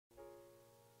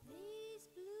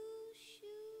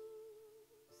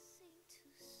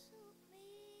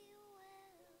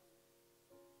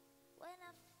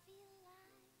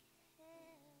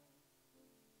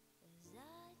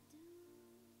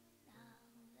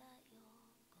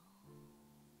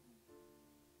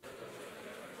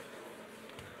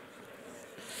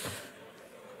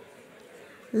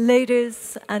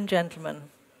Ladies and gentlemen,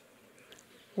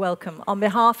 welcome. On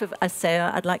behalf of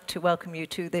ACEA, I'd like to welcome you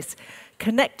to this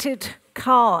connected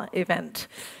car event.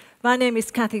 My name is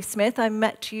Cathy Smith. I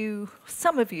met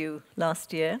some of you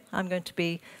last year. I'm going to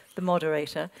be the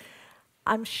moderator.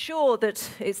 I'm sure that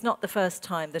it's not the first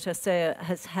time that ACEA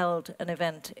has held an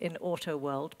event in Auto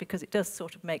World, because it does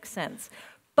sort of make sense.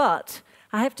 But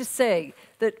I have to say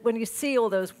that when you see all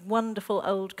those wonderful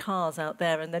old cars out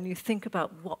there and then you think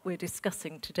about what we're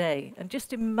discussing today, and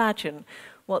just imagine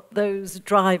what those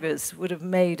drivers would have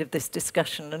made of this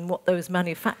discussion and what those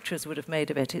manufacturers would have made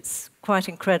of it, it's quite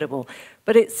incredible.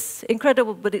 But it's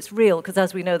incredible, but it's real, because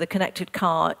as we know, the connected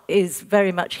car is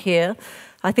very much here.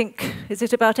 I think, is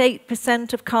it about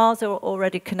 8% of cars are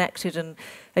already connected, and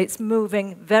it's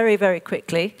moving very, very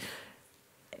quickly.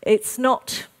 It's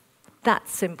not that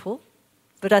simple.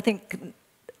 But I think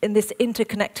in this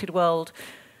interconnected world,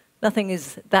 nothing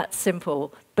is that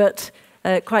simple. But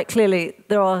quite clearly,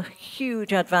 there are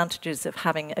huge advantages of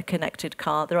having a connected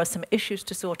car. There are some issues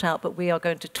to sort out, but we are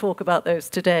going to talk about those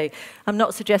today. I'm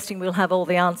not suggesting we'll have all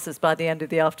the answers by the end of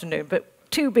the afternoon, but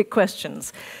two big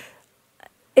questions.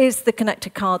 Is the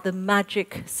connected car the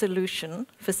magic solution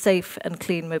for safe and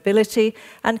clean mobility?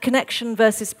 And connection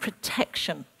versus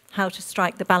protection, how to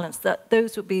strike the balance.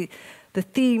 Those will be the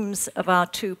themes of our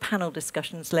two panel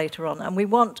discussions later on. And we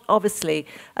want, obviously,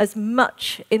 as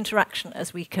much interaction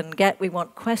as we can get. We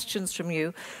want questions from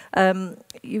you.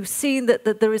 You've seen that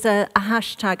there is a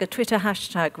hashtag, a Twitter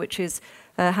hashtag, which is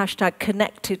hashtag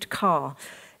connected car.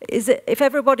 If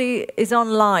everybody is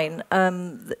online,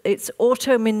 it's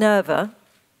Auto Minerva,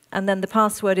 and then the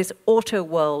password is Auto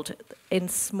World in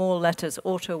small letters.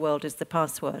 Auto World is the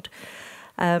password.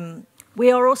 We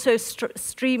are also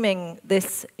streaming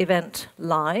this event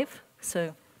live,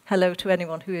 so hello to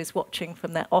anyone who is watching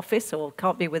from their office or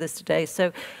can't be with us today.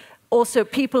 So also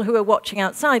people who are watching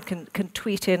outside can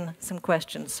tweet in some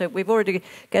questions. So we've already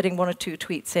getting one or two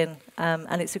tweets in,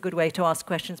 and it's a good way to ask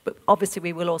questions, but obviously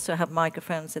we will also have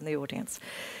microphones in the audience.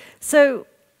 So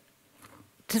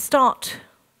to start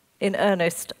in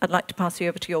earnest, I'd like to pass you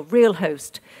over to your real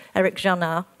host, Eric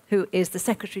Janard, who is the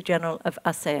Secretary General of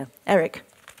ACEA. Eric.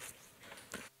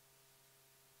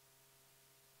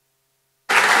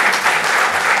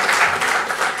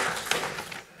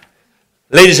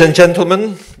 Ladies and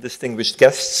gentlemen, distinguished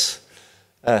guests,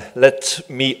 let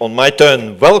me, on my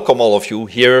turn, welcome all of you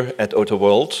here at Auto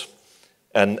World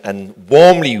and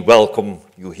warmly welcome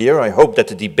you here. I hope that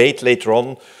the debate later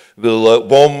on will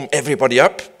warm everybody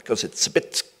up, because it's a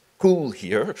bit cool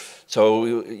here.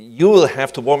 So you will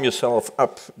have to warm yourself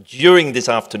up during this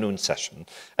afternoon session.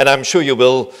 And I'm sure you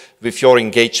will with your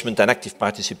engagement and active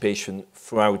participation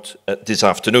throughout this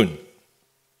afternoon.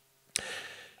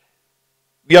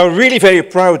 We are really very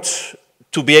proud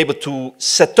to be able to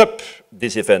set up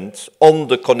this event on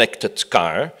the connected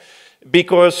car,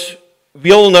 because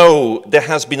we all know there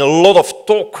has been a lot of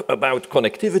talk about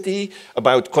connectivity,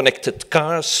 about connected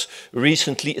cars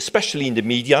recently, especially in the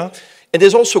media, and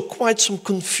there's also quite some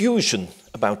confusion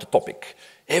about the topic.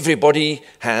 Everybody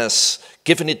has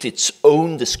given it its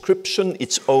own description,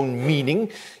 its own meaning,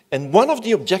 and one of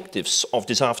the objectives of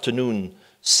this afternoon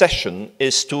session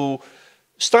is to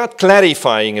start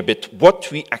clarifying a bit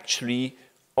what we actually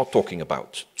are talking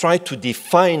about. Try to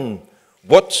define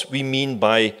what we mean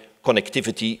by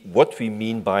connectivity, what we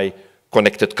mean by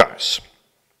connected cars.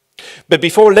 But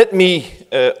before, let me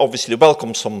obviously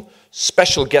welcome some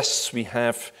special guests we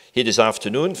have here this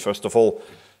afternoon. First of all,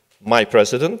 my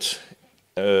president,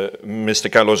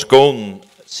 Mr. Carlos Ghosn,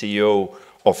 CEO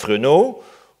of Renault.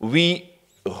 We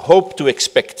hope to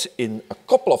expect in a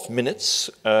couple of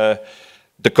minutes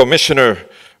the Commissioner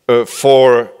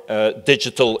for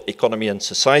Digital Economy and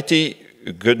Society,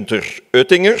 Günther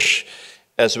Oettinger,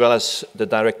 as well as the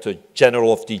Director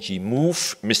General of DG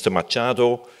Move, Mr.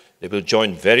 Machado. They will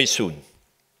join very soon.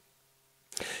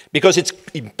 Because it's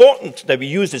important that we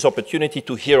use this opportunity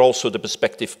to hear also the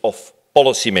perspective of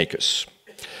policymakers.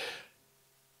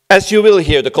 As you will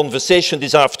hear, the conversation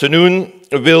this afternoon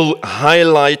will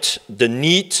highlight the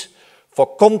need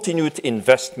for continued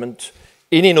investment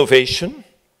in innovation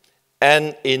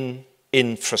and in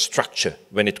infrastructure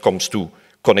when it comes to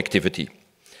connectivity.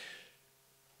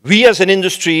 We as an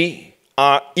industry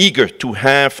are eager to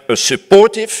have a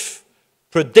supportive,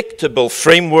 predictable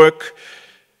framework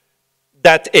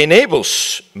that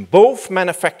enables both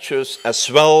manufacturers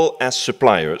as well as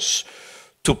suppliers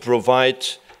to provide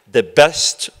the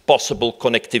best possible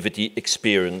connectivity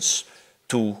experience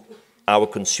to our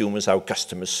consumers, our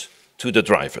customers, to the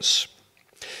drivers.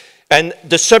 And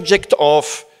the subject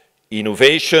of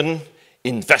innovation,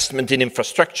 investment in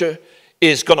infrastructure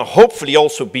is going to hopefully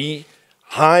also be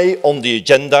high on the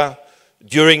agenda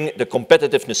during the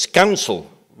Competitiveness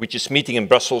Council, which is meeting in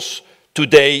Brussels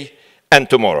today and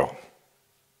tomorrow.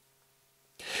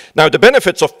 Now, the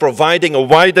benefits of providing a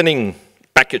widening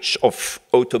package of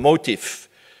automotive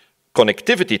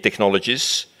connectivity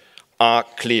technologies are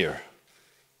clear.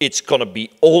 It's going to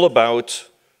be all about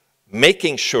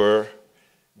making sure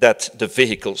that the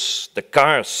vehicles, the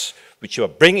cars which you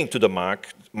are bringing to the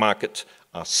market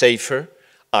are safer,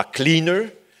 are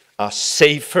cleaner, are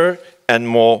safer and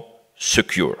more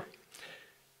secure.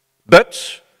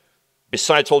 But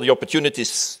besides all the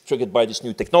opportunities triggered by this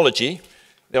new technology,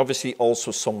 there are obviously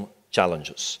also some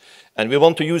challenges. And we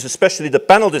want to use especially the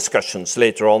panel discussions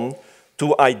later on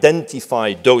to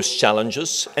identify those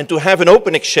challenges and to have an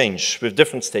open exchange with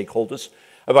different stakeholders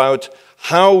about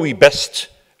how we best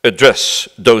address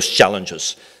those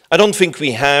challenges. I don't think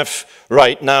we have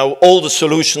right now all the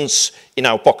solutions in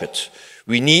our pocket.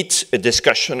 We need a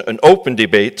discussion, an open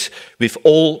debate with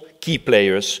all key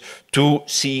players to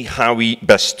see how we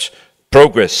best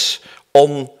progress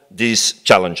on these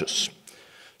challenges.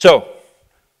 So,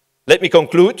 let me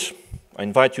conclude. I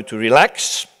invite you to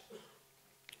relax,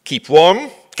 keep warm,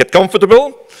 get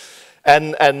comfortable,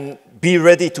 and be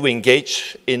ready to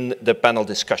engage in the panel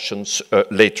discussions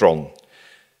later on.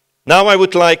 Now I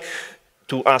would like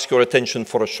to ask your attention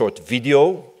for a short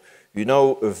video. You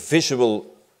know, a visual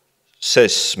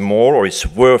says more, or is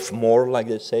worth more, like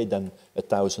they say, than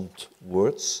 1,000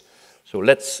 words. So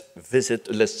let's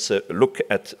look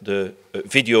at the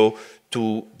video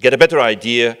to get a better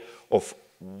idea of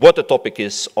what the topic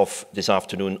is of this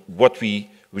afternoon, what we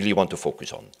really want to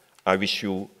focus on. I wish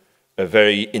you a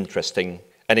very interesting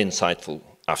and insightful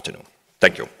afternoon.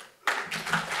 Thank you.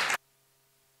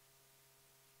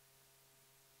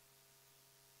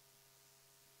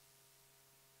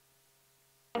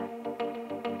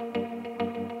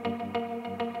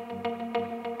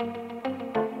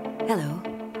 Hello,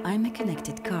 I'm a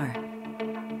connected car.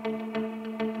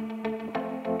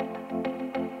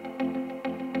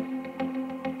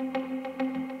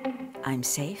 I'm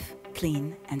safe,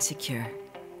 clean, and secure.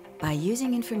 By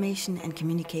using information and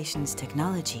communications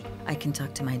technology, I can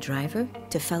talk to my driver,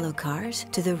 to fellow cars,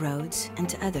 to the roads, and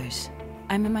to others.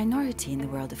 I'm a minority in the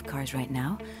world of cars right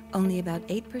now. Only about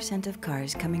 8% of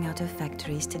cars coming out of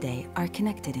factories today are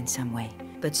connected in some way.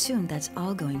 But soon that's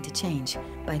all going to change.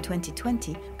 By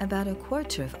 2020, about a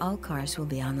quarter of all cars will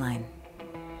be online.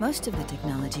 Most of the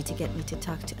technology to get me to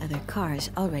talk to other cars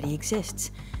already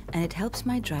exists, and it helps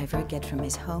my driver get from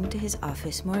his home to his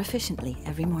office more efficiently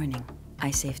every morning. I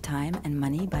save time and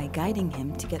money by guiding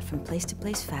him to get from place to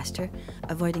place faster,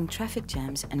 avoiding traffic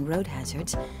jams and road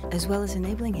hazards, as well as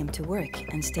enabling him to work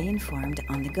and stay informed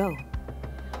on the go.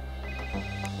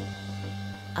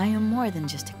 I am more than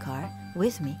just a car.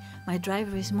 With me, my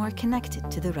driver is more connected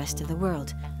to the rest of the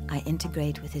world. I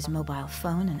integrate with his mobile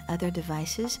phone and other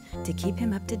devices to keep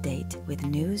him up to date with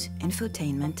news,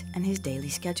 infotainment, and his daily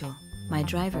schedule. My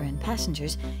driver and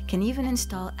passengers can even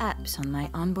install apps on my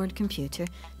onboard computer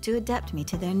to adapt me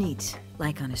to their needs.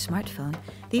 Like on a smartphone,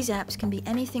 these apps can be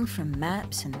anything from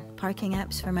maps and parking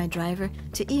apps for my driver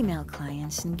to email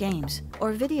clients and games,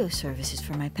 or video services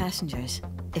for my passengers.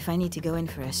 If I need to go in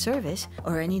for a service,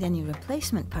 or I need any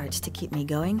replacement parts to keep me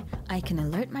going, I can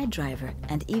alert my driver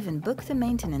and even book the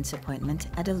maintenance appointment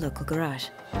at a local garage.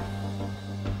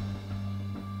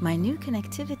 My new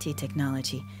connectivity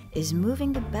technology is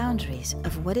moving the boundaries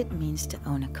of what it means to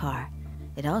own a car.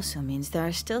 It also means there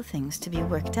are still things to be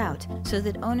worked out so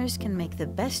that owners can make the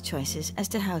best choices as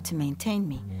to how to maintain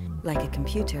me. Like a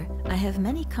computer, I have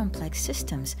many complex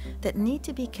systems that need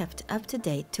to be kept up to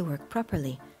date to work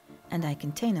properly. And I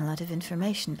contain a lot of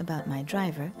information about my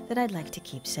driver that I'd like to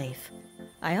keep safe.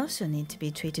 I also need to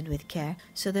be treated with care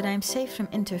so that I'm safe from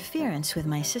interference with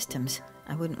my systems.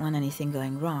 I wouldn't want anything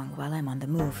going wrong while I'm on the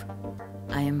move.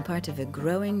 I am part of a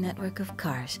growing network of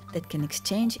cars that can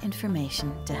exchange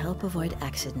information to help avoid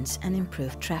accidents and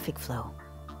improve traffic flow.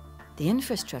 The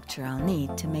infrastructure I'll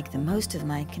need to make the most of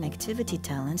my connectivity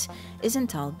talents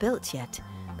isn't all built yet.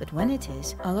 But when it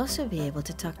is, I'll also be able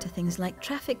to talk to things like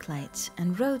traffic lights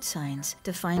and road signs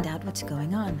to find out what's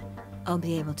going on. I'll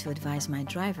be able to advise my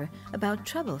driver about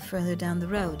trouble further down the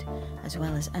road, as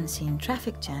well as unseen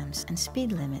traffic jams and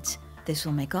speed limits. This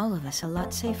will make all of us a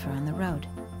lot safer on the road.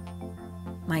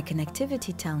 My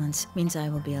connectivity talents means I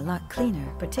will be a lot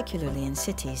cleaner, particularly in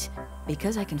cities.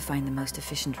 Because I can find the most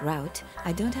efficient route,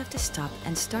 I don't have to stop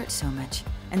and start so much.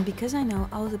 And because I know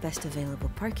all the best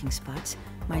available parking spots,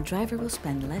 my driver will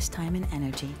spend less time and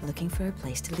energy looking for a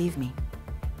place to leave me.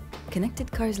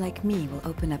 Connected cars like me will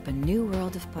open up a new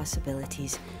world of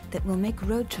possibilities that will make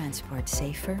road transport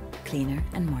safer, cleaner,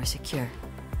 and more secure.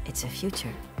 It's a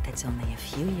future that's only a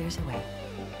few years away.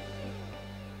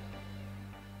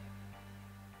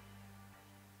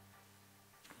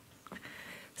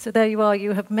 So there you are,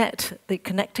 you have met the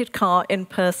connected car in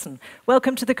person.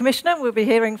 Welcome to the Commissioner. We'll be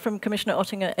hearing from Commissioner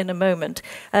Oettinger in a moment.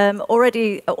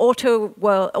 Already,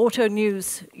 Auto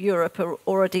News Europe are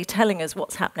already telling us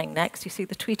what's happening next. You see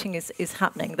the tweeting is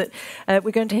happening. That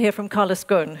we're going to hear from Carlos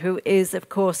Ghosn, who is, of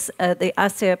course, the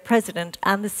ACEA President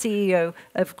and the CEO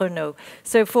of Renault.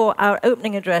 So for our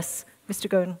opening address, Mr.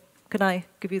 Ghosn, can I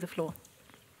give you the floor?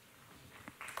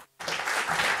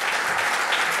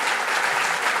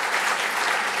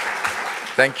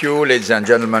 Thank you, ladies and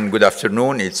gentlemen. Good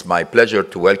afternoon. It's my pleasure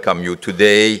to welcome you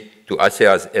today to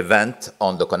ACEA's event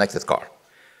on the connected car.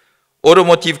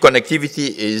 Automotive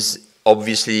connectivity is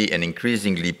obviously an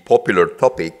increasingly popular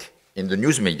topic in the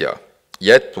news media.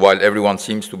 Yet, while everyone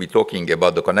seems to be talking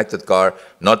about the connected car,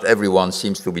 not everyone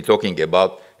seems to be talking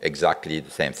about exactly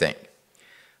the same thing.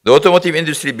 The automotive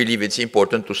industry believes it's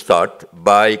important to start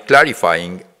by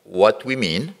clarifying what we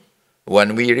mean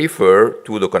when we refer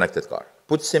to the connected car.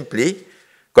 Put simply,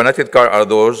 connected cars are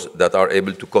those that are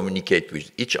able to communicate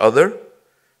with each other,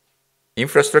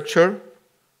 infrastructure,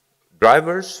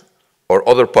 drivers, or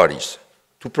other parties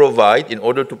in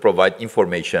order to provide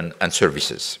information and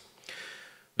services.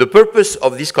 The purpose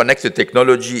of this connected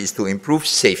technology is to improve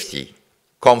safety,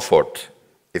 comfort,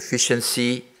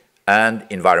 efficiency, and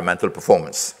environmental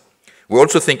performance. We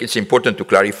also think it's important to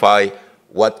clarify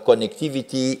what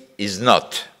connectivity is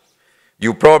not.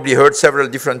 You probably heard several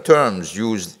different terms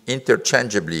used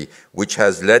interchangeably, which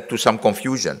has led to some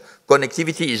confusion.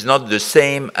 Connectivity is not the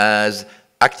same as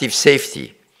active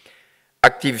safety.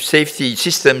 Active safety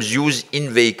systems use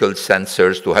in-vehicle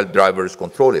sensors to help drivers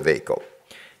control a vehicle.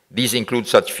 These include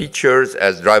such features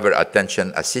as driver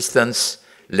attention assistance,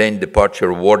 lane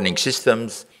departure warning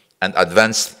systems, and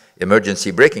advanced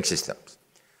emergency braking systems.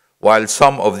 While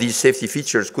some of these safety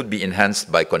features could be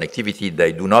enhanced by connectivity,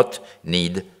 they do not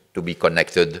need to be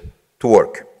connected to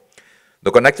work.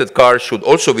 The connected car should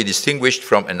also be distinguished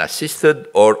from an assisted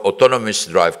or autonomous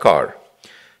drive car.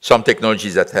 Some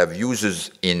technologies that have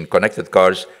uses in connected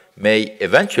cars may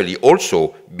eventually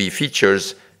also be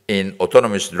features in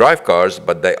autonomous drive cars,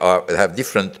 but they have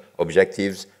different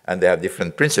objectives and they have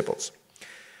different principles.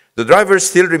 The drivers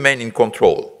still remain in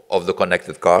control of the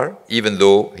connected car, even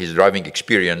though his driving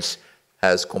experience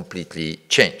has completely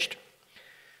changed.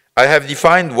 I have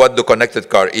defined what the connected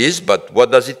car is, but what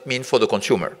does it mean for the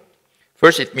consumer?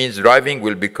 First, it means driving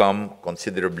will become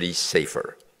considerably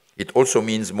safer. It also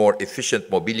means more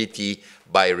efficient mobility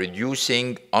by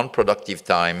reducing unproductive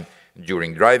time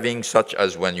during driving, such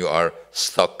as when you are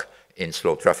stuck in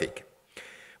slow traffic.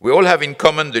 We all have in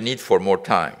common the need for more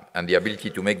time and the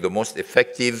ability to make the most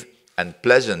effective and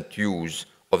pleasant use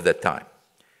of that time.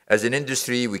 As an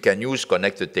industry, we can use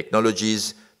connected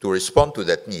technologies to respond to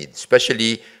that need,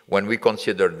 especially when we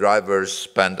consider drivers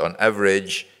spend on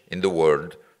average in the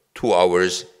world 2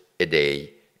 hours a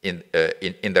day in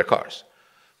their cars.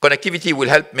 Connectivity will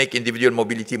help make individual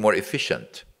mobility more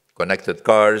efficient. Connected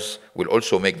cars will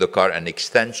also make the car an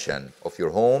extension of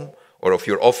your home or of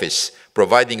your office,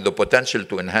 providing the potential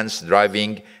to enhance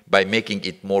driving by making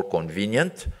it more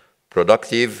convenient,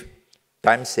 productive,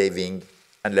 time-saving,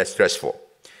 and less stressful.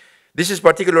 This is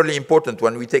particularly important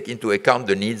when we take into account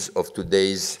the needs of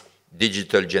today's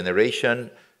digital generation,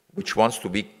 which wants to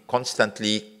be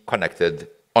constantly connected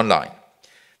online.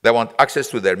 They want access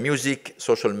to their music,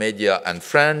 social media, and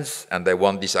friends, and they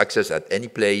want this access at any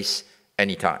place,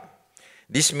 anytime.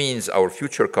 This means our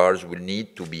future cars will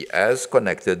need to be as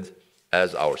connected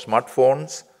as our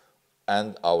smartphones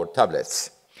and our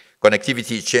tablets.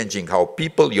 Connectivity is changing how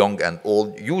people, young and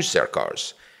old, use their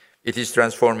cars. It is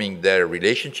transforming their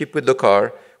relationship with the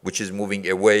car, which is moving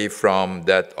away from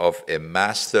that of a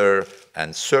master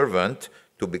and servant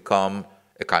to become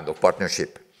a kind of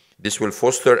partnership. This will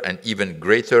foster an even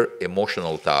greater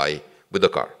emotional tie with the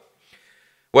car.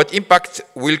 What impact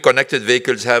will connected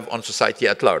vehicles have on society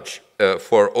at large?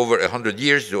 For over 100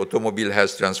 years, the automobile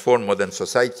has transformed modern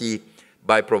society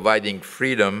by providing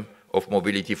freedom of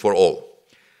mobility for all.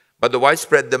 But the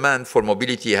widespread demand for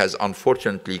mobility has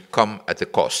unfortunately come at a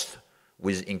cost,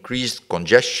 with increased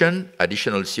congestion,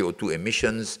 additional CO2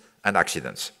 emissions, and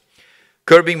accidents.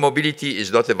 Curbing mobility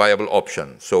is not a viable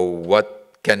option, so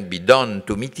what can be done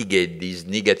to mitigate these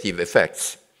negative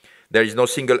effects? There is no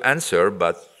single answer,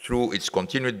 but through its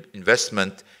continued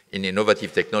investment in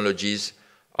innovative technologies,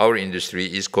 our industry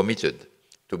is committed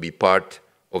to be part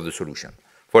of the solution.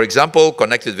 For example,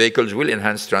 connected vehicles will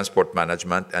enhance transport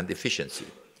management and efficiency.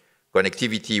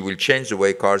 Connectivity will change the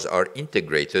way cars are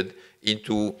integrated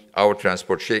into our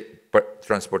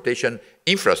transportation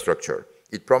infrastructure.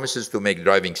 It promises to make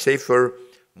driving safer,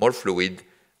 more fluid,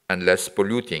 and less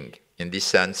polluting. In this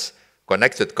sense,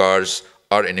 connected cars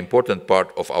are an important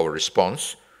part of our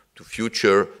response to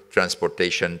future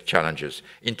transportation challenges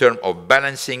in terms of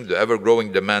balancing the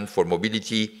ever-growing demand for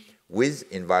mobility with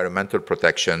environmental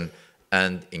protection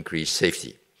and increased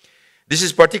safety. This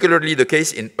is particularly the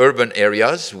case in urban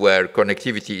areas where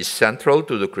connectivity is central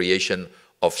to the creation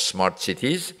of smart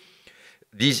cities.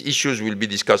 These issues will be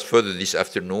discussed further this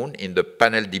afternoon in the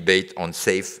panel debate on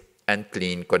safe and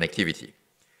clean connectivity.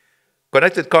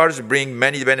 Connected cars bring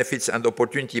many benefits and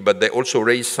opportunity, but they also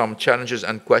raise some challenges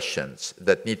and questions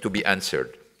that need to be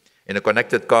answered. In a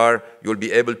connected car, you'll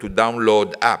be able to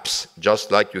download apps, just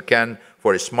like you can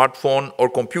for a smartphone or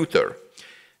computer.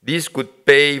 These could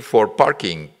pay for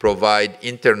parking, provide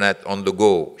internet on the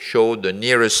go, show the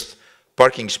nearest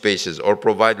parking spaces, or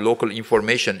provide local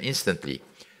information instantly.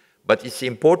 But it's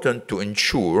important to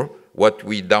ensure that what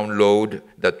we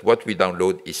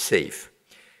download is safe.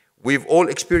 We've all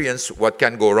experienced what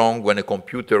can go wrong when a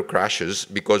computer crashes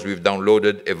because we've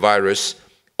downloaded a virus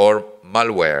or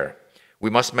malware.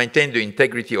 We must maintain the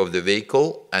integrity of the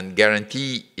vehicle and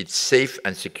guarantee its safe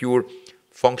and secure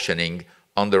functioning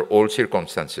under all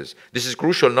circumstances. This is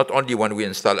crucial not only when we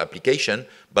install application,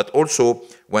 but also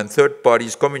when third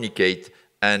parties communicate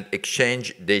and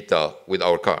exchange data with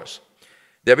our cars.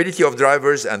 The ability of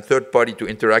drivers and third party to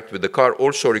interact with the car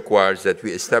also requires that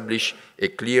we establish a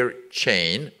clear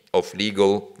chain of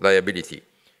legal liability.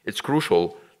 It's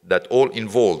crucial that all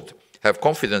involved have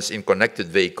confidence in connected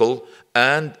vehicles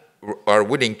and are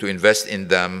willing to invest in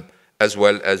them as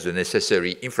well as the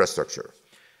necessary infrastructure.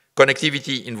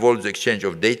 Connectivity involves the exchange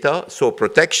of data, so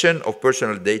protection of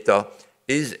personal data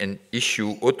is an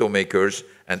issue automakers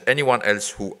and anyone else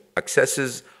who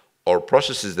accesses or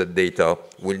processes the data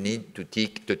will need to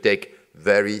take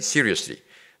very seriously.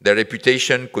 Their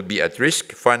reputation could be at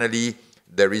risk. Finally,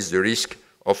 there is the risk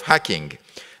of hacking.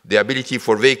 The ability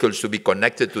for vehicles to be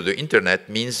connected to the internet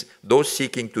means those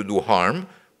seeking to do harm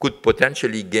could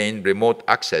potentially gain remote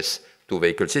access to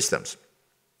vehicle systems.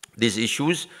 These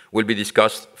issues will be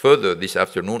discussed further this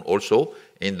afternoon also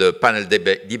in the panel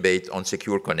debate on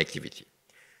secure connectivity.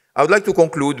 I would like to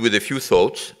conclude with a few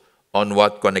thoughts on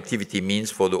what connectivity means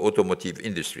for the automotive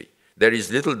industry. There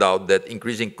is little doubt that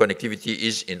increasing connectivity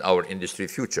is in our industry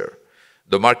future.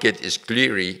 The market is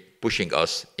clearly pushing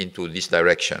us into this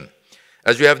direction.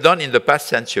 As we have done in the past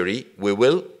century, we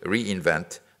will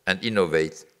reinvent and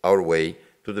innovate our way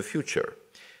to the future.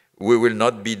 We will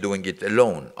not be doing it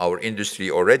alone. Our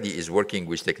industry already is working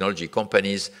with technology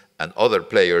companies and other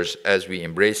players as we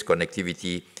embrace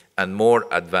connectivity and more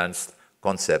advanced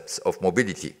concepts of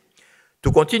mobility.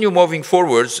 To continue moving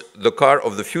forwards, the car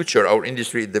of the future, our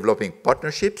industry is developing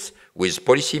partnerships with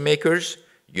policymakers,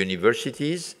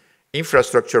 universities,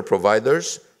 infrastructure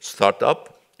providers,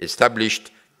 startups,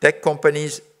 established tech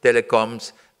companies,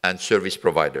 telecoms, and service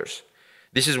providers.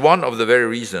 This is one of the very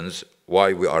reasons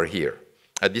why we are here.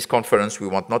 At this conference, we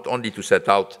want not only to set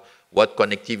out what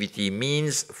connectivity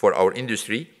means for our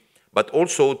industry, but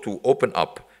also to open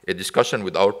up a discussion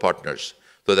with our partners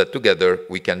so that together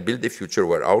we can build a future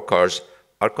where our cars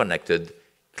are connected,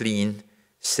 clean,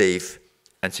 safe,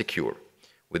 and secure.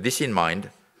 With this in mind,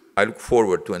 I look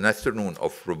forward to an afternoon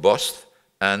of robust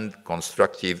and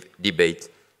constructive debate.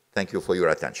 Thank you for your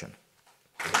attention.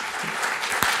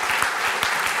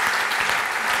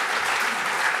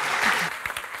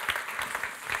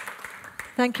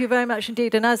 Thank you very much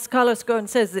indeed. And as Carlos Ghosn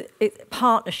says,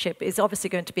 partnership is obviously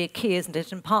going to be a key, isn't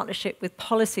it? And partnership with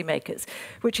policymakers,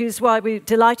 which is why we're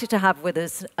delighted to have with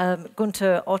us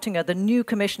Günther Oettinger, the new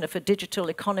Commissioner for Digital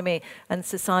Economy and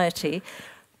Society.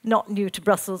 Not new to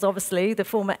Brussels, obviously, the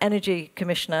former Energy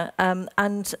Commissioner.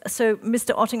 And so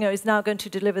Mr. Oettinger is now going to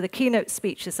deliver the keynote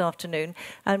speech this afternoon.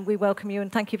 And we welcome you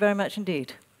and thank you very much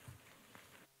indeed.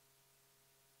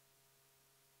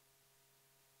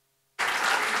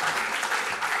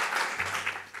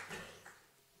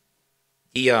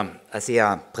 Dear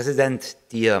ACEA President,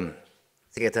 dear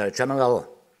Secretary General,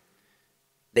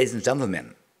 ladies and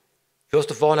gentlemen,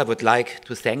 first of all, I would like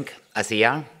to thank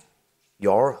ACEA,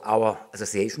 our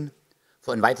association,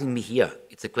 for inviting me here.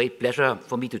 It's a great pleasure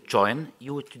for me to join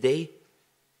you today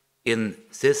in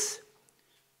this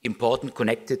important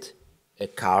connected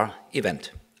car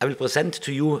event. I will present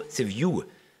to you the view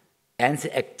and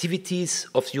the activities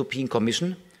of the European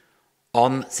Commission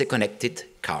on the connected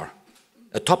car,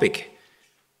 a topic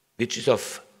which is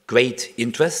of great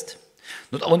interest,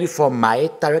 not only for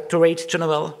my Directorate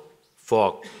General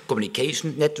for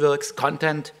communication networks,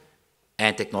 content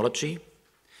and technology,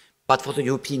 but for the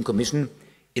European Commission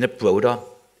in a broader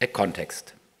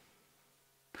context.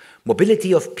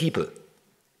 Mobility of people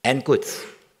and goods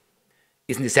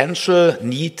is an essential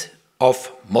need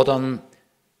of modern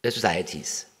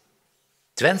societies.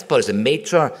 Transport is a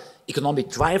major economic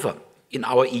driver in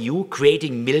our EU,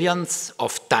 creating millions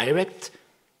of direct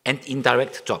and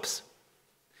indirect jobs.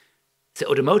 The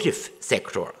automotive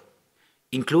sector,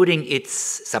 including its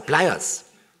suppliers,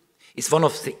 is one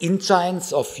of the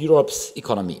engines of Europe's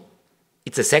economy.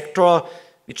 It's a sector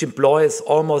which employs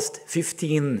almost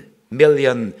 15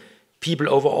 million people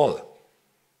overall.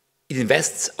 It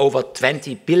invests over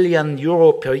 20 billion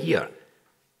euro per year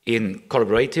in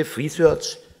collaborative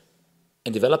research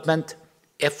and development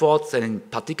efforts, and in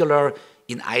particular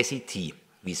in ICT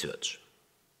research.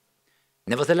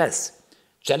 Nevertheless,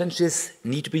 challenges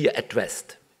need to be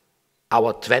addressed.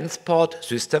 Our transport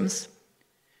systems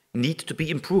need to be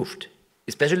improved,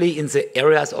 especially in the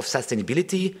areas of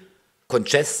sustainability,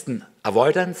 congestion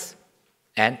avoidance,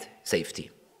 and safety.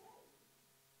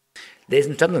 Ladies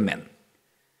and gentlemen,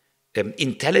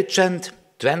 intelligent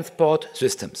transport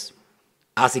systems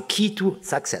are the key to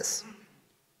success.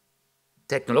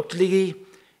 Technologically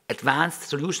advanced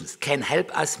solutions can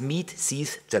help us meet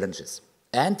these challenges.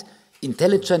 And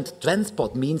intelligent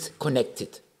transport means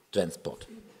connected transport.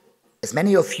 As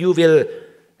many of you will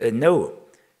know,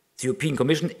 the European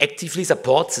Commission actively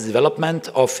supports the development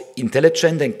of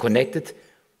intelligent and connected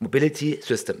mobility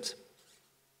systems.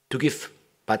 To give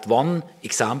but one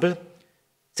example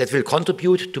that will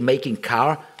contribute to making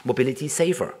car mobility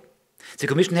safer. The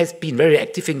Commission has been very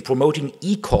active in promoting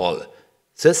eCall.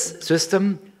 This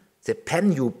system, the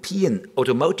pan-European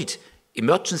automated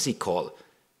emergency call,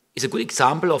 is a good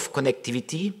example of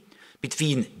connectivity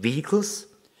between vehicles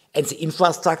and the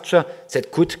infrastructure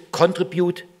that could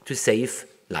contribute to save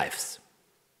lives.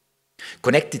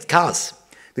 Connected cars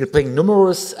will bring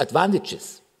numerous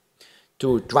advantages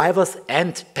to drivers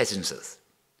and passengers,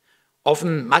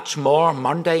 often much more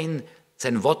mundane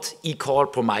than what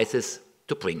eCall promises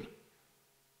to bring.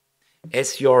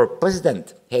 As your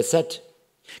president has said,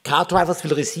 car drivers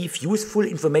will receive useful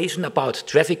information about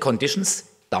traffic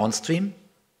conditions downstream,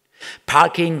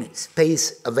 parking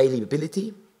space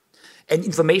availability, and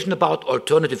information about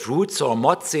alternative routes or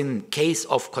modes in case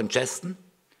of congestion.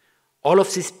 All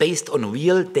of this based on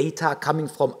real data coming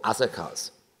from other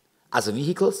cars, other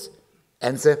vehicles,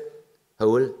 and the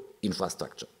whole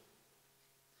infrastructure.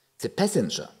 The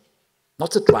passenger,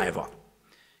 not the driver,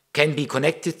 can be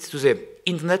connected to the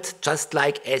internet just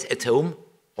like as at home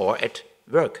or at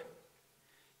work.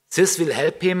 This will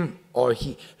help him or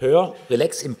her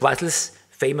relax in Brussels'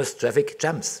 famous traffic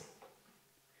jams.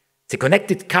 The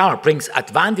connected car brings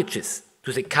advantages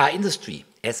to the car industry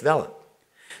as well.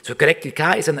 The connected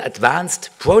car is an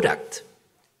advanced product.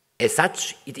 As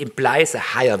such, it implies a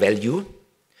higher value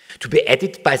to be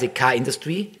added by the car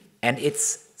industry and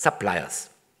its suppliers.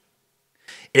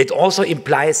 And it also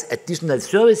implies additional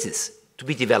services to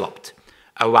be developed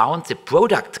around the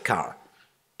product car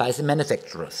by the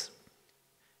manufacturers.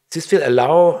 This will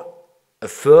allow a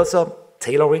further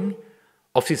tailoring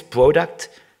of this product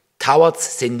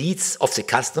towards the needs of the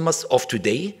customers of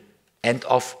today and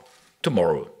of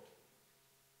tomorrow.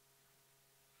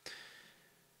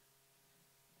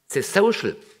 The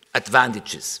social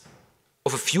advantages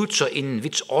of a future in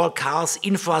which all cars,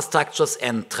 infrastructures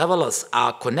and travelers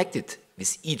are connected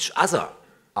with each other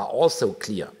are also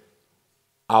clear.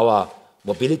 Our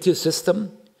mobility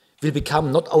system will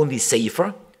become not only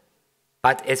safer,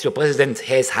 but as your president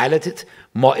has highlighted,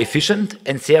 more efficient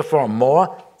and therefore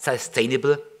more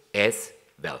sustainable as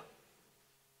well.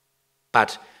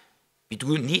 But we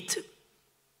do need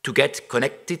to get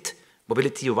connected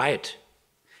mobility right.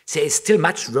 There is still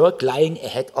much work lying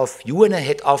ahead of you and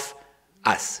ahead of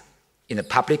us in a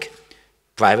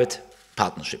public-private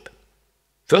partnership.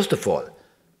 First of all,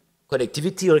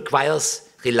 connectivity requires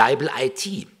reliable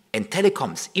IT and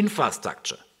telecoms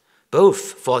infrastructure, both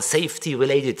for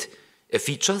safety-related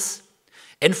features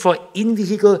and for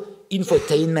in-vehicle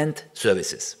infotainment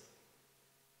services.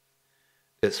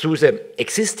 Through the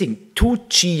existing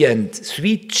 2G and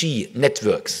 3G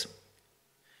networks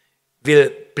will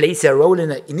play their role in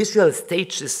the initial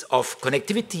stages of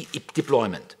connectivity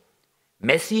deployment.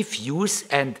 Massive use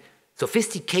and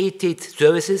sophisticated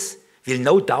services will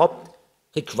no doubt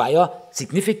require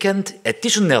significant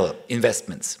additional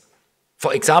investments.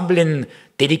 For example, in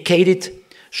dedicated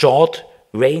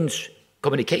short-range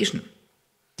communication,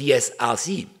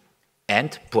 DSRC,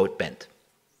 and broadband.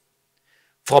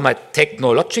 From a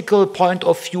technological point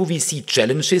of view, we see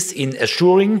challenges in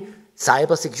assuring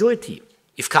cybersecurity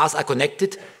if cars are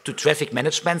connected to traffic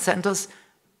management centers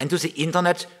and to the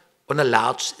internet on a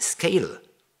large scale,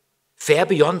 far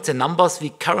beyond the numbers we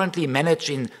currently manage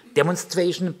in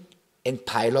demonstration and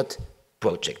pilot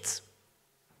projects.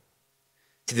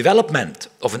 The development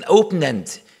of an open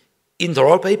and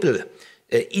interoperable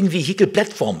in-vehicle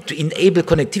platform to enable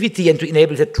connectivity and to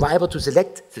enable the driver to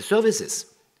select the services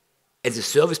and the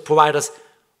service providers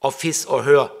of his or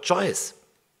her choice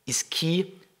is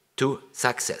key to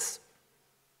success.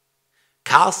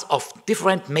 Cars of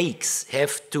different makes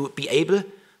have to be able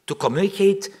to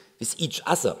communicate with each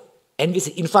other and with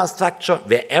the infrastructure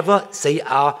wherever they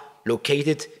are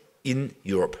located in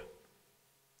Europe.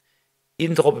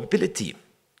 Interoperability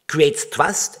creates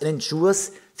trust and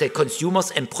ensures that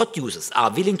consumers and producers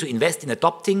are willing to invest in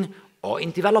adopting or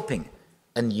in developing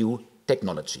a new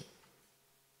technology.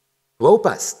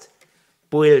 Robust,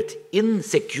 built-in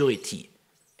security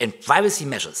and privacy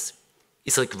measures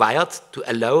is required to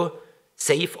allow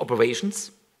safe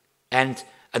operations and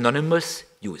anonymous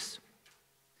use.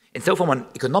 And so from an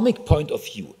economic point of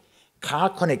view, car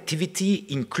connectivity,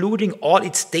 including all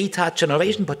its data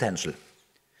generation potential,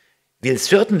 will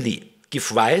certainly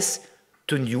give rise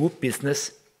to new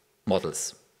business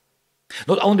models.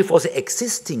 Not only for the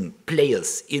existing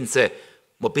players in the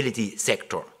mobility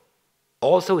sector,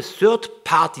 also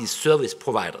third-party service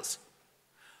providers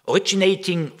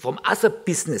originating from other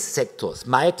business sectors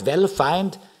might well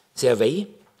find their way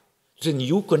to the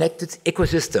new connected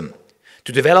ecosystem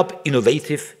to develop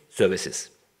innovative services.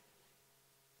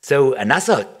 So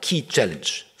another key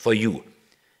challenge for you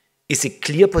is a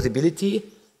clear possibility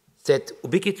that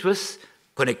ubiquitous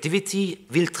connectivity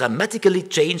will dramatically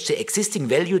change the existing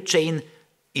value chain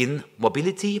in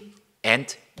mobility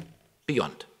and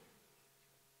beyond.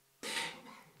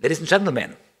 Ladies and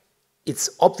gentlemen, it's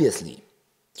obviously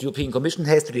the European Commission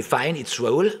has to define its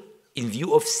role in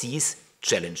view of these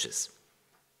challenges.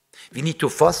 We need to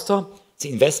foster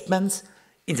the investments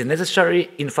in the necessary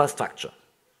infrastructure.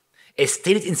 As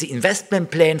stated in the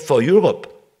investment plan for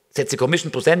Europe that the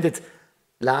Commission presented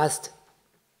last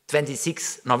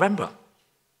 26 November,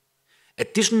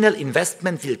 additional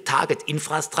investment will target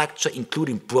infrastructure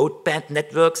including broadband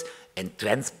networks and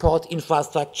transport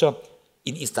infrastructure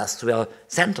in industrial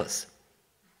centers.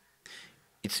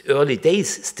 It's early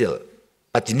days still,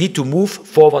 but we need to move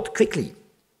forward quickly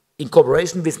in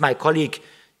cooperation with my colleague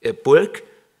Burg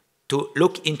to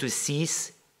look into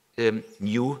these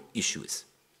new issues.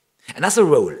 Another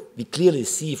role we clearly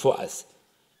see for us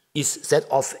is that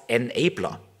of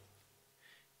enabler.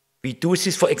 We do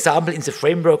this, for example, in the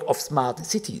framework of smart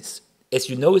cities. As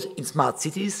you know, in smart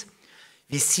cities,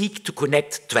 we seek to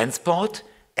connect transport,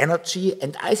 energy,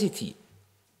 and ICT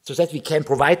so that we can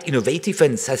provide innovative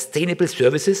and sustainable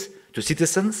services to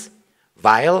citizens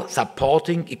while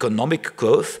supporting economic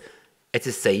growth at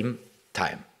the same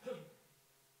time.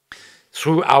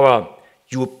 Through our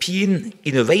European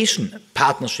Innovation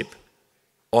Partnership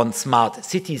on Smart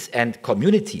Cities and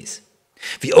Communities,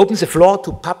 we open the floor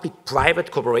to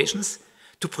public-private cooperations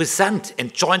to present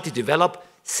and jointly develop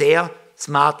their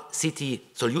smart city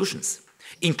solutions,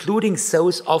 including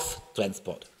those of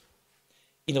transport.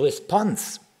 In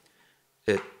response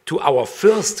to our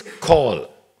first call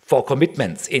for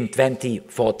commitments in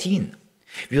 2014,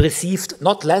 we received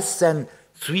not less than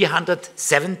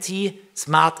 370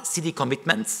 smart city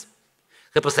commitments,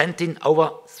 representing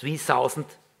over 3,000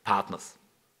 partners.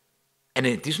 And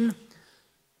in addition,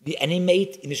 we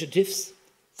animate initiatives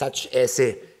such as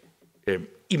the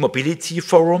e-mobility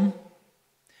forum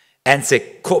and the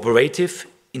cooperative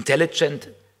intelligent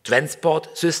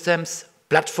transport systems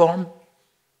platform,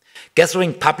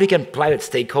 gathering public and private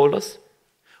stakeholders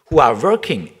who are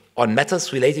working on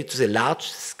matters related to the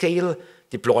large-scale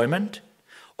deployment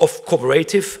of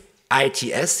cooperative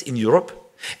ITS in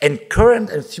Europe and current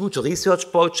and future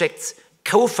research projects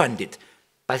co-funded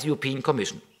by the European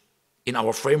Commission in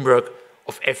our framework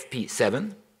of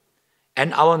FP7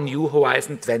 and our new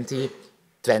Horizon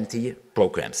 2020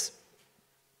 programs.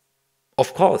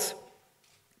 Of course,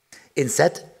 in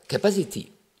that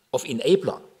capacity of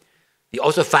enabler, we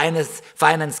also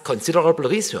finance considerable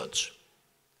research.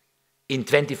 In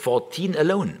 2014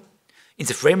 alone, in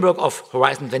the framework of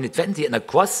Horizon 2020 and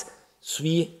across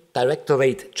 3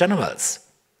 Directorate Generals,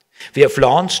 we have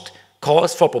launched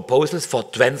calls for proposals for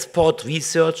transport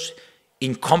research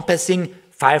encompassing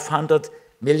 500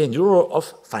 million euro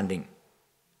of funding.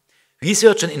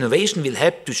 Research and innovation will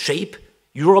help to shape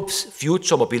Europe's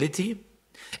future mobility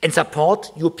and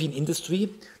support European industry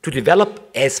to develop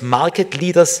as market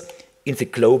leaders in the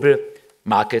global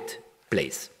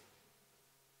marketplace.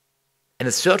 And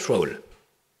a third role,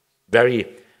 very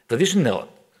traditional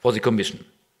for the Commission,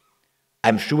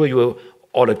 I'm sure you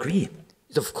all agree,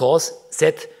 is of course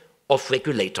that of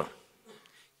regulator,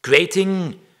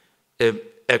 creating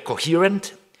a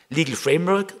coherent legal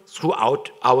framework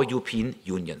throughout our European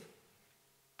Union.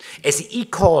 As the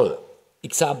eCall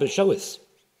example shows,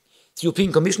 the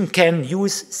European Commission can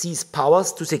use these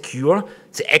powers to secure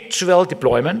the actual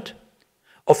deployment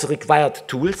of the required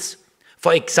tools,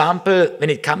 for example, when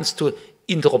it comes to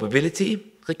interoperability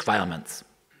requirements.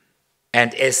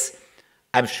 And as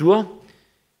I'm sure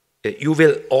you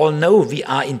will all know, we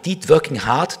are indeed working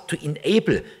hard to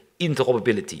enable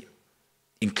interoperability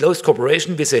in close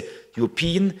cooperation with the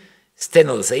European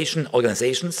standardization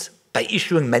organizations by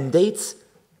issuing mandates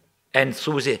and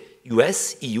through the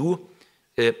US-EU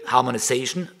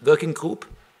harmonization working group.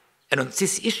 And on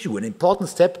this issue, an important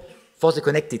step for the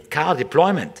connected car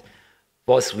deployment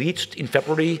was reached in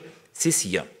February this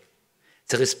year.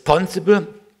 The responsible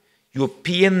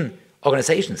European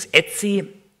organizations,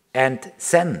 ACEA and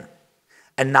CEN,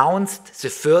 announced the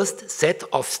first set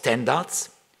of standards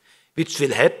which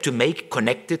will help to make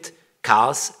connected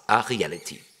cars a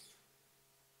reality.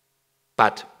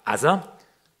 But other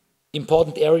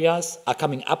important areas are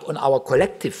coming up on our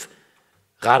collective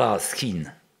radar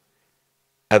screen.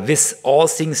 With all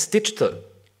things digital,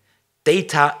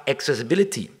 data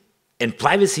accessibility and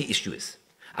privacy issues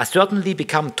are certainly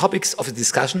become topics of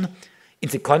discussion in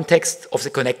the context of the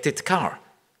connected car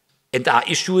and are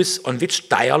issues on which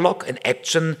dialogue and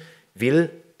action will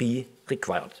be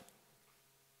required.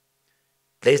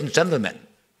 Ladies and gentlemen,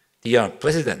 dear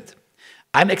President,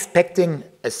 I'm expecting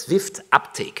a swift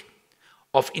uptake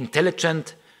of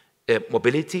intelligent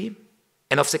mobility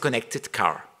and of the connected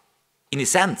car. In a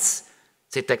sense,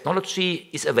 the technology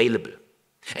is available.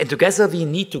 And together we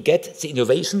need to get the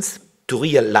innovations to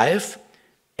real life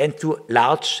and to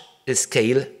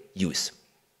large-scale use.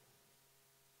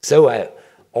 So I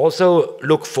also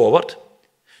look forward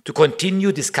to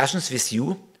continue discussions with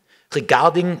you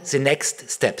regarding the next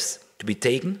steps to be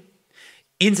taken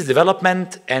in the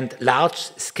development and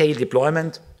large-scale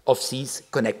deployment of these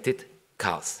connected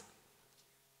cars.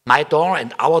 My door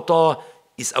and our door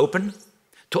is open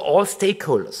to all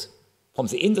stakeholders, from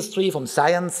the industry, from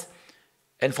science,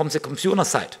 and from the consumer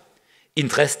side,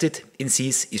 interested in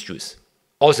these issues.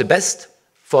 All the best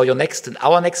for your next and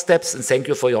our next steps, and thank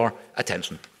you for your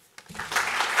attention.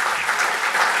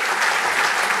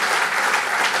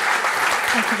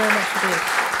 Thank you very much indeed.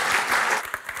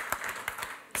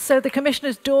 So the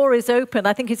Commissioner's door is open.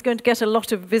 I think he's going to get a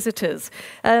lot of visitors.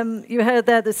 You heard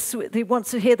there, he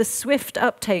wants to hear the swift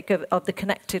uptake of the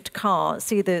connected car,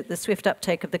 see the swift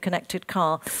uptake of the connected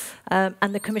car.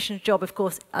 And the Commissioner's job, of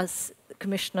course, as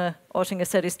Commissioner Oettinger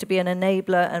said, is to be an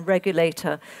enabler and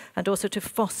regulator and also to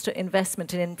foster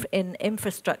investment in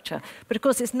infrastructure. But of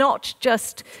course, it's not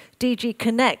just DG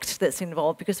Connect that's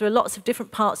involved, because there are lots of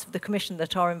different parts of the Commission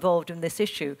that are involved in this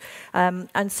issue.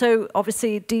 And so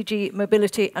obviously DG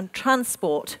Mobility and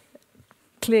Transport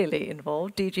clearly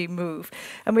involved, DG Move.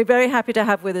 And we're very happy to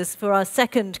have with us for our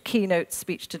second keynote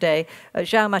speech today,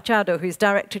 João Machado, who's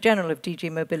Director General of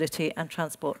DG Mobility and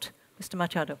Transport. Mr.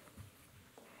 Machado.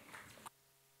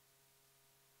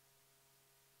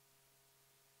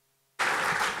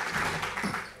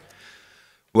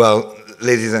 Well,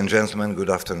 ladies and gentlemen, good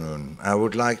afternoon. I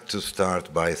would like to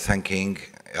start by thanking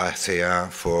ACEA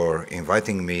for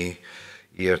inviting me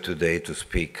here today to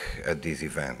speak at this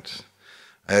event.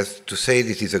 As to say,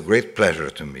 it is a great pleasure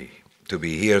to me to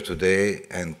be here today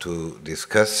and to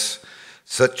discuss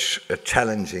such a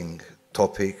challenging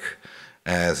topic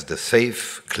as the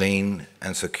safe, clean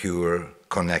and secure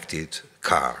connected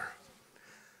car.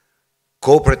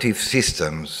 Cooperative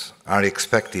systems are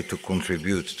expected to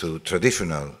contribute to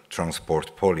traditional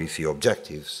transport policy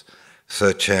objectives,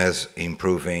 such as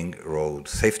improving road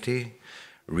safety,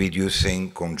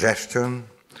 reducing congestion,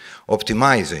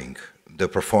 optimizing the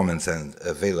performance and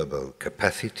available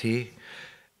capacity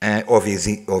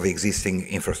of existing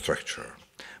infrastructure.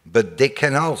 But they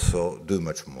can also do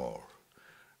much more.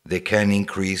 They can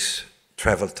increase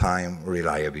travel time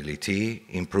reliability,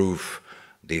 improve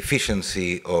the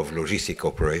efficiency of logistic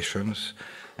operations,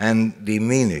 and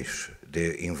diminish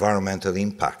the environmental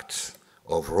impacts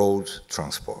of road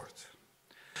transport.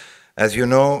 As you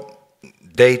know,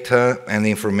 data and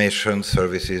information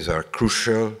services are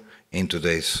crucial in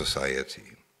today's society.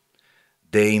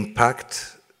 They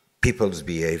impact people's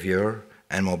behavior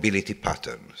and mobility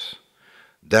patterns.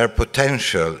 Their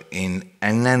potential in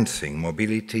enhancing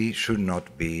mobility should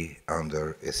not be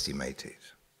underestimated.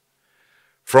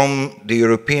 From the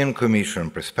European Commission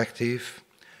perspective,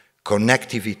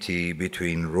 connectivity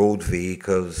between road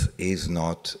vehicles is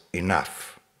not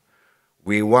enough.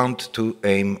 We want to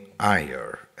aim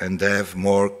higher and have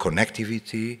more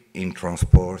connectivity in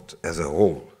transport as a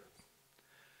whole.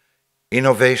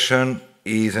 Innovation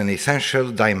is an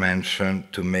essential dimension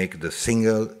to make the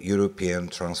single European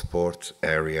transport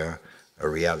area a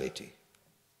reality.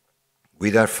 We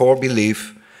therefore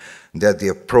believe that the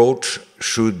approach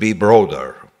should be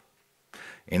broader.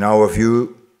 In our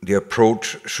view, the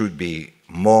approach should be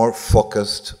more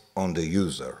focused on the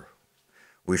user.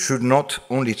 We should not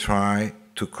only try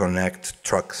to connect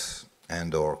trucks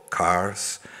and/or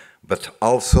cars, but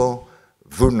also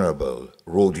vulnerable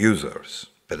road users,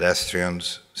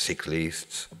 pedestrians,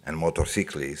 cyclists, and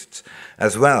motorcyclists,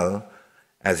 as well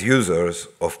as users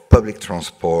of public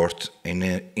transport in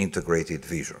an integrated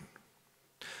vision.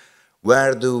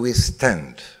 Where do we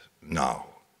stand now?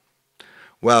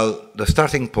 Well, the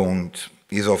starting point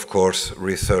is, of course,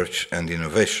 research and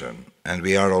innovation, and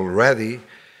we are already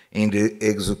in the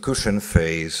execution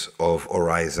phase of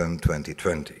Horizon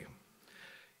 2020,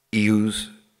 EU's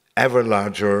ever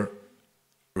larger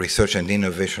research and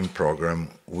innovation program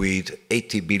with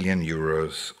 80 billion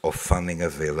euros of funding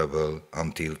available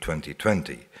until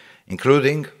 2020,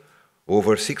 including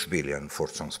over 6 billion for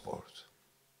transport.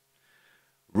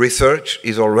 Research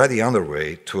is already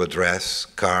underway to address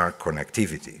car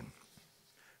connectivity.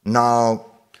 Now,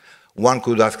 one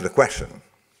could ask the question,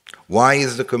 why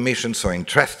is the Commission so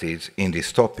interested in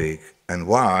this topic, and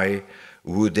why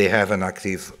would they have an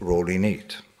active role in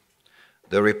it?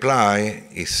 The reply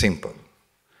is simple.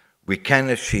 We can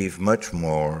achieve much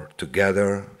more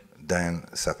together than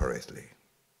separately.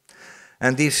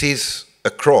 And this is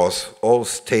across all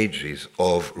stages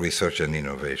of research and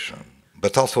innovation,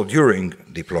 but also during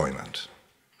deployment.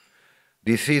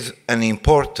 This is an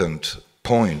important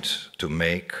point to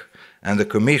make, and the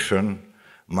Commission,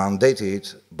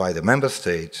 mandated by the Member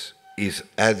States, is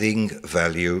adding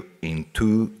value in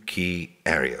two key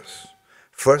areas.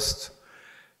 First,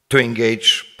 to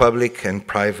engage public and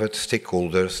private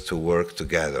stakeholders to work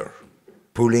together,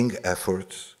 pooling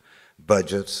efforts,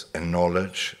 budgets, and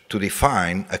knowledge to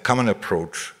define a common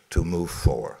approach to move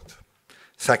forward.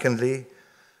 Secondly,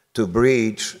 to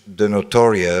bridge the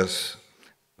notorious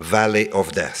valley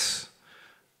of death,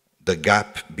 the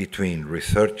gap between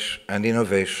research and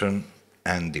innovation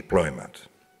and deployment.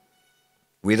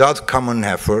 Without common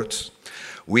efforts,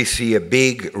 we see a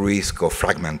big risk of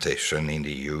fragmentation in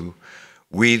the EU,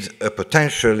 with a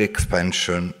potential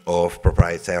expansion of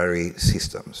proprietary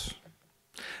systems.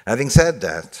 Having said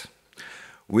that,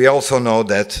 we also know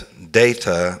that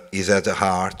data is at the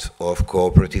heart of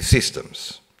cooperative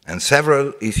systems, and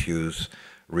several issues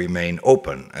remain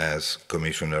open, as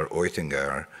Commissioner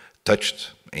Oettinger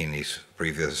touched in his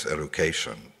previous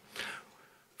allocation.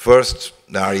 First,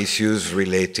 there are issues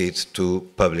related to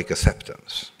public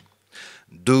acceptance.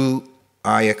 Do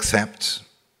I accept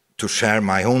to share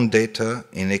my own data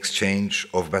in exchange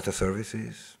of better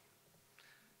services?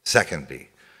 Secondly,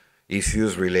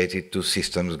 issues related to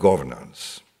systems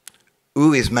governance.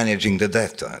 Who is managing the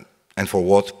data and for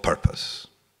what purpose?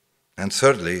 And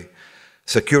thirdly,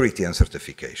 security and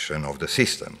certification of the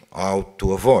system, how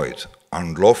to avoid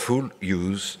unlawful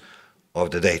use of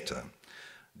the data.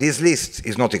 This list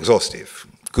is not exhaustive,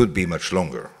 could be much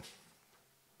longer.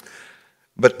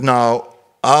 But now,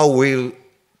 how will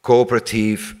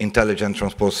cooperative intelligent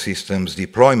transport systems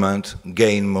deployment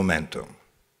gain momentum?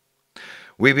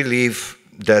 We believe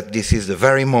that this is the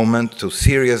very moment to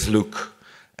seriously look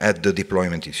at the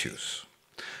deployment issues.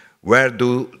 Where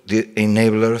do the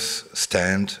enablers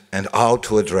stand and how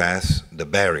to address the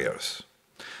barriers?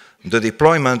 The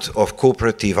deployment of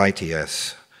cooperative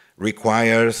ITS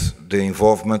requires the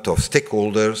involvement of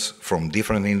stakeholders from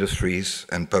different industries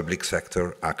and public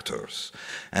sector actors,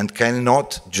 and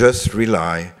cannot just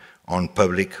rely on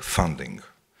public funding.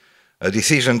 A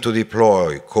decision to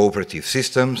deploy cooperative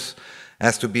systems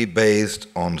has to be based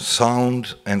on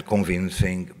sound and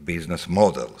convincing business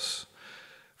models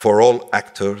for all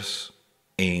actors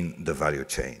in the value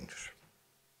chain.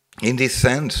 In this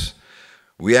sense,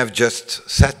 we have just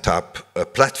set up a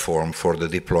platform for the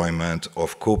deployment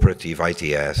of cooperative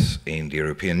ITS in the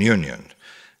European Union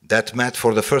that met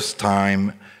for the first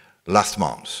time last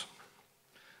month.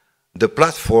 The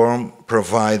platform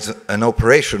provides an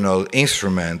operational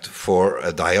instrument for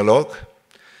a dialogue,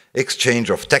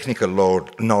 exchange of technical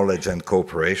knowledge and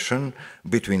cooperation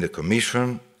between the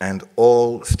Commission and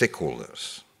all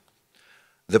stakeholders.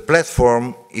 The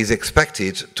platform is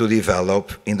expected to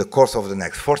develop, in the course of the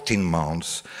next 14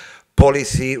 months,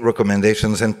 policy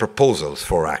recommendations and proposals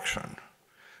for action.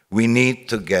 We need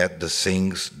to get the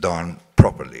things done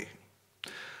properly.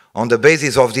 On the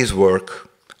basis of this work,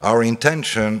 our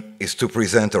intention is to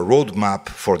present a roadmap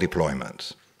for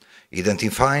deployment,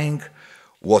 identifying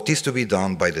what is to be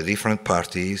done by the different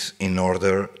parties in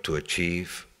order to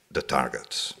achieve the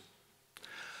targets.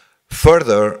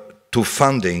 Further to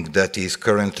funding that is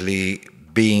currently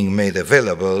being made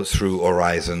available through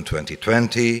Horizon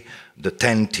 2020, the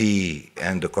 10T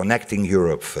and the Connecting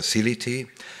Europe facility,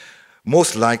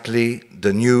 most likely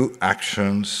the new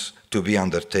actions to be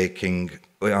undertaken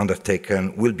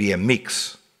will be a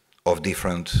mix of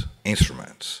different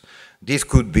instruments. This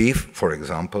could be, for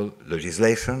example,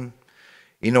 legislation,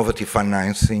 innovative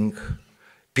financing,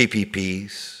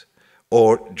 PPPs,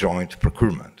 or joint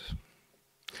procurement.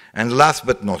 And last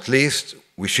but not least,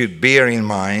 we should bear in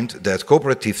mind that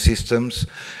cooperative systems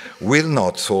will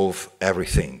not solve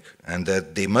everything, and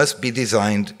that they must be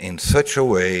designed in such a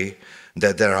way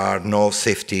that there are no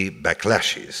safety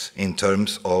backlashes in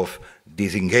terms of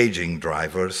disengaging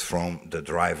drivers from the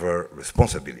driver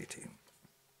responsibility.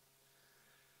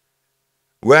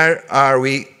 Where are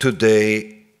we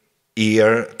today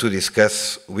here to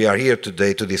discuss? We are here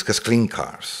today to discuss clean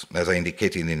cars, as I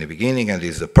indicated in the beginning, and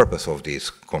is the purpose of this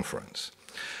conference.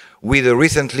 With the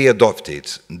recently adopted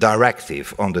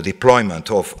directive on the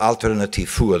deployment of alternative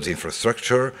fuels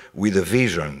infrastructure with a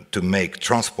vision to make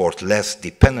transport less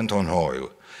dependent on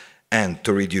oil and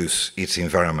to reduce its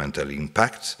environmental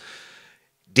impacts,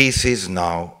 this is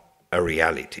now a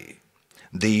reality.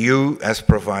 The EU has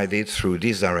provided through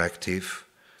this directive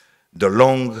the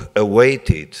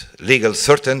long-awaited legal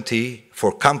certainty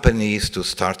for companies to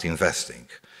start investing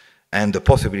and the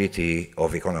possibility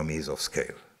of economies of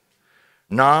scale.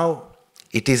 Now,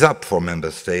 it is up for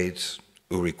member states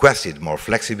who requested more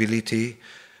flexibility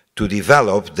to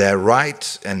develop their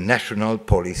rights and national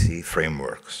policy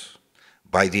frameworks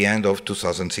by the end of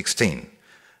 2016,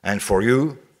 and for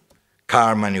you,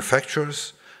 car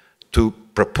manufacturers, to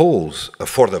propose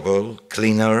affordable,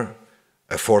 cleaner,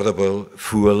 affordable,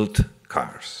 fueled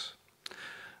cars.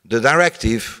 The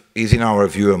directive is, in our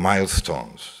view, a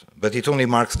milestone, but it only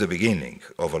marks the beginning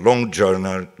of a long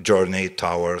journey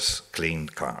towards clean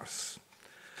cars.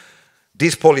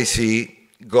 This policy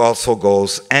also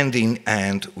goes hand in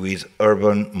hand with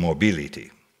urban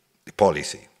mobility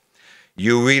policy.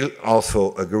 You will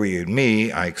also agree with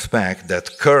me, I expect,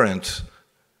 that current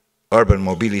urban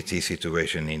mobility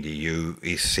situation in the EU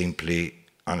is simply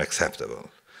unacceptable.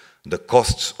 The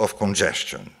costs of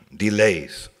congestion,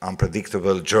 delays,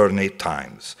 unpredictable journey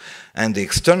times, and the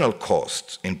external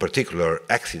costs, in particular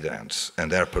accidents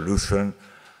and air pollution,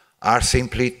 are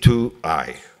simply too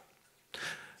high.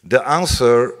 The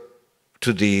answer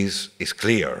to this is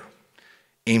clear.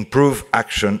 Improved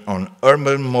action on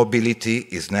urban mobility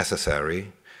is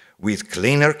necessary, with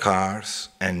cleaner cars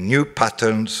and new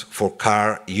patterns for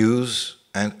car use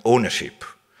and ownership,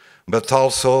 but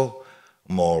also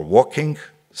more walking,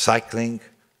 cycling,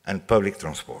 and public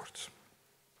transport.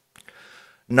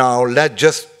 Now, let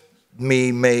just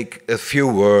me make a few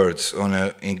words on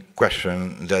a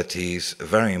question that is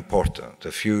very important,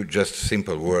 a few just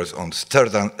simple words on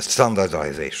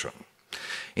standardization.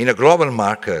 In a global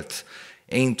market,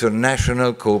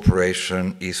 international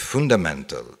cooperation is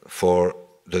fundamental for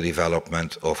the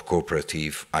development of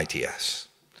cooperative ITS.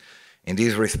 In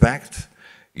this respect,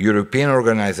 European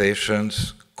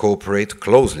organizations cooperate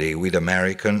closely with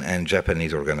American and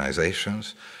Japanese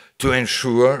organizations to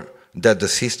ensure that the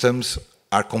systems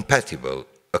are compatible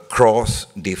across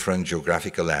different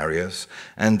geographical areas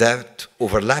and that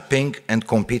overlapping and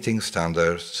competing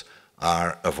standards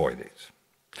are avoided.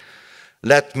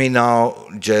 Let me now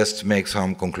just make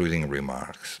some concluding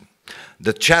remarks.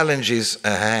 The challenges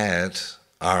ahead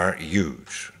are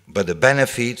huge, but the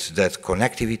benefits that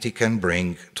connectivity can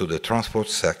bring to the transport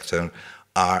sector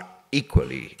are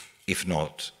equally, if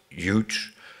not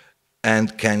huge,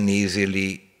 and can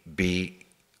easily be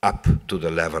up to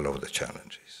the level of the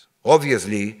challenges.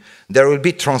 Obviously, there will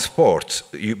be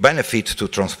benefits to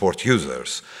transport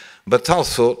users, but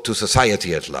also to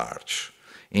society at large,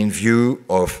 in view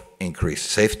of increased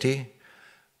safety,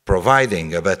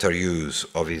 providing a better use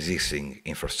of existing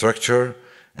infrastructure,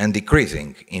 and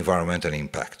decreasing environmental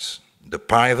impacts. The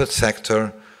private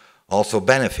sector also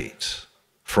benefits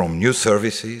from new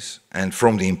services and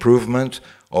from the improvement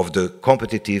of the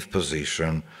competitive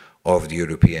position of the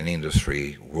European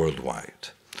industry worldwide.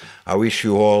 I wish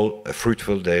you all a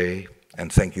fruitful day,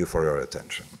 and thank you for your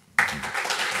attention.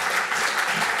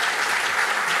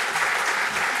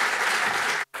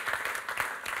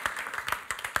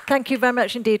 Thank you very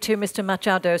much indeed to Mr.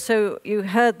 Machado. So you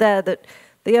heard there that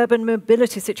the urban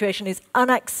mobility situation is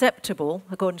unacceptable,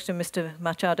 according to Mr.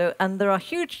 Machado, and there are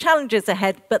huge challenges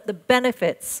ahead, but the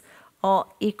benefits are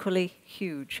equally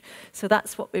huge. So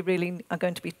that's what we really are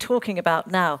going to be talking about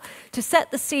now. To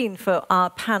set the scene for our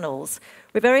panels,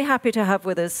 we're very happy to have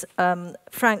with us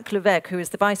Frank Levesque, who is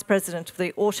the Vice President of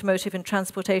the Automotive and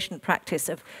Transportation Practice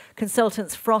of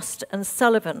consultants Frost &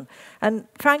 Sullivan. And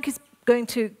Frank is going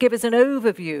to give us an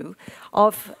overview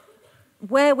of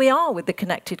where we are with the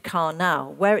connected car now,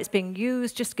 where it's being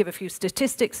used, just to give a few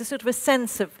statistics, a sort of a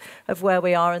sense of where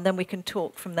we are, and then we can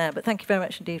talk from there. But thank you very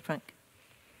much indeed, Frank.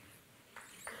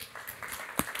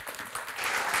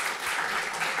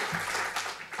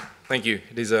 Thank you.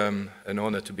 It is an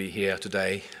honor to be here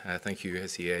today. Thank you,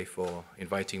 ACEA, for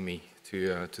inviting me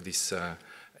to this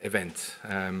event.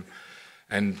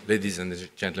 And ladies and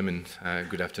gentlemen,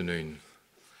 good afternoon.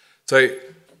 So,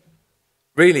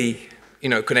 really,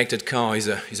 connected car is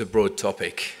a broad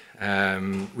topic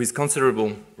with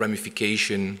considerable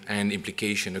ramification and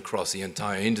implication across the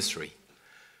entire industry.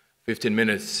 15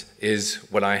 minutes is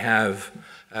what I have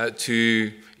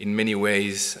to, in many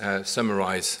ways,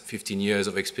 summarize 15 years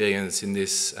of experience in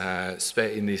this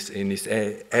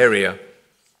area.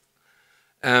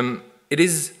 It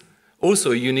is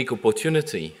also a unique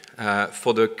opportunity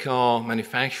for the car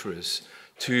manufacturers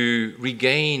to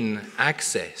regain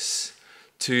access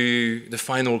to the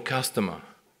final customer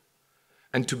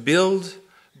and to build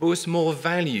both more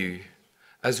value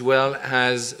as well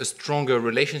as a stronger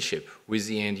relationship with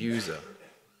the end user.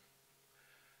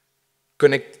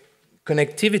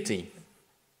 Connectivity,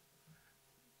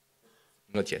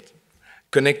 not yet.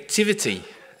 Connectivity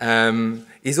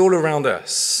is all around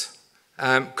us.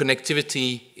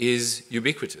 Connectivity is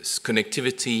ubiquitous.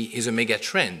 Connectivity is a mega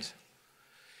trend.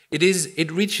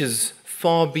 It reaches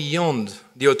far beyond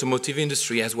the automotive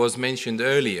industry, as was mentioned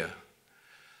earlier.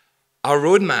 Our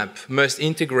roadmap must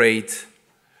integrate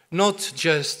not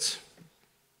just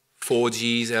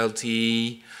 4G,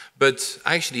 LTE, but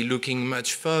actually looking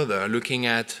much further, looking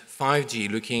at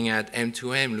 5G, looking at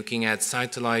M2M, looking at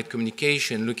satellite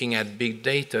communication, looking at big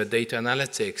data, data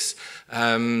analytics,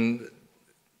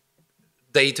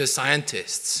 data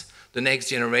scientists, the next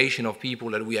generation of people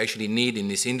that we actually need in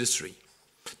this industry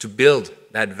to build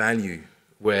that value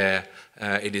where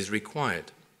it is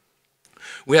required.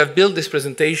 We have built this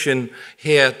presentation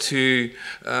here to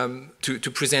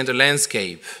present a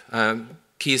landscape,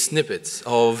 key snippets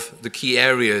of the key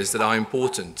areas that are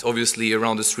important, obviously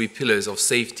around the three pillars of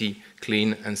safety,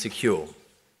 clean, and secure.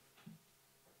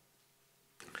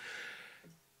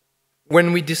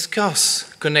 When we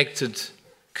discuss connected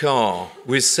car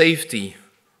with safety,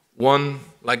 one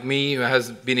like me who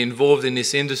has been involved in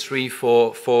this industry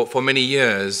for many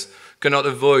years cannot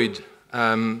avoid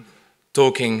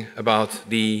talking about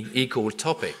the equal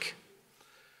topic.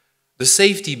 The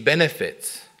safety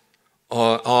benefits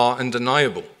are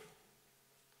undeniable,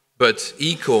 but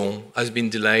equal has been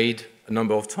delayed a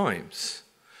number of times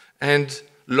and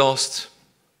lost,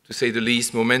 to say the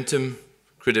least, momentum,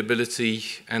 credibility,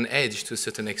 and edge to a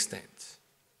certain extent.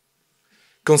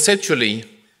 Conceptually,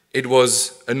 it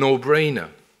was a no-brainer,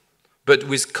 but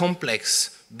with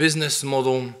complex business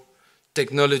model,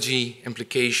 technology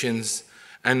implications,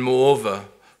 and moreover,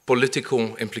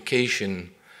 political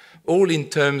implication, all in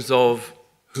terms of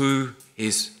who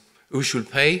should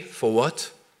pay for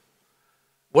what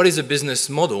is a business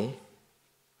model,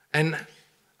 and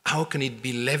how can it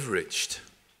be leveraged?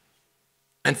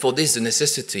 And for this, the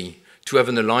necessity to have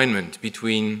an alignment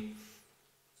between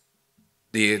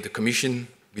the Commission,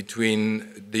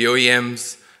 between the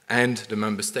OEMs, and the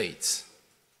member states.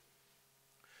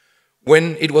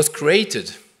 When it was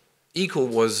created, eCall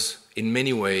was in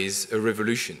many ways a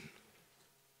revolution.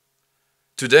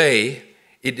 Today,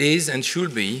 it is and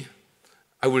should be,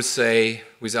 I will say,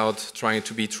 without trying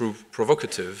to be too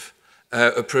provocative,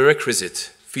 a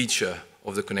prerequisite feature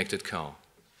of the connected car.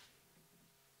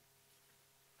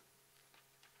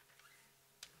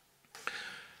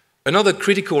 Another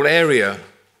critical area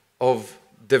of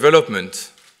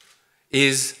development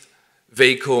is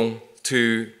vehicle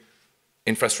to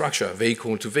infrastructure,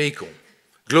 vehicle to vehicle.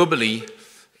 Globally,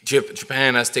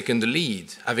 Japan has taken the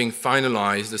lead, having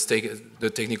finalized the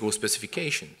technical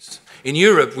specifications. In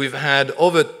Europe, we've had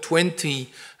over 20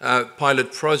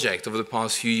 pilot projects over the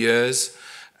past few years,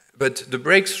 but the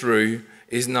breakthrough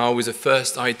is now with the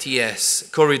first ITS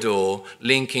corridor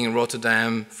linking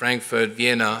Rotterdam, Frankfurt,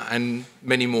 Vienna, and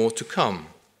many more to come.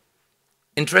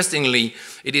 Interestingly,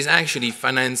 it is actually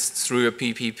financed through a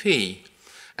PPP,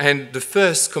 and the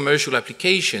first commercial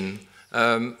application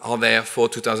are there for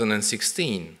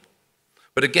 2016.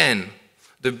 But again,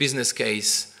 the business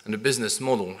case and the business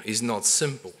model is not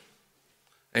simple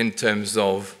in terms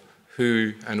of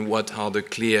who and what are the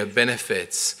clear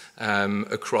benefits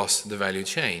across the value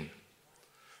chain.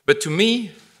 But to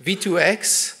me,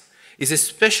 V2X is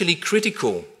especially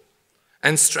critical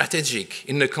and strategic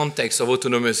in the context of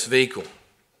autonomous vehicle.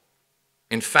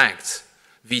 In fact,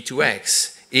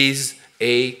 V2X is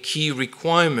a key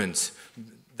requirement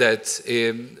that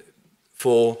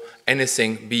for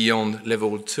anything beyond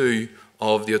level 2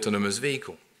 of the autonomous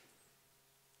vehicle.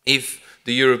 If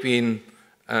the European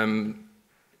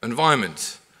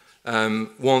environment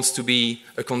wants to be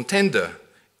a contender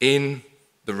in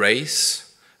the race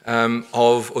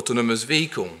of autonomous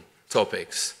vehicle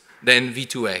topics, then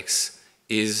V2X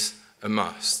is a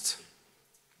must.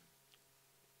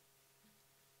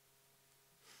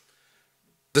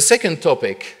 The second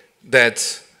topic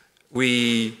that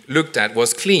we looked at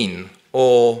was clean,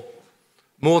 or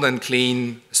more than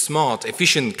clean, smart,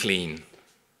 efficient clean,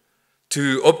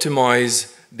 to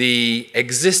optimize the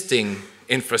existing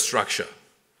infrastructure,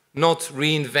 not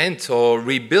reinvent or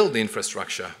rebuild the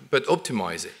infrastructure, but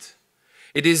optimize it.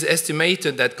 It is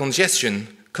estimated that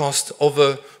congestion costs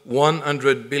over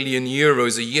 100 billion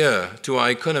euros a year to our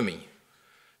economy,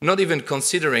 not even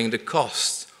considering the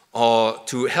costs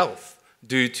to health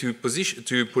due to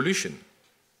pollution.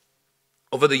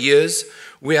 Over the years,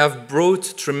 we have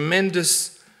brought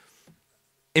tremendous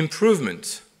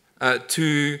improvement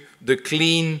to the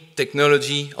clean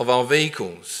technology of our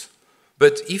vehicles.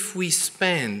 But if we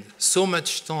spend so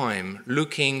much time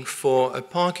looking for a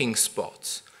parking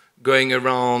spot, going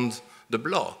around the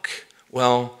block,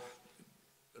 well,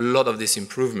 a lot of this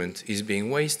improvement is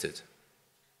being wasted.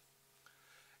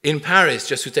 In Paris,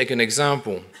 just to take an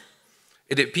example,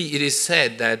 it is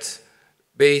said that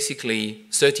basically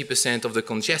 30% of the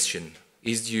congestion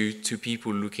is due to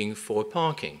people looking for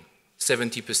parking,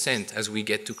 70% as we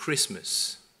get to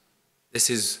Christmas. This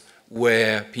is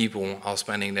where people are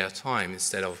spending their time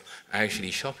instead of actually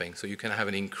shopping. So you can have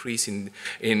an increase in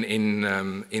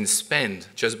spend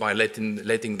just by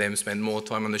letting them spend more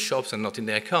time on the shops and not in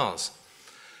their cars.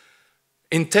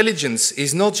 Intelligence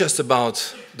is not just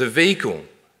about the vehicle.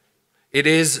 It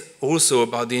is also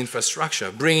about the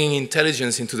infrastructure, bringing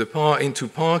intelligence into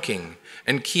parking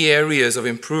and key areas of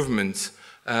improvement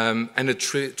and a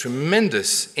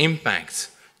tremendous impact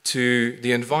to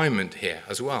the environment here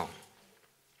as well.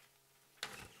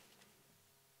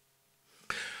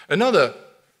 Another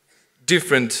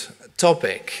different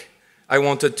topic I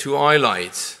wanted to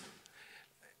highlight,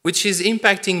 which is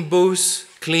impacting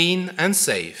both clean and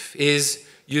safe, is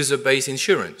user-based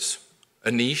insurance.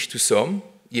 A niche to some,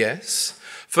 yes.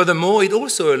 Furthermore, it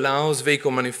also allows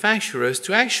vehicle manufacturers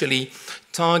to actually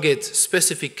target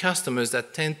specific customers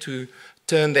that tend to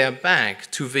turn their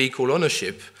back to vehicle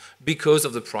ownership because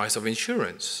of the price of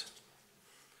insurance.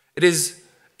 It is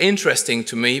interesting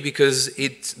to me because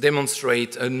it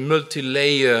demonstrates a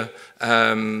multi-layer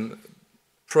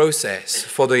process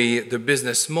for the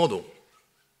business model.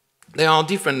 There are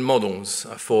different models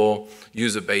for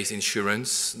user-based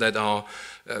insurance that are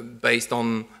based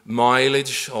on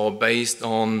mileage or based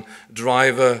on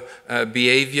driver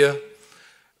behavior,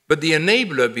 but the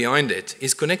enabler behind it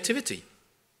is connectivity.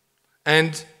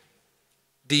 And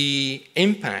the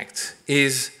impact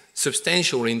is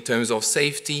substantial in terms of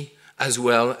safety as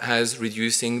well as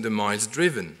reducing the miles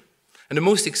driven. And the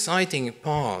most exciting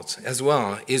part as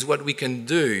well is what we can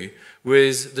do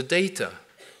with the data,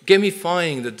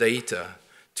 gamifying the data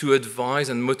to advise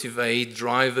and motivate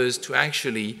drivers to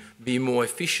actually be more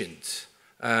efficient,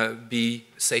 be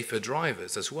safer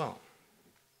drivers as well.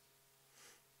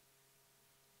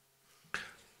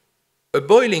 A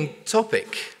boiling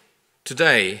topic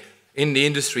today in the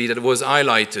industry that was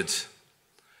highlighted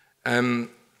and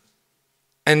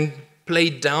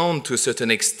played down to a certain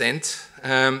extent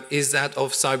is that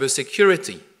of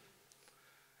cybersecurity.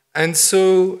 And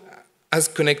so as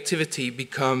connectivity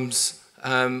becomes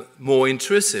more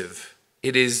intrusive,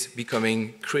 it is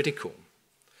becoming critical.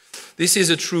 This is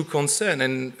a true concern,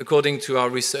 and according to our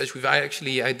research, we've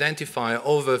actually identified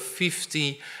over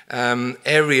 50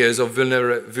 areas of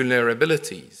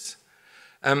vulnerabilities.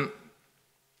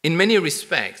 In many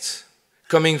respects,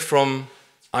 coming from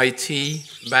IT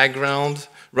background,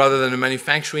 rather than a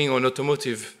manufacturing or an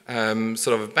automotive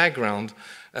sort of a background,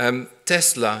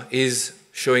 Tesla is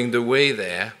showing the way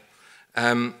there.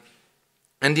 And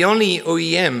the only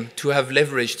OEM to have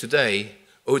leveraged today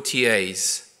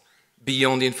OTAs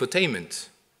beyond infotainment,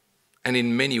 and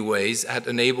in many ways that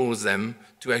enables them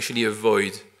to actually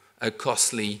avoid a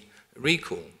costly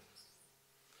recall.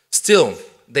 Still,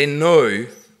 they know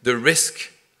the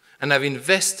risk and have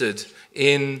invested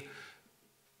in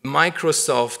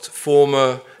Microsoft,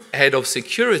 former head of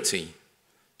security,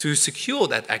 to secure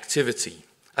that activity.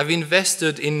 Have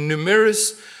invested in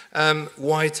numerous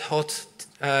white hat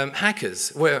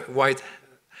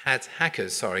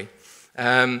hackers, sorry,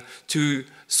 to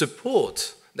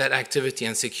support that activity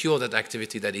and secure that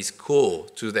activity that is core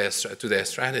to their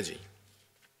strategy.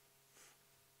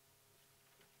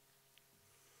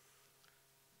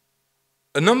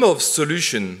 A number of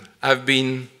solutions have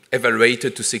been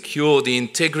evaluated to secure the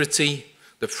integrity,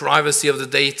 the privacy of the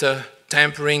data,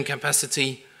 tampering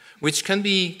capacity, which can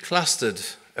be clustered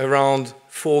around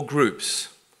 4 groups.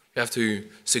 You have to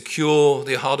secure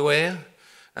the hardware,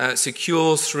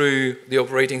 secure through the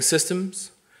operating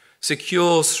systems,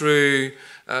 secure through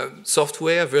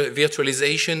software,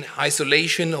 virtualization,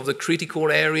 isolation of the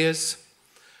critical areas,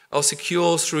 or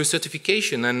secure through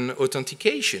certification and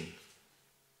authentication.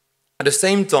 At the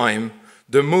same time,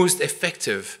 the most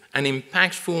effective and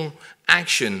impactful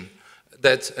action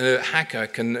that a hacker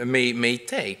may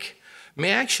take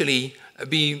may actually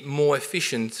be more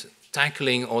efficient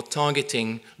tackling or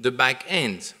targeting the back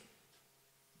end.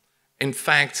 In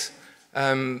fact,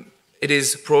 it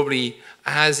is probably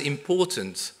as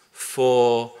important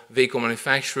for vehicle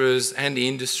manufacturers and the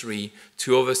industry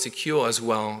to over-secure as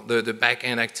well the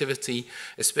back-end activity,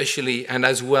 especially, and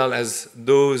as well as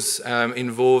those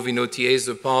involved in OTAs,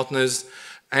 the partners,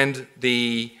 and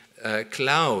the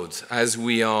cloud, as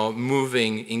we are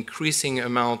moving increasing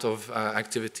amount of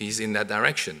activities in that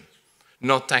direction.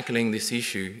 Not tackling this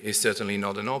issue is certainly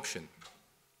not an option.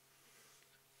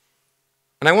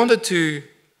 And I wanted to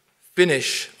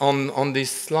finish on this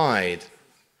slide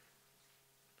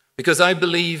because I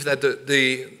believe that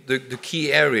the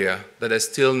key area that has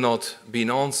still not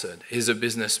been answered is a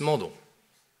business model.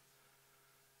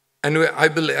 And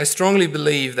I strongly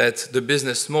believe that the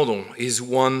business model is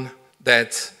one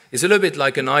that is a little bit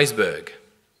like an iceberg.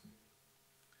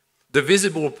 The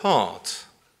visible part,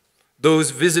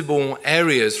 those visible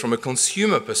areas from a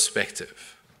consumer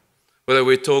perspective, whether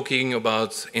we're talking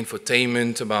about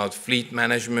infotainment, about fleet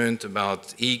management,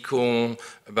 about e-com,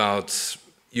 about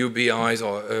UBIs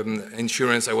or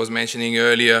insurance I was mentioning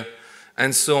earlier,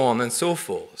 and so on and so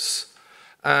forth,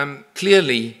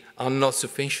 clearly are not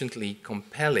sufficiently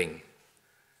compelling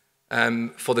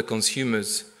for the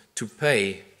consumers to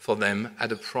pay for them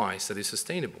at a price that is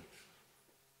sustainable.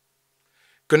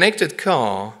 Connected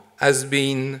car has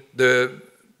been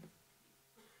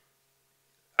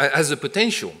has the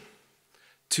potential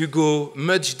to go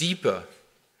much deeper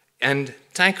and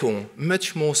tackle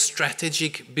much more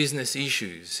strategic business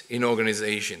issues in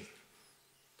organization.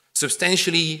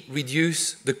 Substantially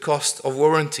reduce the cost of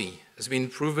warranty has been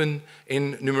proven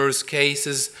in numerous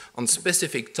cases, on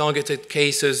specific targeted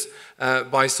cases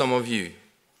by some of you.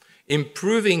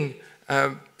 Improving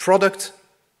product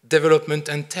development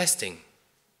and testing.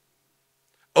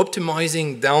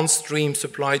 Optimizing downstream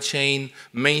supply chain,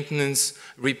 maintenance,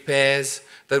 repairs,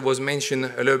 that was mentioned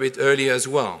a little bit earlier as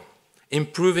well.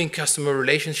 Improving customer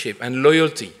relationship and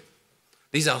loyalty.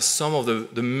 These are some of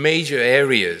the major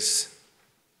areas.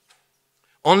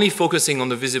 Only focusing on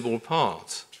the visible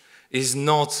part is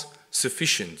not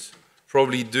sufficient,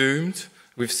 probably doomed.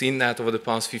 We've seen that over the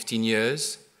past 15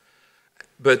 years,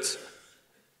 but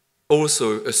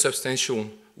also a substantial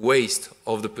waste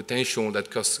of the potential that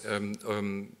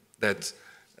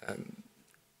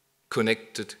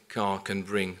connected car can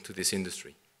bring to this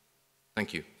industry.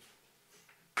 Thank you.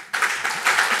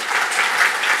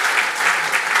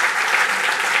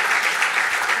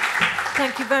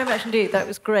 Thank you very much indeed. That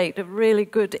was great. A really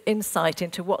good insight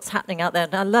into what's happening out there.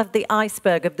 And I love the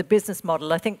iceberg of the business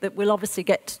model. I think that we'll obviously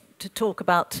get to talk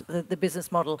about the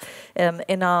business model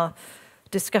in our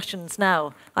discussions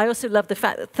now. I also love the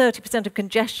fact that 30% of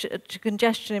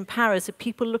congestion in Paris are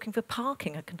people looking for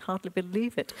parking. I can hardly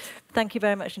believe it. Thank you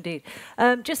very much indeed.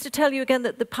 Just to tell you again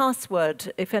that the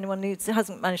password, if anyone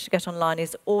hasn't managed to get online,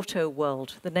 is Auto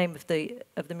World, the name of the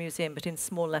museum, but in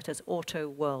small letters, Auto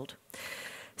World.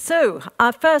 So,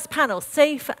 our first panel,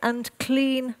 safe and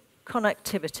clean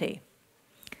connectivity.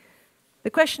 The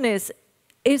question is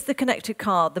the connected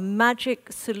car the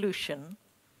magic solution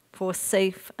for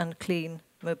safe and clean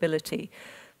mobility?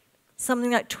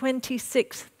 Something like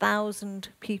 26,000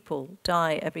 people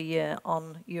die every year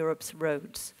on Europe's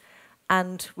roads.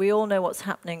 And we all know what's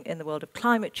happening in the world of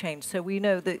climate change. So we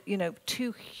know that,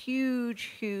 two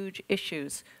huge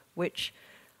issues which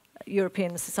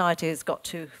European society has got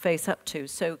to face up to.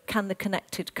 So can the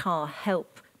connected car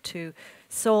help to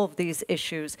solve these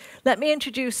issues? Let me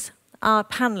introduce our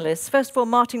panelists. First of all,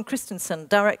 Martin Christensen,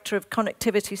 Director of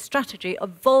Connectivity Strategy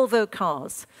of Volvo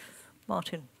Cars.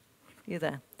 Martin, you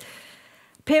there.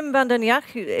 Pim van den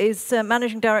Jach is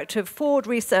Managing Director of Ford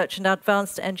Research and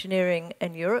Advanced Engineering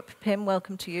in Europe. Pim,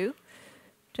 welcome to you.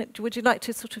 Would you like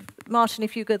to Martin,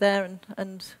 if you go there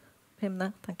and him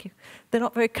there, thank you. They're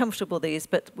not very comfortable, these,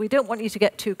 but we don't want you to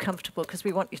get too comfortable because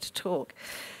we want you to talk.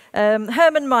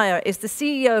 Herman Meyer is the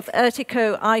CEO of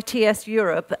Oettinger ITS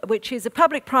Europe, which is a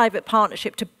public-private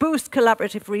partnership to boost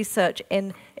collaborative research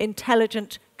in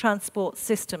intelligent transport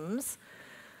systems.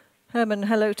 Herman,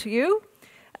 hello to you.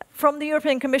 From the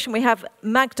European Commission, we have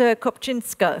Magda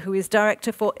Kopczynska, who is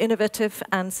Director for Innovative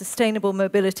and Sustainable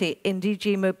Mobility in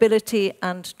DG Mobility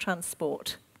and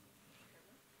Transport.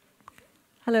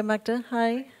 Hello, Magda.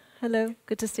 Hi. Hello.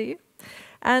 Good to see you.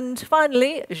 And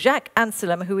finally, Jacques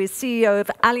Anselm, who is CEO of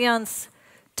Allianz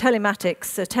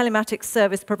Telematics, a telematics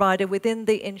service provider within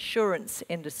the insurance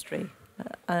industry.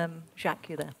 Jacques,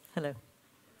 you there. Hello.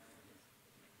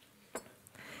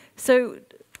 So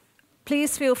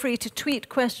please feel free to tweet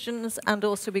questions, and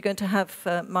also we're going to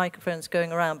have microphones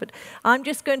going around. But I'm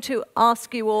just going to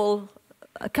ask you all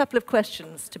a couple of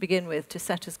questions to begin with to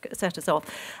set us off.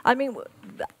 I mean,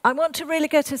 I want to really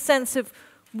get a sense of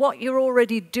what you're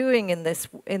already doing in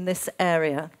this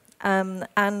area,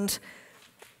 and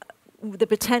the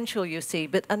potential you see.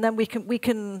 And then we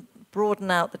can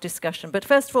broaden out the discussion. But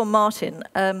first of all, Martin,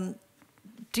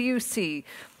 do you see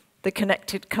the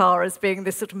connected car as being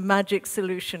this sort of magic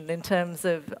solution in terms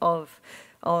of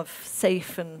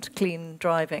safe and clean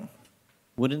driving?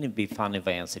 Wouldn't it be fun if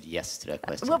I answered yes to that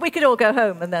question? Well, we could all go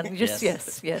home and then just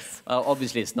yes.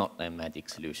 Obviously, it's not a magic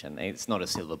solution. It's not a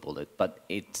silver bullet, but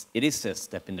it is a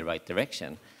step in the right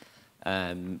direction.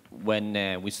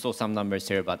 When we saw some numbers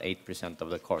here, about 8% of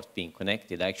the cars being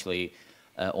connected, actually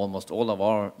almost all of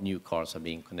our new cars are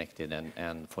being connected.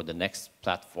 And for the next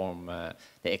platform,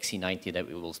 the XC90 that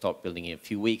we will start building in a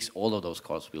few weeks, all of those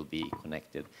cars will be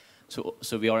connected.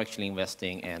 So we are actually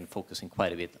investing and focusing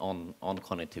quite a bit on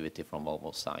connectivity from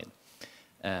Volvo's side.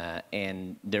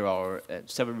 And there are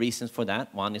several reasons for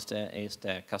that. One is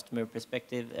the customer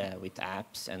perspective with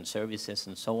apps and services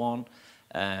and so on.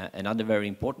 Another very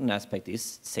important aspect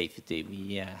is safety.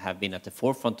 We have been at the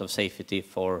forefront of safety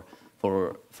for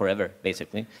forever,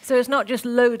 basically. So it's not just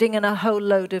loading in a whole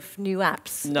load of new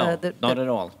apps? No, not at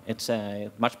all. It's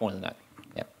much more than that.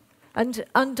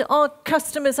 And are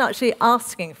customers actually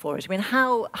asking for it? I mean,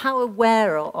 how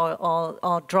aware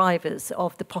are drivers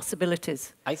of the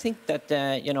possibilities? I think that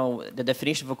the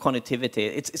definition for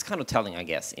connectivity, it's kind of telling, I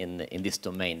guess, in this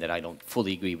domain that I don't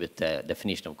fully agree with the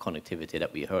definition of connectivity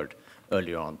that we heard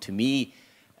earlier on. To me,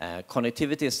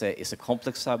 connectivity is a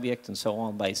complex subject and so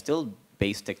on, but it's still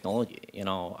base technology.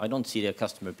 I don't see the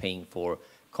customer paying for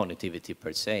connectivity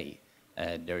per se.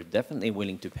 They're definitely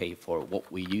willing to pay for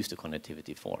what we use the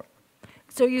connectivity for.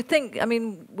 So you think, I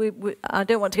mean, I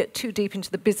don't want to get too deep into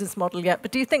the business model yet,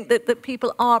 but do you think that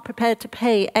people are prepared to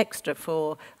pay extra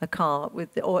for a car?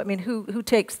 Or I mean, who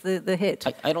takes the hit?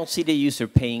 I don't see the user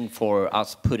paying for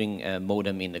us putting a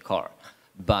modem in the car.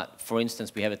 But for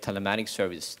instance, we have a telematics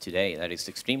service today that is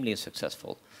extremely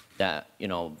successful that,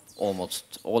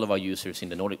 almost all of our users in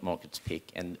the Nordic markets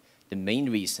pick. And the main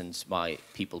reasons why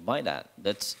people buy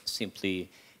that's simply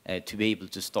to be able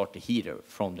to start the heater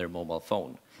from their mobile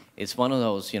phone. It's one of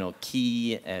those,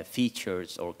 key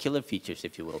features or killer features,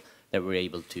 if you will, that we're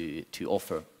able to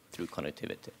offer through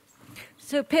connectivity.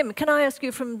 So, Pim, can I ask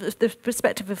you from the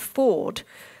perspective of Ford,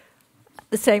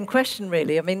 the same question,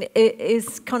 really? I mean,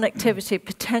 is connectivity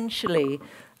potentially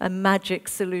a magic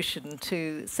solution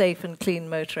to safe and clean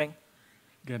motoring?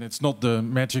 Again, it's not the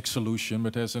magic solution,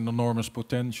 but has an enormous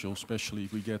potential, especially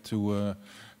if we get to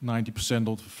 90%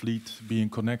 of the fleet being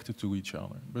connected to each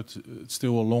other. But it's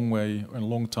still a long way and a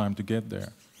long time to get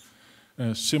there.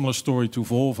 Similar story to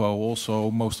Volvo.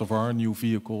 Also, most of our new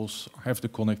vehicles have the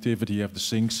connectivity, have the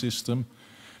sync system.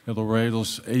 It already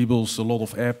enables a lot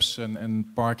of apps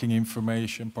and parking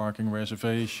information, parking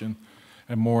reservation,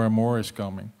 and more is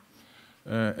coming.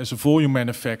 As a volume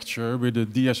manufacturer with the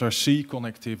DSRC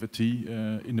connectivity,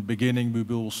 in the beginning we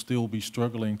will still be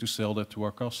struggling to sell that to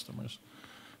our customers.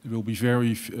 There will be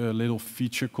very little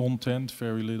feature content,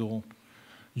 very little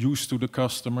use to the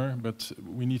customer, but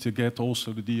we need to get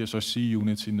also the DSRC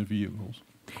units in the vehicles.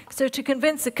 So to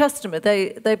convince a customer,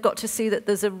 they've got to see that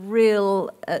there's a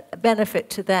real benefit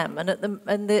to them.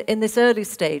 And in this early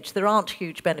stage, there aren't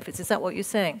huge benefits. Is that what you're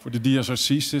saying? For the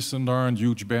DSRC system, there aren't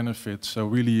huge benefits. So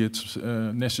really it's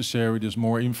necessary, there's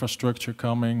more infrastructure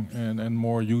coming and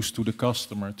more use to the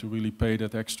customer to really pay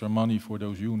that extra money for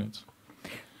those units.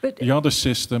 But the other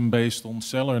system based on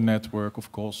cellular network,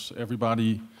 of course,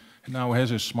 everybody now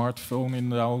has a smartphone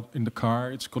in the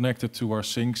car. It's connected to our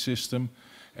sync system.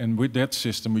 And with that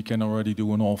system, we can already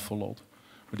do an awful lot.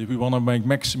 But if we want to make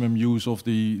maximum use of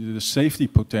the safety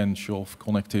potential of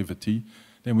connectivity,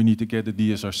 then we need to get the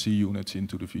DSRC units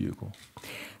into the vehicle.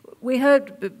 we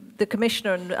heard the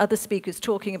Commissioner and other speakers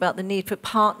talking about the need for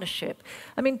partnership.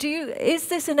 I mean, is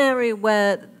this an area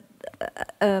where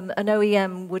an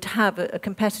OEM would have a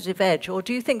competitive edge, or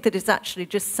do you think that it's actually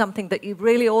just something that you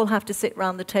really all have to sit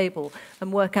around the table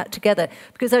and work out together?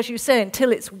 Because as you say,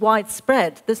 until it's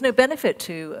widespread, there's no benefit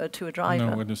to a driver.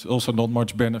 No, and there's also not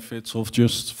much benefits of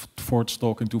just Ford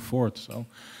talking to Ford. So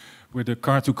with the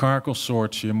car-to-car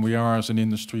consortium, we are as an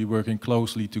industry working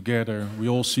closely together. We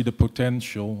all see the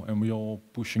potential and we all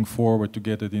pushing forward to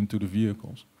get it into the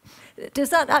vehicles. Does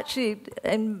that actually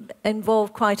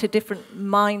involve quite a different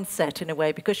mindset in a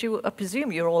way? Because I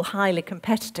presume you're all highly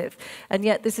competitive, and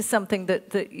yet this is something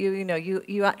that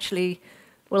you actually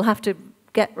will have to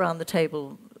get round the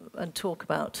table and talk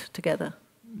about together.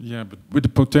 Yeah, but with the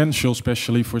potential,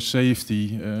 especially for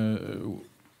safety,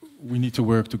 we need to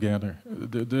work together.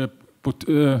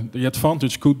 The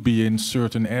advantage could be in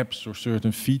certain apps or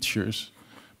certain features,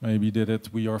 maybe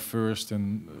that we are first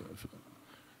and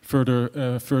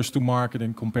first to market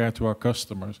and compared to our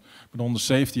customers. But on the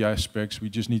safety aspects, we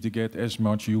just need to get as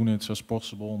much units as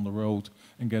possible on the road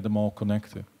and get them all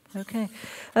connected. Okay.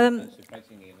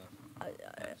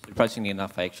 Surprisingly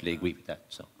enough, I actually agree with that.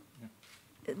 So.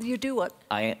 You do what?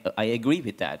 I agree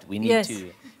with that. We need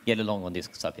to get along on this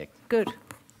subject. Good.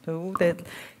 Oh, they're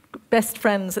best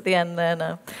friends at the end there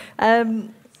now.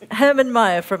 Herman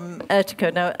Meyer from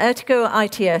Oettinger. Now, Oettinger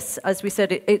ITS, as we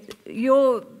said,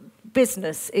 your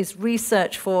business is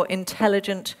research for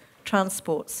intelligent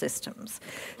transport systems.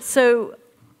 So,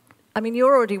 I mean,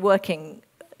 you're already working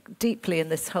deeply in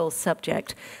this whole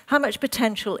subject. How much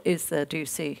potential is there, do you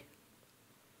see?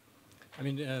 I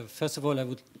mean, first of all, I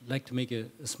would like to make a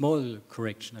small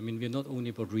correction. I mean, we're not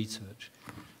only about research.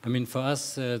 I mean, for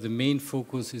us, the main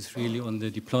focus is really on the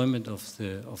deployment of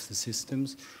the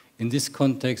systems. In this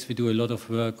context, we do a lot of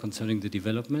work concerning the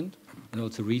development and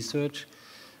also research.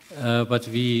 But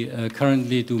we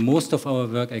currently do most of our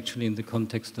work actually in the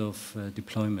context of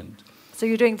deployment. So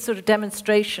you're doing sort of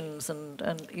demonstrations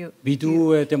and you... We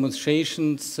do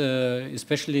demonstrations,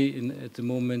 especially at the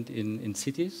moment in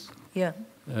cities. Yeah.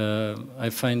 I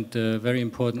find very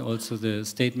important also the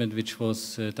statement which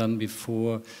was done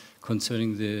before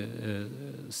concerning the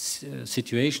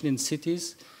situation in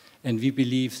cities. And we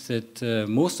believe that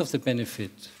most of the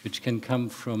benefit which can come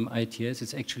from ITS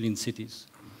is actually in cities.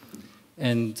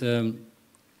 And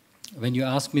when you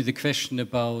ask me the question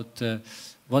about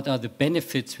what are the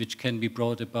benefits which can be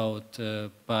brought about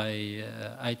by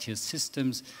ITS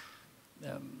systems,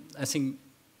 I think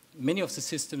many of the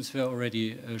systems were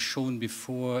already shown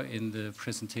before in the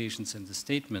presentations and the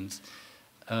statements.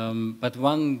 But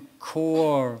one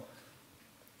core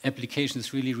application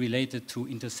is really related to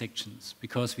intersections,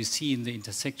 because we see in the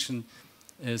intersection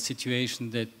situation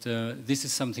that this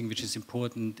is something which is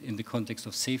important in the context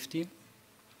of safety,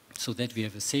 so that we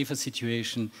have a safer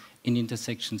situation in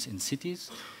intersections in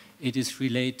cities. It is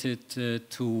related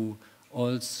to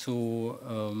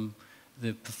also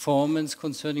the performance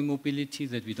concerning mobility,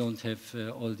 that we don't have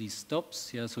all these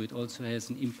stops. Yeah, so it also has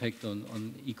an impact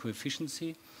on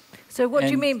eco-efficiency. So what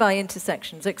do you mean by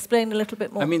intersections? Explain a little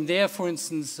bit more. I mean, there, for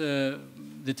instance,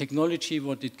 the technology,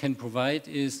 what it can provide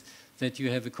is that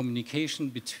you have a communication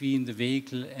between the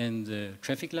vehicle and the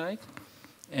traffic light.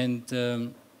 And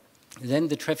then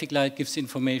the traffic light gives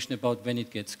information about when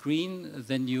it gets green.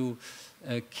 Then you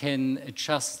can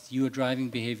adjust your driving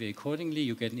behavior accordingly.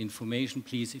 You get an information,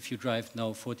 please, if you drive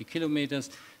now 40 kilometers,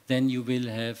 then you will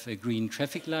have a green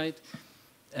traffic light.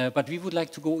 But we would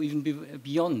like to go even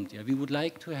beyond. Yeah? We would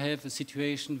like to have a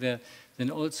situation where then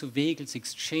also vehicles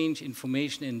exchange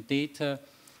information and data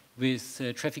with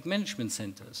traffic management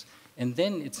centers. And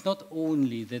then it's not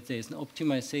only that there's an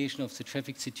optimization of the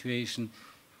traffic situation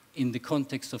in the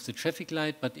context of the traffic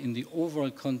light, but in the overall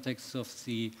context of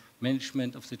the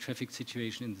management of the traffic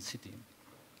situation in the city.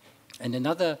 And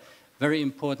another very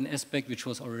important aspect, which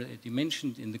was already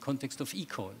mentioned in the context of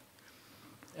eCall.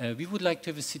 We would like to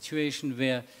have a situation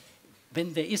where,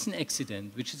 when there is an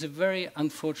accident, which is a very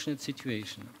unfortunate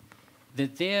situation,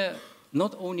 that there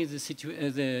not only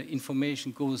the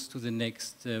information goes to the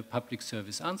next public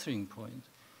service answering point.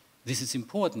 This is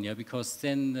important, yeah, because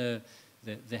then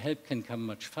the help can come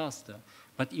much faster.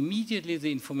 But immediately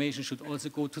the information should also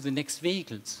go to the next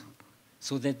vehicles,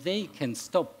 so that they can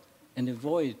stop and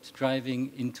avoid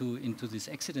driving into this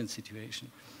accident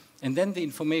situation. And then the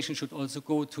information should also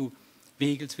go to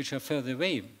vehicles which are further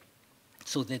away,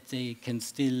 so that they can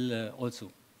still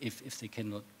also, if they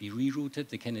cannot be rerouted,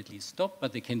 they can at least stop,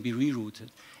 but they can be rerouted.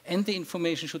 And the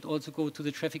information should also go to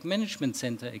the traffic management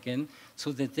center again,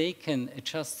 so that they can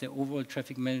adjust their overall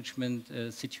traffic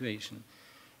management situation.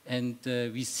 And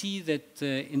we see that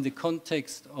in the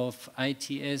context of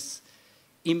ITS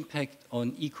impact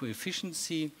on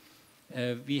eco-efficiency,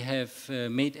 we have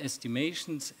made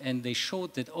estimations, and they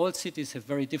showed that all cities have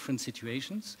very different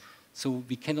situations. So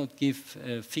we cannot give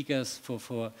figures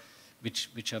for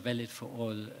which are valid for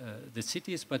all the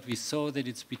cities, but we saw that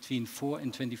it's between 4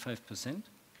 and 25%.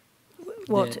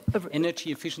 What?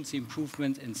 Energy efficiency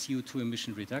improvement and CO2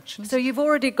 emission reduction. So you've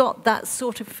already got that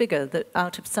sort of figure that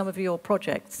out of some of your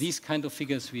projects? These kind of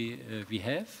figures we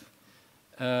have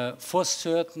for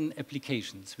certain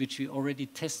applications, which we already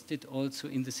tested also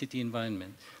in the city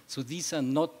environment. So these are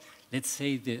not, let's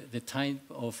say, the type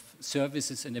of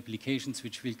services and applications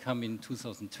which will come in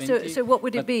 2020. So what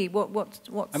would it be? What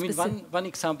I mean, one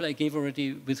example I gave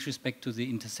already with respect to the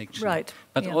intersection. Right.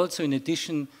 But also in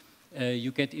addition,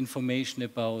 you get information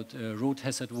about road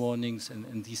hazard warnings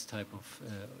and these type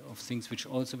of things, which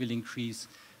also will increase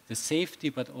the safety,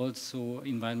 but also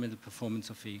environmental performance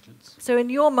of vehicles. So in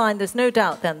your mind, there's no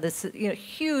doubt then there's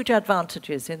huge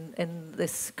advantages in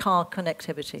this car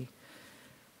connectivity.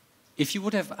 If you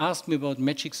would have asked me about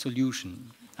magic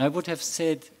solution, I would have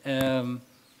said,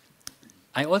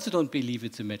 I also don't believe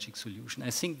it's a magic solution. I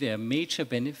think there are major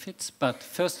benefits, but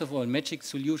first of all, magic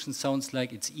solution sounds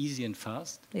like it's easy and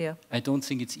fast. Yeah. I don't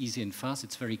think it's easy and fast.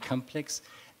 It's very complex.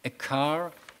 A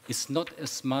car is not a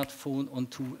smartphone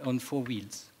on 4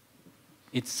 wheels.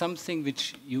 It's something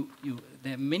which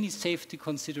there are many safety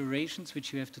considerations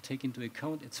which you have to take into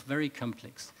account. It's very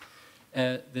complex.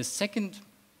 The second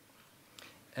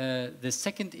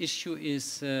issue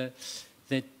is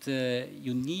that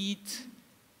you need,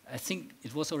 I think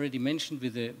it was already mentioned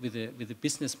with the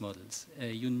business models.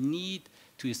 You need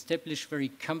to establish very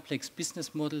complex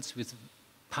business models with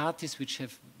parties which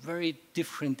have very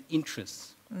different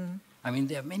interests. Mm. I mean,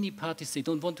 there are many parties, they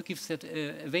don't want to give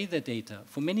away their data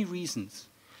for many reasons.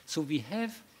 So we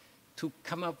have to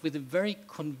come up with a very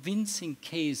convincing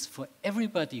case for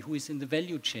everybody who is in the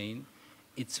value chain.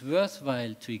 It's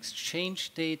worthwhile to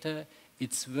exchange data.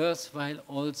 It's worthwhile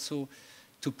also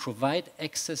to provide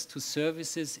access to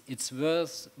services. It's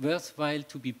worthwhile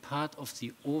to be part of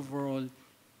the overall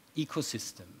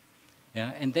ecosystem.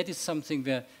 Yeah? And that is something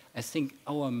where I think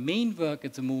our main work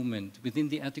at the moment within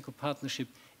the Artico partnership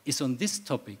is on this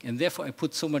topic, and therefore I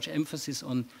put so much emphasis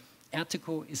on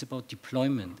Artico is about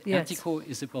deployment. Yes. Artico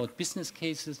is about business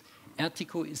cases.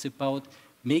 Artico is about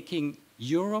making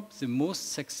Europe the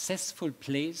most successful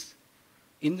place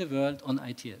in the world on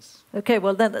ITS. Okay,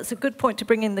 well then that's a good point to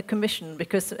bring in the Commission,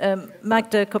 because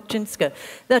Magda Kopczynska,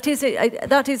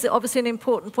 that is obviously an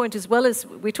important point, as well as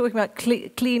we're talking about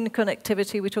clean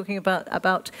connectivity, we're talking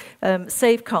about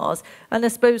safe cars, and I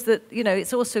suppose that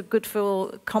it's also good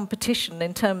for competition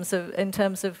in terms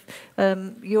of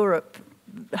Europe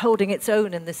holding its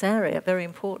own in this area, very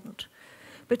important.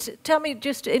 But tell me,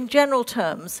 just in general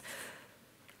terms,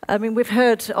 I mean, we've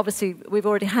heard, obviously, we've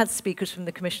already had speakers from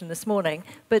the Commission this morning,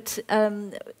 but, I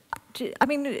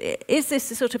mean, is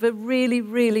this a sort of a really,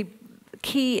 really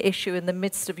key issue in the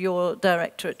midst of your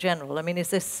Directorate General? I mean, is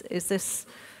this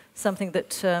something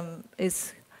that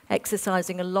is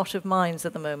exercising a lot of minds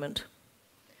at the moment?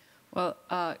 Well,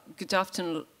 good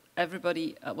afternoon,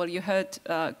 everybody. Well, you heard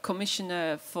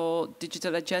Commissioner for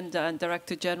Digital Agenda and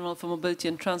Director General for Mobility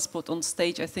and Transport on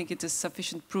stage. I think it is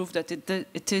sufficient proof that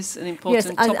it is an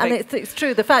important topic. Yes, and it's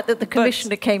true. The fact that the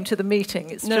Commissioner came to the meeting,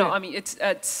 it's true. No, I mean,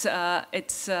 it's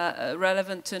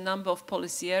relevant to a number of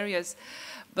policy areas.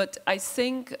 But I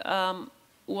think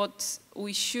what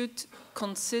we should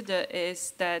consider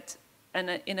is that,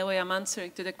 and in a way I'm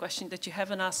answering to the question that you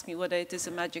haven't asked me whether it is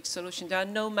a magic solution. There are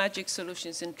no magic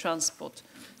solutions in transport.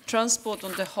 Transport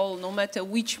on the whole, no matter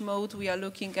which mode we are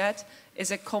looking at, is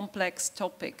a complex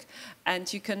topic.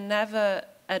 And you can never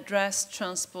address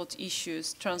transport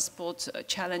issues, transport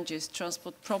challenges,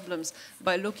 transport problems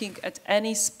by looking at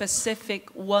any specific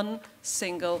one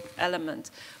single element.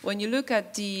 When you look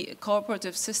at the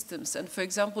cooperative systems, and for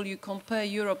example, you compare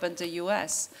Europe and the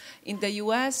US, in the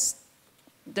US,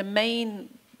 the main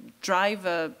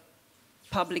driver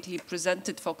publicly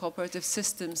presented for cooperative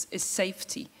systems is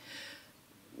safety.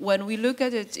 When we look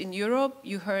at it in Europe,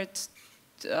 you heard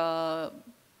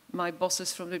my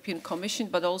bosses from the European Commission,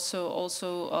 but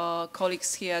also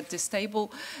colleagues here at this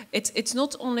table. It's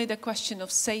not only the question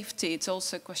of safety, it's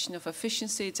also a question of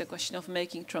efficiency, it's a question of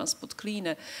making transport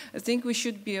cleaner. I think we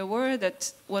should be aware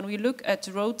that when we look at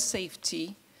road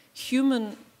safety,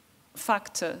 human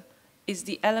factor is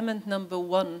the element number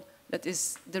one that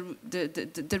is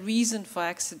the reason for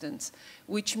accidents,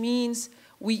 which means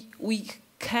we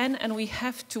can and we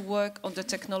have to work on the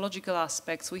technological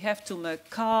aspects. We have to make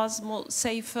cars more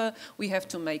safer, we have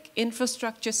to make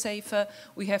infrastructure safer,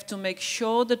 we have to make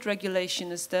sure that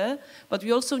regulation is there, but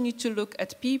we also need to look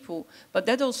at people. But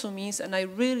that also means, and I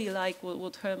really like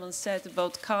what Herman said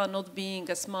about car not being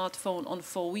a smartphone on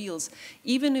 4 wheels.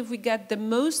 Even if we get the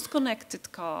most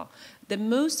connected car, the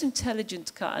most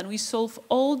intelligent car, and we solve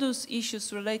all those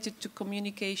issues related to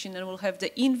communication, and we'll have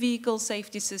the in-vehicle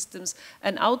safety systems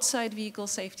and outside vehicle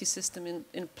safety system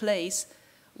in place,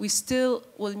 we still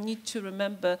will need to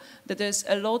remember that there's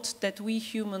a lot that we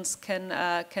humans can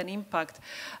impact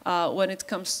when it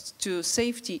comes to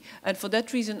safety. And for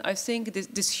that reason, I think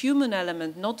this human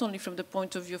element, not only from the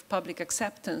point of view of public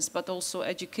acceptance, but also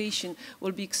education,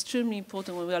 will be extremely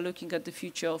important when we are looking at the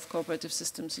future of cooperative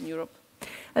systems in Europe.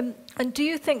 And do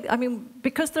you think, I mean,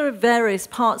 because there are various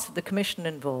parts of the Commission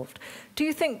involved, do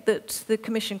you think that the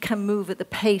Commission can move at the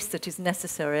pace that is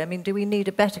necessary? I mean, do we need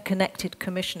a better connected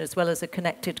Commission as well as a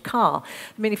connected car?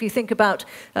 I mean, if you think about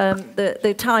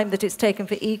the time that it's taken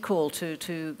for eCall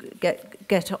to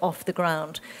get off the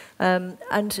ground,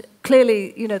 and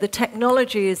clearly, you know, the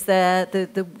technology is there,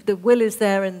 the will is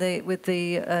there with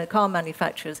the car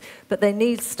manufacturers, but they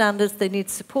need standards, they need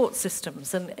support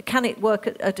systems, and can it work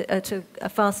at a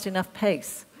fast enough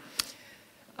pace?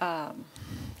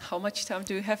 How much time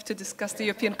do we have to discuss the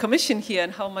European Commission here,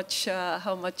 and how much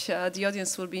the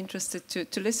audience will be interested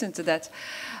to listen to that?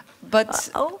 But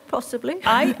oh, possibly.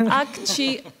 I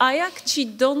actually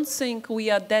don't think we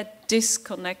are that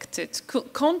disconnected.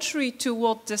 Contrary to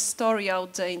what the story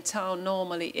out there in town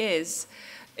normally is,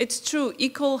 it's true,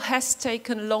 eCall has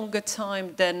taken longer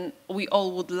time than we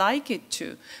all would like it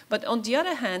to. But on the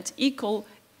other hand, eCall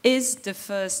is the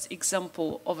first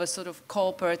example of a sort of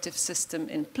cooperative system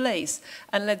in place.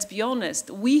 And let's be honest,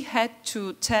 we had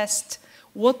to test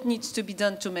what needs to be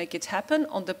done to make it happen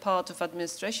on the part of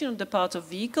administration, on the part of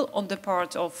vehicle, on the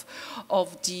part of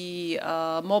the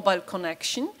mobile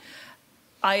connection.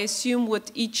 I assume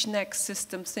with each next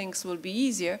system things will be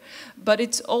easier, but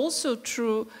it's also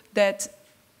true that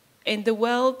in the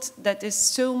world that is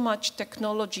so much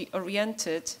technology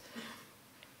oriented,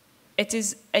 it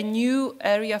is a new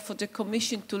area for the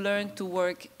Commission to learn to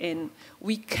work in.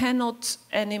 We cannot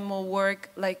anymore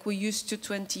work like we used to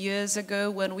 20 years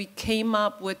ago when we came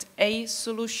up with a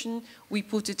solution, we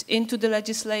put it into the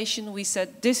legislation, we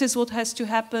said this is what has to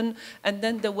happen, and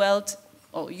then the world,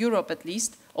 or Europe at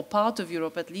least, or part of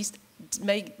Europe at least,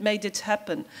 made it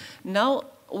happen. Now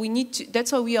we need to,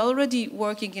 that's why we are already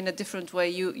working in a different way.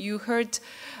 You heard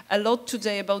a lot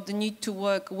today about the need to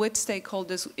work with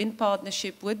stakeholders in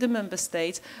partnership with the member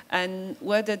states, and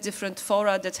whether different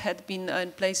fora that had been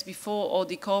in place before or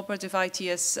the cooperative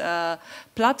ITS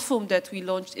platform that we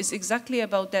launched is exactly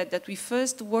about that, that we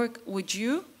first work with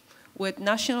you, with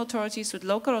national authorities, with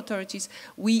local authorities,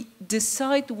 we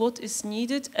decide what is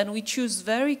needed and we choose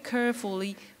very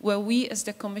carefully where we as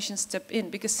the Commission step in,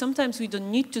 because sometimes we don't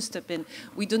need to step in.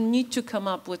 We don't need to come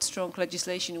up with strong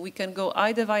legislation. We can go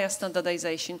either via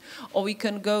standardization or we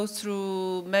can go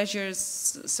through measures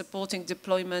supporting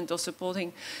deployment or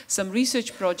supporting some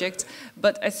research projects.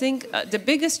 But I think the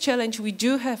biggest challenge we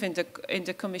do have in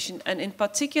the Commission, and in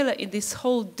particular in this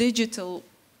whole digital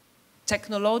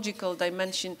technological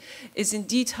dimension, is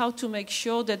indeed how to make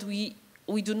sure that we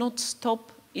do not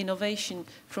stop innovation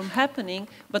from happening,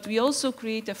 but we also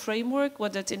create a framework where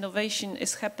that innovation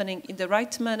is happening in the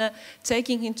right manner,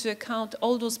 taking into account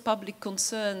all those public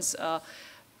concerns,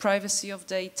 privacy of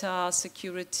data,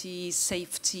 security,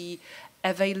 safety,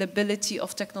 availability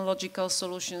of technological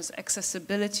solutions,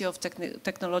 accessibility of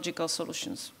technological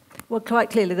solutions. Well, quite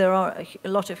clearly there are a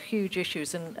lot of huge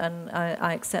issues, and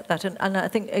I accept that. And I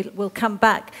think it will come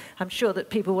back. I'm sure that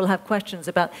people will have questions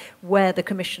about where the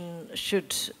Commission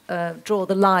should draw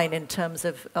the line in terms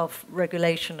of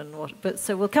regulation and what. But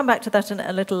so we'll come back to that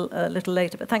a little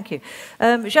later. But thank you.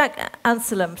 Jacques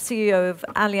Anselm, CEO of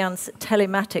Allianz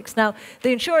Telematics. Now,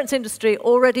 the insurance industry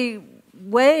already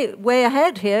way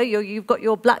ahead here. You've got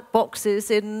your black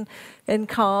boxes in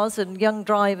cars, and young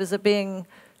drivers are being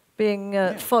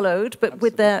followed, but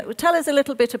with tell us a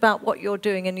little bit about what you're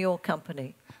doing in your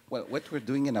company. Well, what we're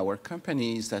doing in our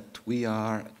company is that we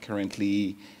are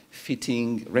currently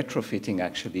retrofitting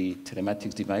actually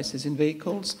telematics devices in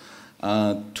vehicles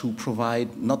to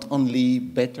provide not only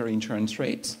better insurance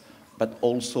rates, but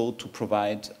also to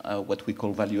provide what we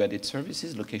call value-added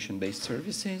services, location-based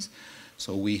services.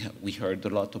 So we heard a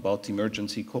lot about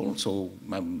emergency calls. So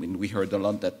we heard a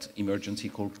lot that emergency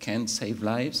call can save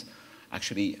lives.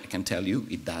 Actually, I can tell you,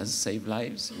 it does save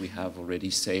lives. We have already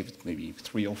saved maybe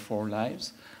 3 or 4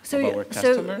 lives of our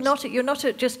customers. So you're not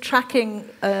just tracking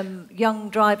young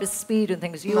drivers' speed and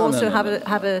things. You also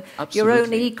have your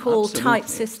own equal type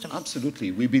system.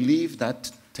 Absolutely. We believe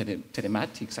that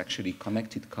telematics, actually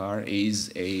connected car,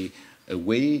 is a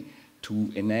way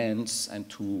to enhance and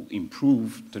to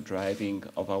improve the driving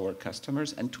of our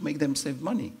customers and to make them save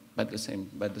money at the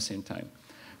same time.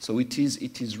 So it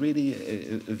is really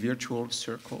a virtual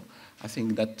circle. I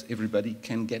think that everybody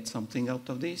can get something out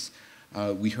of this.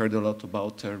 We heard a lot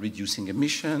about reducing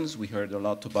emissions. We heard a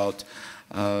lot about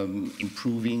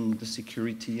improving the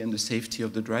security and the safety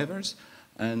of the drivers.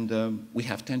 And we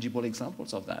have tangible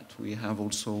examples of that. We have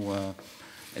also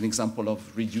an example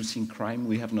of reducing crime.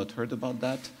 We have not heard about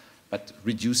that, but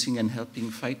reducing and helping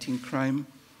fighting crime.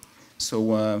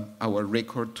 So our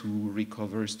record to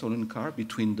recover a stolen car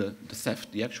between the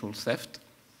theft, the actual theft,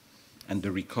 and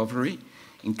the recovery,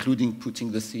 including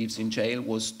putting the thieves in jail,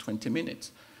 was 20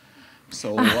 minutes.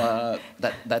 So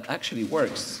that actually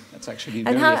works. That's actually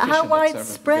very efficient. And how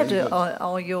widespread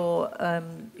are your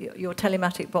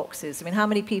telematic boxes? I mean, how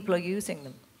many people are using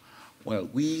them? Well,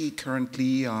 we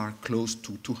currently are close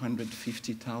to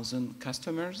 250,000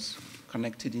 customers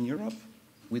connected in Europe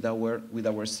with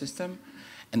our system.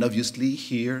 And obviously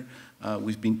here,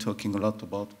 we've been talking a lot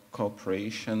about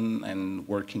cooperation and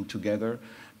working together.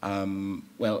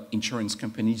 Well, insurance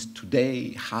companies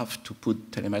today have to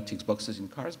put telematics boxes in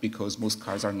cars because most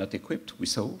cars are not equipped. We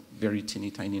saw very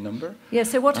tiny number. Yeah,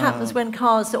 so what happens when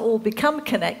cars all become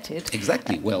connected?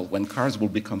 Exactly. Well, when cars will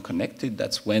become connected,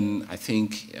 that's when I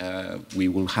think we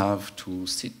will have to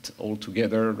sit all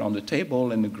together around the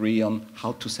table and agree on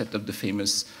how to set up the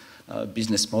famous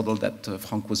business model that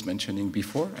Frank was mentioning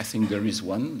before. I think there is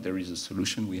a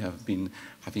solution. We have been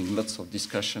having lots of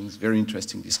discussions, very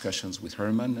interesting discussions with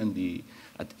Herman and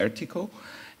at Ertico.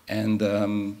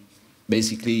 And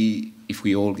basically, if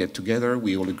we all get together,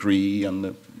 we all agree on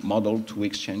the model to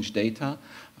exchange data.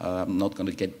 I'm not going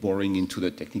to get boring into the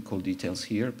technical details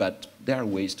here, but there are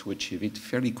ways to achieve it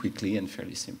fairly quickly and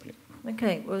fairly simply.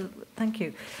 Okay, well, thank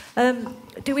you.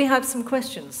 Do we have some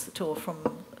questions at all from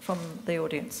the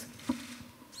audience?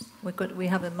 We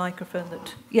have a microphone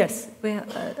that... Yes, we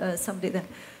have somebody there.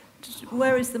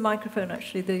 Where is the microphone,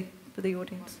 actually, for the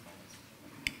audience?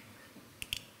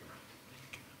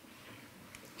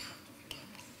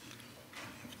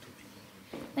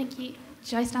 Thank you.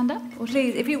 Should I stand up? Or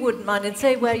please, if you wouldn't mind, and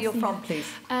say where you're from, please.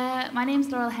 My name's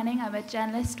Laurel Henning. I'm a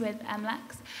journalist with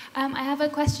MLAX. I have a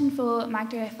question for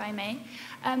Magda, if I may.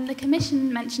 The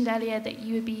Commission mentioned earlier that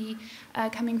you would be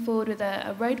coming forward with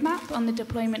a roadmap on the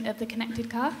deployment of the connected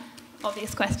car.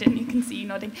 Obvious question, you can see you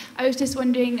nodding. I was just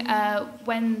wondering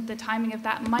when the timing of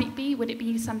that might be. Would it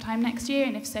be sometime next year,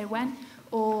 and if so, when?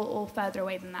 Or further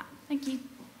away than that? Thank you.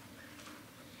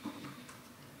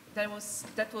 That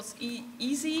was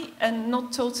easy and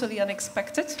not totally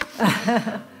unexpected.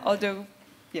 Although,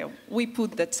 yeah, we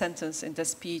put that sentence in the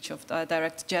speech of the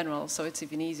Director General, so it's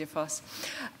even easier for us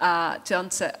to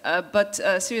answer. But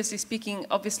seriously speaking,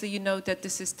 obviously you know that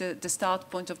this is the start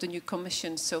point of the new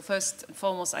Commission. So first and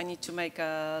foremost, I need to make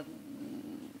a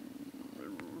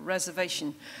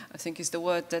reservation, I think is the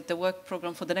word, that the work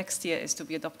program for the next year is to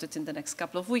be adopted in the next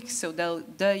couple of weeks. So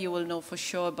there you will know for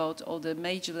sure about all the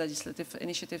major legislative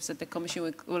initiatives that the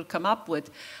Commission will come up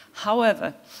with.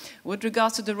 However, with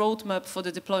regards to the roadmap for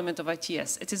the deployment of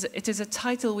ITS, it is a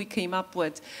title we came up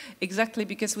with exactly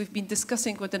because we've been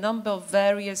discussing with a number of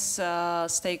various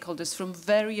stakeholders from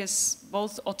various,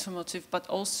 both automotive but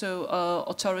also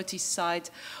authority side,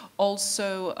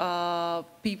 also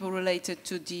people related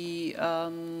to the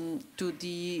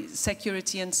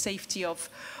security and safety of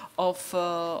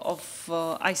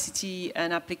ICT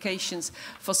and applications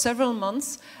for several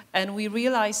months, and we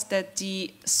realized that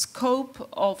the scope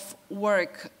of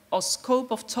work or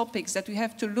scope of topics that we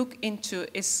have to look into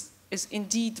is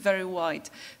indeed very wide.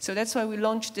 So that's why we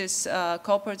launched this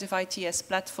cooperative ITS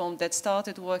platform that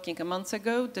started working a month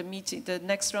ago. The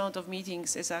next round of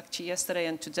meetings is actually yesterday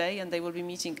and today, and they will be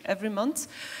meeting every month.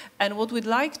 And what we'd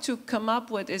like to come up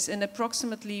with is in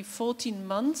approximately 14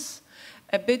 months,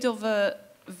 a bit of a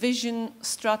vision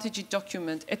strategy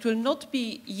document. It will not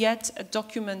be yet a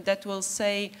document that will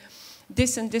say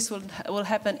this and this will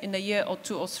happen in a year or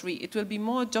 2 or 3. It will be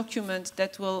more a document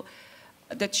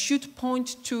that should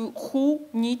point to who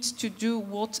needs to do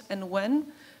what and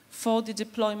when for the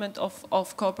deployment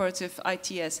of cooperative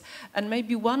ITS. And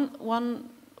maybe one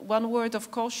word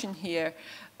of caution here.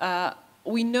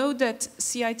 we know that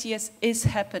CITS is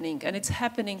happening, and it's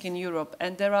happening in Europe,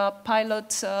 and there are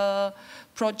pilot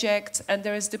projects, and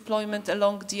there is deployment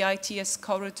along the ITS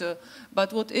corridor.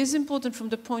 But what is important from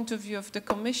the point of view of the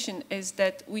Commission is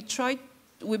that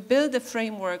we build a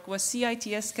framework where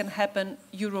CITS can happen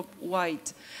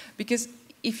Europe-wide. Because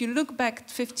if you look back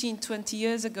 15, 20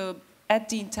 years ago, at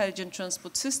the intelligent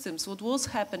transport systems, what was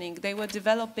happening, they were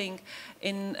developing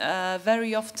in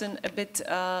very often a bit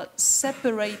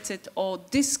separated or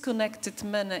disconnected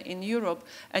manner in Europe,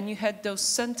 and you had those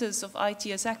centers of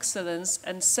ITS excellence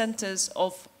and centers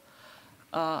of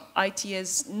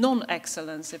ITS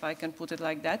non-excellence, if I can put it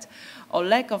like that, or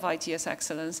lack of ITS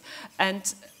excellence,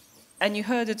 and you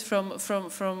heard it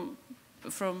from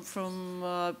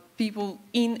people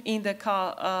in the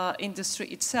car industry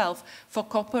itself. For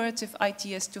cooperative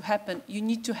ITS to happen, you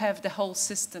need to have the whole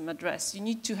system addressed. You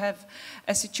need to have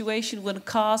a situation when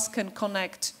cars can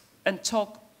connect and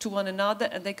talk to one another,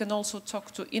 and they can also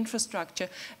talk to infrastructure,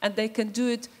 and they can do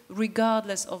it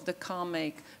regardless of the car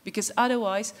make, because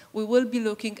otherwise we will be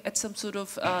looking at some sort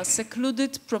of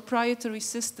secluded proprietary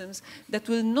systems that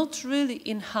will not really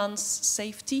enhance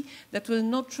safety, that will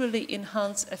not really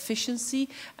enhance efficiency,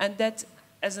 and that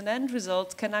as an end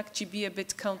result can actually be a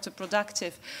bit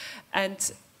counterproductive.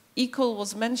 And equal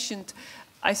was mentioned.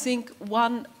 I think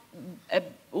one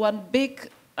big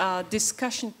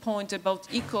discussion point about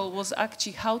equal was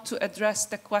actually how to address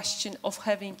the question of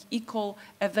having equal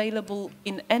available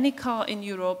in any car in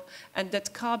Europe, and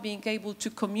that car being able to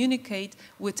communicate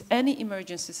with any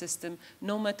emergency system,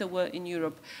 no matter where in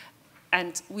Europe.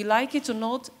 And we like it or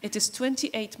not, it is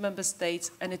 28 member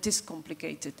states, and it is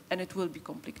complicated, and it will be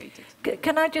complicated.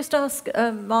 Can I just ask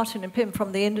Martin and Pim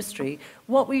from the industry,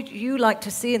 what would you like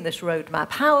to see in this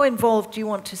roadmap? How involved do you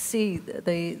want to see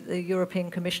the European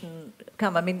Commission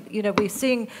come? I mean, you know, we're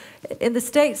seeing in the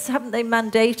States, haven't they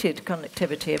mandated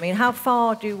connectivity? I mean, how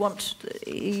far do you want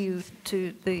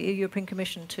the European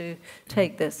Commission to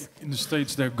take this? In the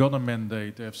States, they're going to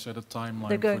mandate. They have set a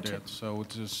timeline for that. So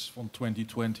it is from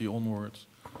 2020 onwards.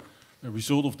 The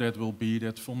result of that will be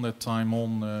that from that time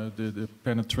on, the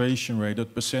penetration rate,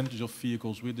 that percentage of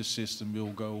vehicles with the system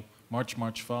will go much,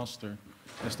 much faster,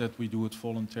 as that we do it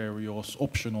voluntary or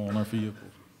optional on our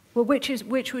vehicles. Well,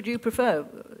 which would you prefer?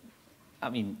 I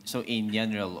mean, so in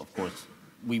general, of course,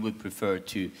 we would prefer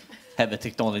to have a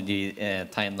technology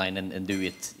timeline and do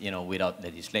it, you know, without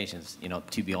legislations. You know,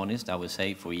 to be honest, I would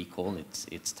say for equal,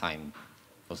 it's time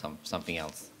for something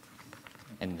else.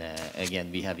 And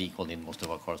again, we have equal in most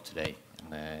of our cars today,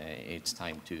 and it's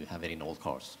time to have it in all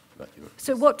cars throughout Europe.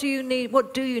 So what do you need?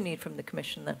 What do you need from the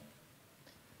Commission then?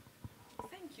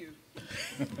 Thank you.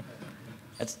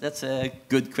 That's a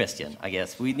good question, I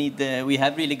guess. We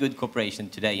have really good cooperation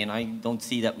today, and I don't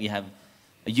see that we have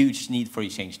a huge need for a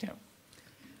change there.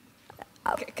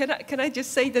 Can I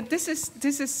just say that this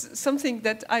is something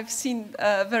that I've seen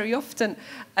very often,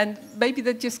 and maybe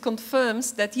that just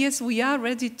confirms that yes, we are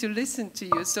ready to listen to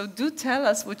you. So do tell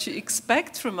us what you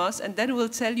expect from us, and then we'll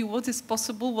tell you what is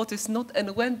possible, what is not,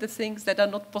 and when the things that are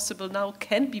not possible now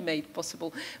can be made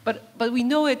possible. But we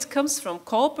know it comes from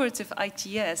cooperative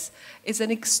ITS is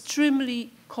an extremely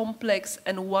complex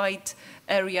and wide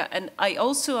area, and I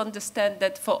also understand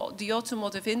that for the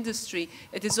automotive industry,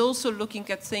 it is also looking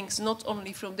at things not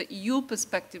only from the EU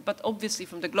perspective, but obviously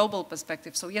from the global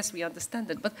perspective. So yes, we understand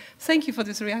it, but thank you for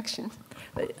this reaction.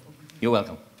 You're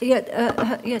welcome.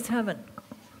 Yeah, yes, Herman.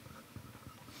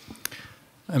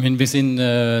 I mean, within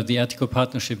the Article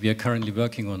partnership, we are currently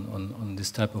working on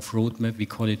this type of roadmap. We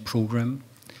call it program,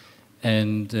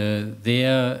 and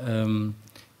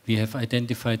we have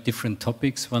identified different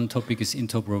topics. One topic is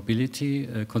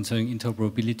interoperability. Concerning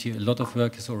interoperability, a lot of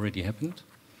work has already happened.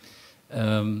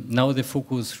 Now the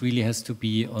focus really has to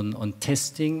be on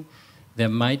testing. There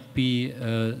might be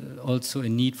also a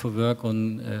need for work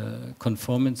on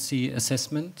conformity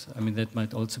assessment. I mean, that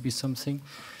might also be something.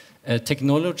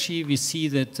 Technology, we see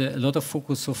that a lot of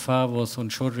focus so far was on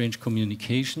short-range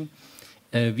communication.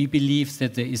 We believe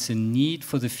that there is a need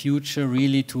for the future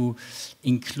really to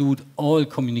include all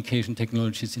communication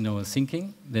technologies in our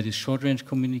thinking. That is short-range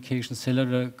communication,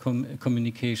 cellular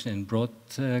communication, and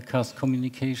broadcast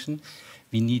communication.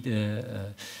 We need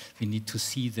to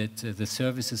see that the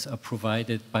services are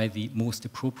provided by the most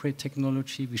appropriate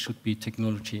technology. We should be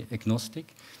technology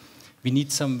agnostic. We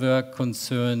need some work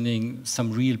concerning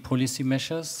some real policy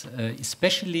measures,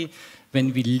 especially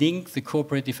when we link the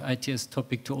cooperative ITS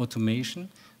topic to automation.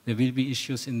 There will be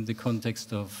issues in the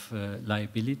context of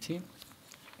liability.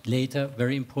 Later,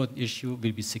 very important issue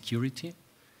will be security.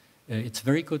 It's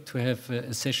very good to have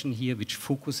a session here which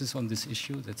focuses on this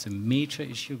issue. That's a major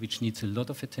issue which needs a lot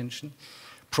of attention.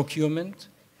 procurement,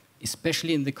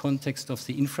 especially in the context of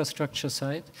the infrastructure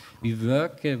side. We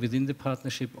work within the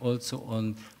partnership also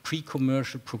on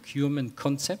pre-commercial procurement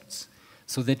concepts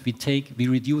so that we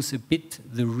reduce a bit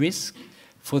the risk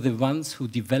for the ones who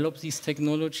develop these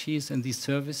technologies and these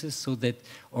services, so that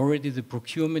already the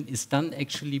procurement is done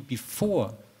actually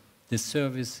before the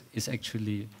service is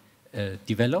actually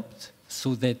developed,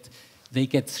 so that they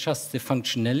get just the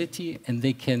functionality and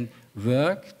they can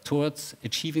work towards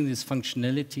achieving this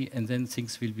functionality, and then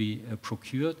things will be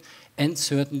procured. And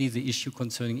certainly the issue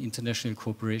concerning international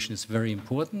cooperation is very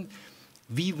important.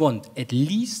 We want at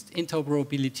least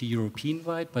interoperability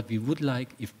European-wide, but we would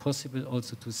like, if possible,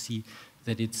 also to see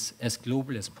that it's as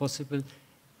global as possible,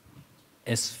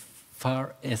 as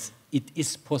far as it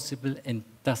is possible, and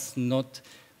does not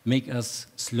make us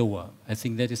slower. I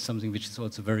think that is something which is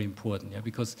also very important, yeah?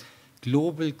 Because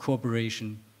global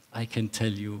cooperation, I can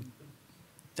tell you,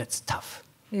 that's tough.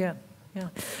 Yeah, yeah.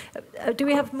 Do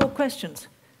we have more questions?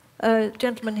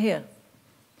 Gentleman here.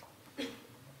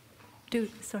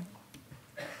 Sorry.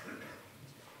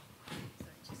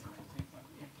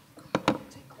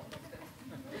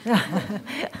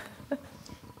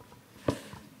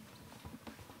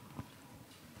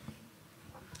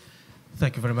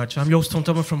 Thank you very much. I'm Joost van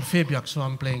Tommer from Fabiac, so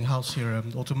I'm playing house here,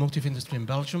 the automotive industry in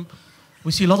Belgium.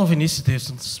 We see a lot of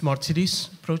initiatives in smart cities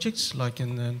projects, like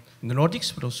in the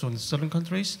Nordics, but also in the southern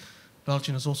countries.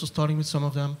 Belgium is also starting with some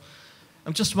of them.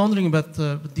 I'm just wondering about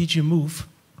DG Move.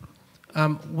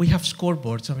 We have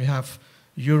scoreboards and we have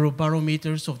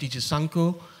Eurobarometers of DG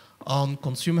Sanco on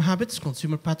consumer habits,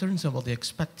 consumer patterns, and what they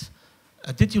expect.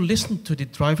 Did you listen to the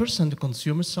drivers and the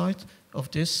consumer side of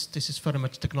this? This is very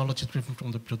much technology driven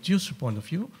from the producer point of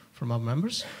view, from our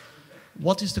members.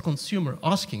 What is the consumer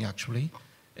asking actually?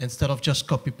 Instead of just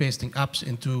copy-pasting apps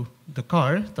into the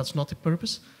car, that's not the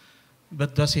purpose.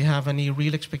 But does he have any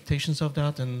real expectations of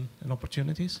that and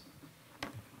opportunities?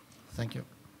 Thank you.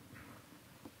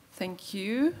 Thank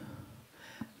you.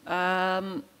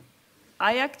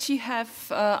 I actually have,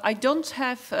 I don't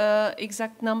have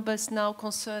exact numbers now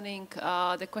concerning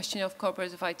the question of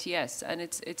cooperative ITS, and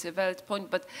it's a valid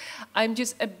point, but I'm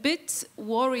just a bit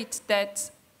worried that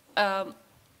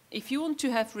if you want to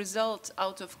have results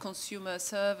out of consumer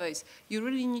surveys, you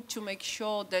really need to make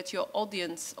sure that your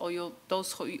audience or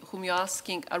those whom you're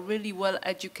asking are really well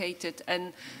educated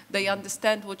and they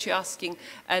understand what you're asking.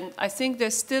 And I think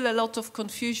there's still a lot of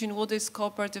confusion. What is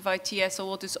cooperative ITS or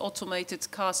what is automated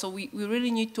car? So we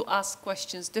really need to ask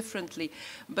questions differently.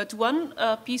 But one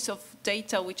piece of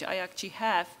data which I actually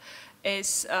have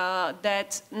is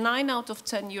that 9 out of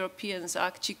 10 Europeans are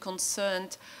actually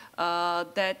concerned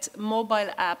that mobile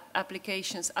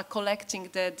applications are collecting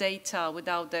their data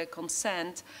without their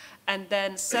consent, and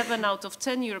then 7 out of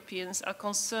 10 Europeans are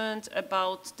concerned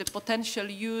about the potential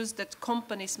use that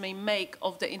companies may make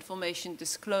of the information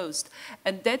disclosed.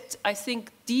 And that, I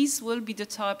think, these will be the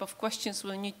type of questions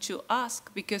we'll need to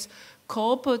ask, because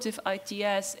cooperative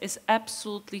ITS is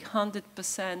absolutely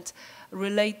 100%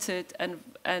 related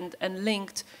and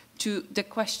linked to the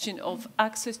question of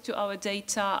access to our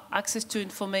data, access to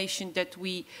information that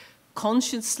we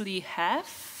consciously have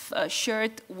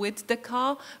shared with the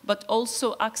car, but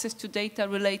also access to data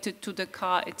related to the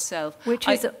car itself. Which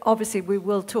is, obviously, we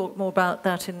will talk more about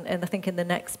that in I think in the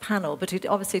next panel, but it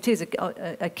is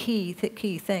a key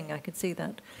thing, I can see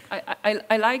that.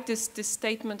 I like this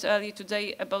statement earlier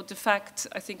today about the fact,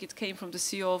 I think it came from the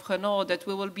CEO of Renault, that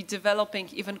we will be developing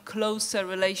even closer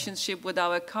relationship with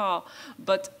our car,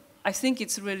 but I think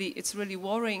it's really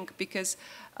worrying, because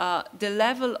the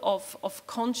level of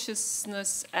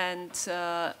consciousness and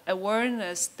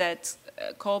awareness that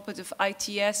cooperative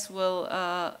ITS will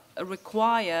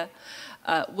require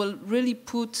will really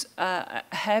put a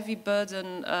heavy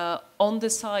burden on the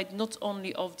side not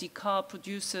only of the car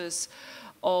producers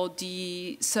or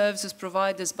the services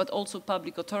providers, but also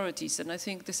public authorities. And I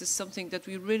think this is something that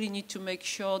we really need to make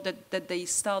sure that they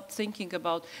start thinking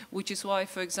about, which is why,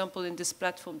 for example, in this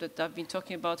platform that I've been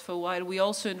talking about for a while, we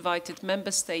also invited member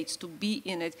states to be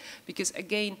in it, because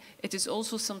again, it is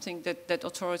also something that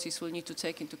authorities will need to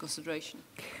take into consideration.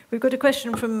 We've got a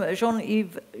question from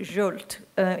Jean-Yves Jolt.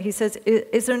 He says,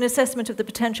 is there an assessment of the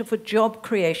potential for job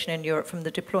creation in Europe from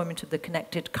the deployment of the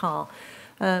connected car?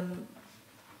 Herman,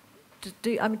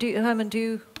 do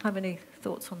you have any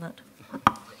thoughts on that?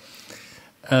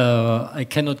 I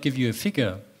cannot give you a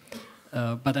figure,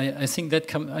 but I think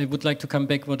that I would like to come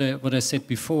back what I said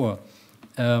before.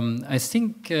 I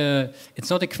think it's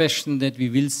not a question that we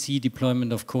will see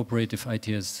deployment of cooperative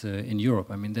ITS in Europe.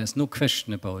 I mean, there's no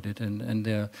question about it, and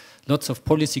there are lots of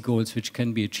policy goals which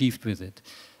can be achieved with it.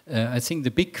 I think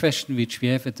the big question which we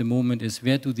have at the moment is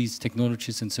where do these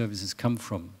technologies and services come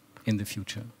from in the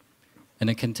future? And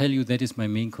I can tell you that is my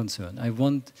main concern. I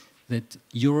want that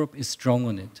Europe is strong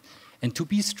on it. And to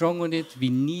be strong on it, we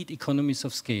need economies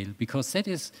of scale, because that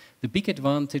is the big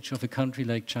advantage of a country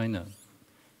like China.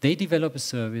 They develop a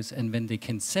service, and when they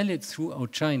can sell it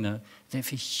throughout China, they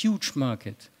have a huge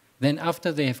market. Then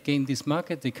after they have gained this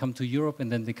market, they come to Europe,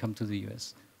 and then they come to the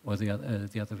US, or the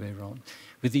other way around.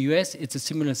 With the US, it's a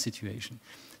similar situation.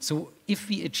 So if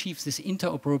we achieve this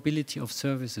interoperability of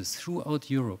services throughout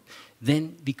Europe,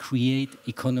 then we create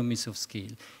economies of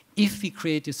scale. If we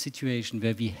create a situation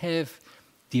where we have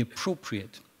the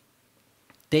appropriate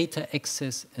data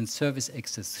access and service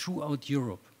access throughout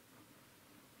Europe,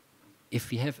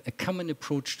 if we have a common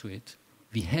approach to it,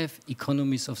 we have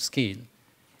economies of scale.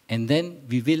 And then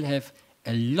we will have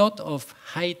a lot of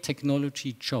high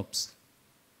technology jobs.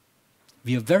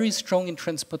 We are very strong in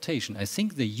transportation. I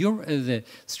think the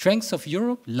strength of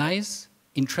Europe lies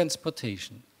in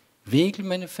transportation. Vehicle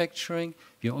manufacturing,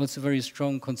 we are also very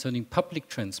strong concerning public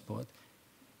transport.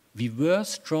 We were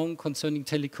strong concerning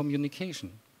telecommunication.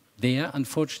 There,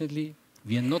 unfortunately,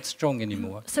 we are not strong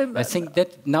anymore. So, I think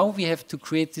that now we have to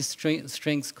create this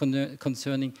strengths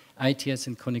concerning ITS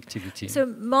and connectivity. So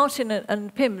Martin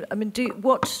and Pim, I mean, do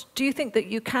you think that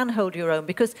you can hold your own?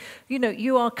 Because, you know,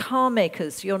 you are car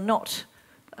makers, you're not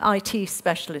IT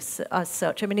specialists as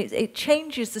such. I mean, it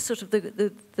changes the sort of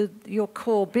your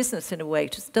core business in a way,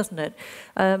 doesn't it?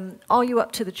 Are you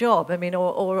up to the job? I mean,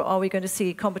 or are we going to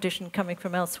see competition coming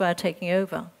from elsewhere taking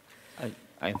over?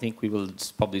 I think we will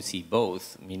probably see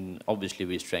both. I mean, obviously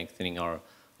we're strengthening our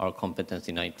competence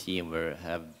in IT, and we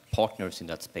have partners in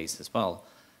that space as well.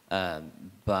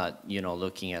 But, you know,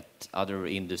 looking at other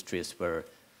industries where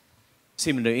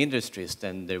similar industries,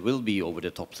 then there will be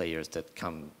over-the-top players that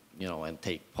come, you know, and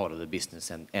take part of the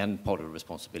business and part of the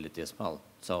responsibility as well.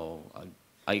 So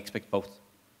I expect both.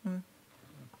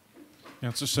 Yeah,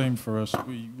 it's the same for us.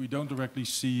 We don't directly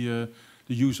see the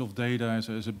use of data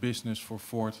as a business for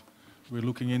Ford. We're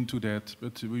looking into that,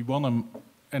 but we want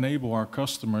to enable our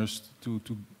customers to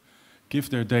give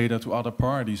their data to other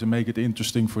parties and make it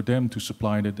interesting for them to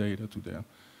supply the data to them.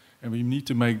 And we need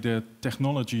to make the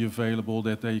technology available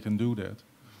that they can do that.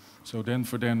 So then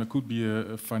for them, there could be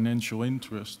a financial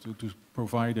interest to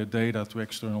provide that data to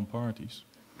external parties,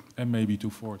 and maybe to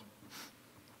Ford.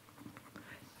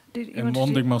 And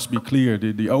one thing must be clear,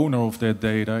 the owner of that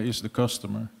data is the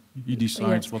customer. He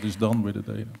decides what is done with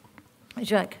the data.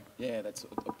 Jacques? Yeah, that's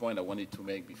a point I wanted to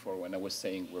make before when I was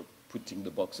saying we're putting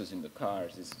the boxes in the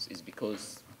cars is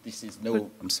because this is no,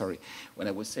 I'm sorry, when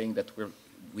I was saying that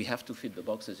we have to fit the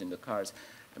boxes in the cars,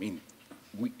 I mean,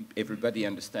 everybody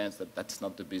understands that that's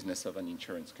not the business of an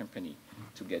insurance company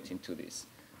to get into this.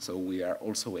 So we are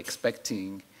also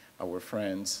expecting our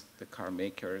friends, the car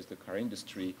makers, the car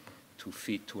industry, to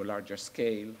fit to a larger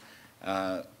scale,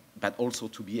 but also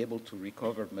to be able to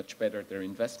recover much better their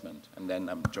investment. And then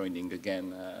I'm joining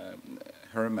again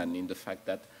Herman in the fact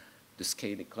that the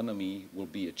scale economy will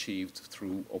be achieved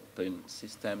through open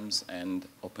systems and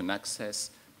open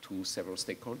access to several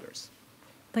stakeholders.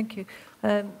 Thank you.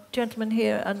 Gentleman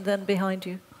here and then behind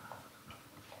you.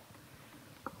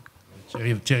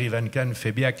 Thierry Van Ken,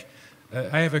 FEBIAC.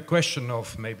 I have a question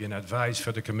of maybe an advice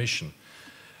for the Commission.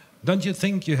 Don't you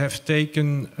think you have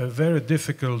taken a very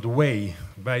difficult way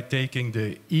by taking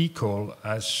the eCall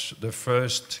as the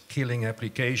first killing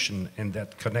application in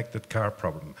that connected car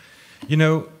problem? You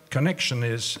know, connection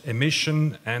is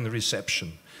emission and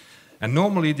reception. And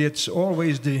normally it's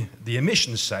always the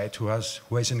emission side who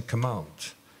is in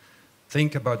command.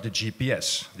 Think about the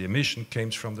GPS. The emission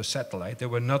came from the satellite. There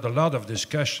were not a lot of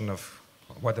discussion of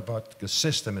what about the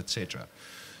system, etc.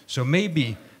 So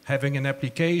maybe having an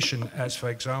application as, for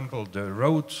example, the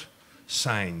road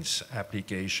signs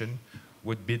application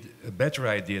would be a better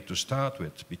idea to start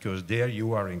with, because there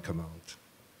you are in command.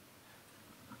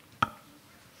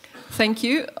 Thank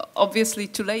you. Obviously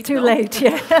too late Too now. late,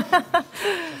 yeah.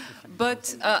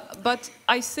 But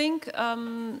I think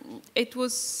it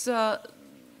was...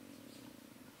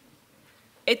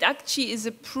 it actually is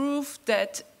a proof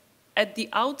that at the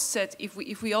outset,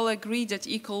 if we all agree that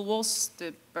eCall was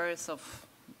the birth of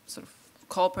sort of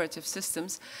cooperative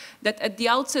systems, that at the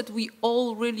outset we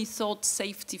all really thought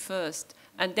safety first.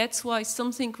 And that's why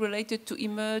something related to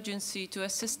emergency, to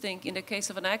assisting in the case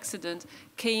of an accident,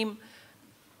 came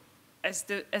as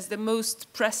the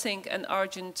most pressing and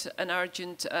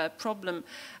urgent problem.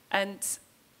 And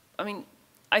I mean,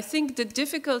 I think the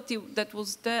difficulty that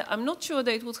was there, I'm not sure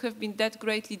that it would have been that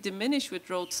greatly diminished with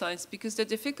road signs, because the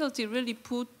difficulty really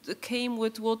came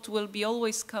with what will be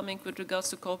always coming with regards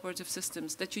to cooperative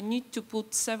systems, that you need to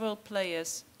put several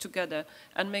players together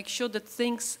and make sure that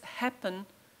things happen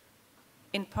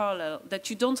in parallel, that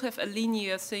you don't have a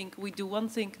linear thing, we do one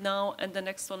thing now and the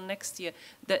next one next year,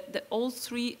 that all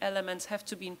three elements have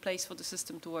to be in place for the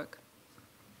system to work.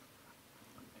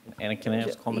 And can I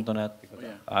just comment on that? Because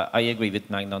I agree with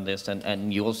Magna on this,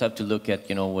 and you also have to look at,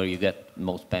 where you get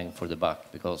most bang for the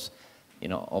buck, because,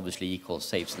 obviously equal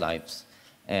saves lives,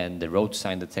 and the road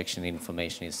sign detection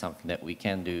information is something that we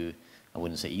can do. I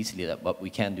wouldn't say easily that, but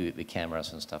we can do it with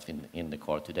cameras and stuff in the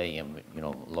car today, and a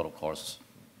lot of cars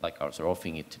like ours are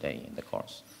offering it today in the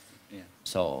cars. Yeah.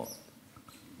 So,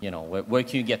 where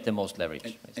can you get the most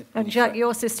leverage? And Jacques,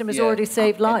 your system has already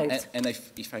saved lives. And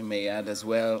if I may add as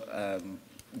well,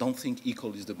 don't think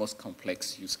eCall is the most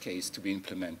complex use case to be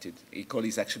implemented. eCall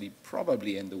is actually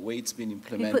probably, and the way it's been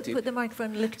implemented. Put the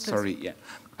microphone a little closer. Sorry, yeah.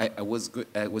 I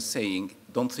was saying,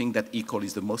 don't think that eCall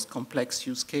is the most complex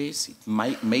use case. It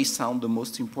may sound the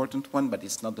most important one, but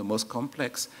it's not the most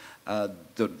complex.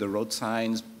 The road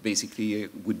signs basically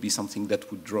would be something that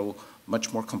would draw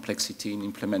much more complexity in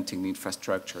implementing the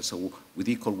infrastructure. So with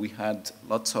eCall, we had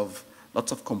lots of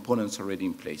components already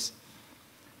in place.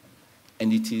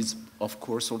 And it is, of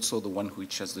course, also the one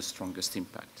which has the strongest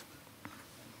impact.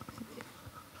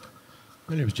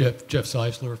 My name is Jeff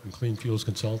Zeisler from Clean Fuels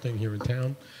Consulting here in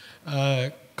town.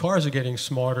 Cars are getting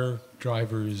smarter,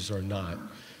 drivers are not.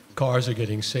 Cars are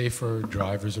getting safer,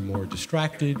 drivers are more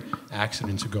distracted,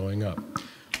 accidents are going up.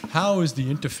 How is the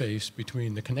interface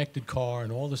between the connected car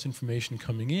and all this information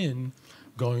coming in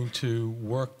going to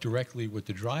work directly with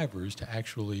the drivers to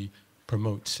actually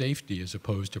promote safety as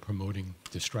opposed to promoting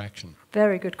distraction?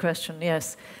 Very good question,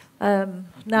 yes.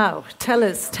 Now, tell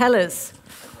us.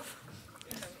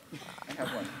 I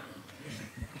have one.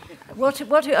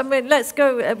 I mean, let's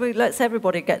go, let's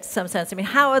everybody get some sense. I mean,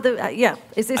 how are the,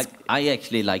 is this... I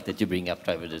actually like that you bring up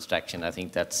driver distraction. I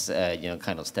think that's,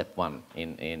 kind of step one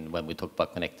in when we talk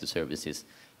about connected services,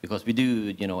 because we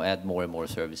do, add more and more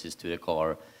services to the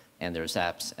car, and there's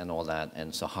apps and all that,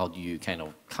 and so how do you kind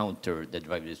of counter the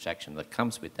driver distraction that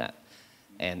comes with that?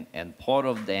 And part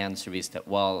of the answer is that,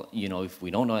 well, if we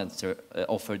don't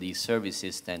offer these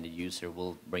services, then the user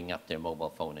will bring up their mobile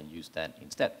phone and use that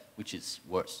instead, which is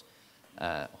worse.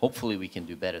 Hopefully we can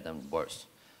do better than worse.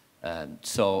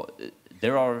 So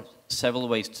there are several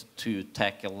ways to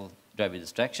tackle driver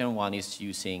distraction. One is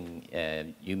using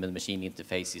human-machine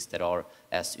interfaces that are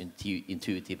as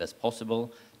intuitive as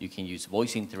possible. You can use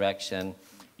voice interaction.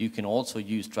 You can also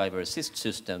use driver assist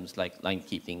systems like line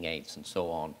keeping aids and so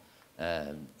on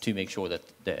to make sure that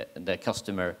the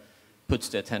customer puts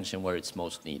the attention where it's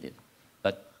most needed.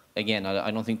 But again,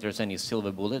 I don't think there's any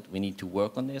silver bullet. We need to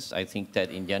work on this. I think that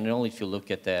in general, if you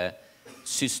look at the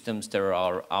systems that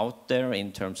are out there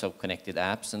in terms of connected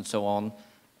apps and so on,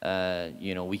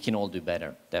 we can all do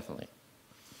better, definitely.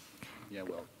 Yeah,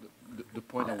 well, the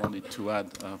point I wanted to add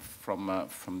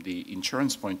from the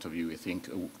insurance point of view, I think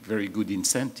a very good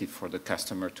incentive for the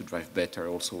customer to drive better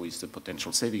also is the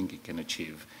potential saving he can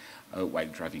achieve while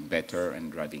driving better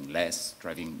and driving less,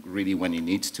 driving really when he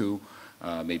needs to,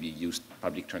 maybe use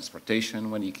public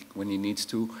transportation when he needs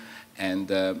to. And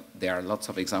there are lots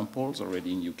of examples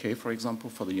already in UK, for example,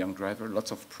 for the young driver,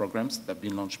 lots of programs that have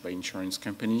been launched by insurance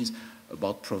companies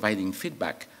about providing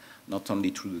feedback, not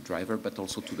only to the driver, but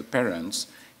also to the parents,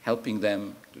 helping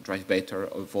them to drive better,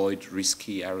 avoid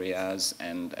risky areas,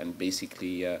 and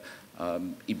basically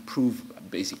improve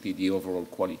basically the overall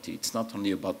quality. It's not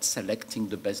only about selecting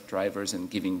the best drivers and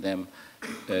giving them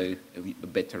a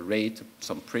better rate,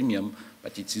 some premium,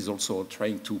 but it is also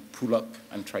trying to pull up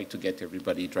and try to get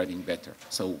everybody driving better.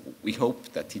 So we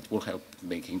hope that it will help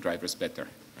making drivers better.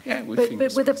 Yeah, but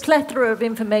with a plethora of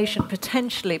information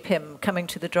potentially, Pim, coming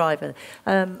to the driver,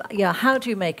 how do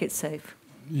you make it safe?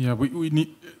 Yeah, we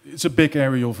need. It's a big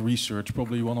area of research,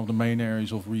 probably one of the main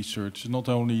areas of research. Not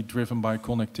only driven by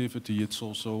connectivity, it's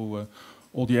also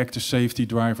all the active safety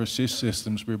driver assist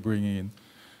systems we're bringing in.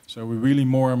 So we're really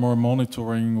more and more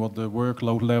monitoring what the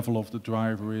workload level of the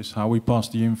driver is, how we pass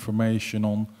the information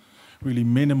on, really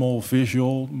minimal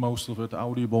visual, most of it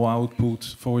audible output,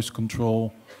 voice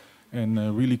control,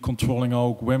 and really controlling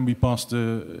out when we pass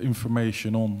the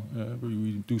information on.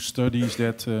 We do studies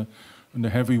that the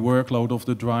heavy workload of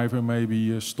the driver,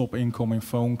 maybe stop incoming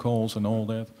phone calls and all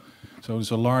that. So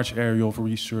it's a large area of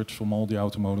research from all the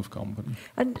automotive companies.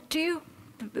 And do you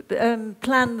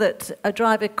plan that a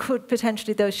driver could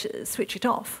potentially, though, switch it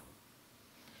off?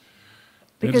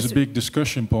 That is a big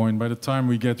discussion point. By the time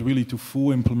we get really to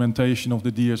full implementation of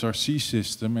the DSRC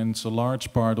system, and it's a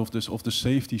large part of this of the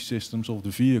safety systems of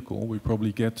the vehicle, we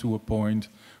probably get to a point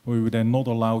where we would then not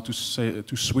allow to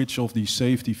switch off these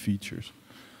safety features.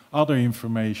 Other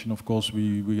information, of course,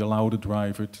 we allow the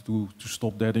driver to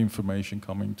stop that information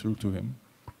coming through to him.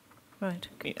 Right.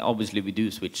 Obviously, we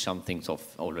do switch some things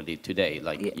off already today.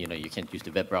 Like, you know, you can't use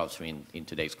the web browser in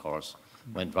today's cars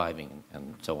when driving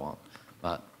and so on.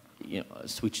 But, you know,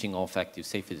 switching off active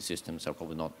safety systems are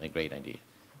probably not a great idea.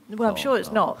 Well, I'm sure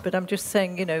it's not, but I'm just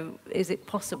saying, you know, is it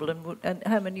possible? And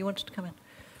Herman, you wanted to come in?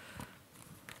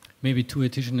 Maybe two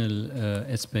additional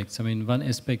aspects. I mean, one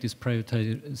aspect is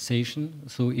prioritization.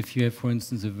 So if you have, for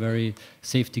instance, a very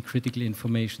safety-critical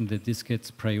information, that this gets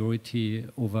priority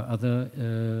over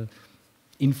other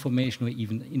information or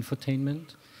even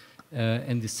infotainment.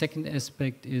 And the second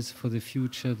aspect is for the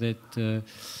future that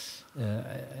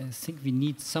I think we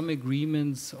need some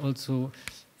agreements also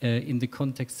in the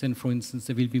context, then, for instance,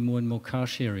 there will be more and more car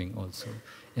sharing also.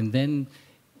 And then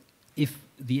if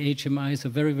the HMIs are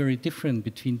very, very different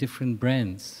between different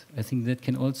brands, I think that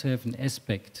can also have an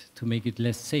aspect to make it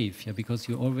less safe, yeah, because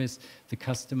you always, the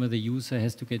customer, the user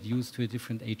has to get used to a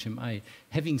different HMI.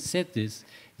 Having said this,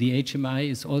 the HMI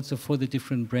is also for the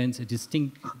different brands a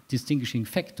distinguishing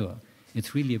factor.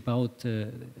 It's really about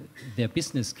their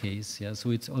business case, yeah,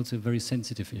 so it's also a very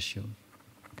sensitive issue.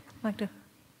 Magda?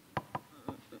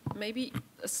 Maybe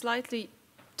a slightly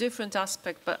different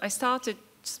aspect, but I started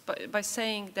by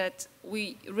saying that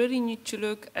we really need to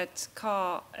look at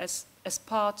car as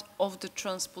part of the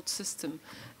transport system.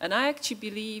 And I actually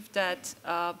believe that,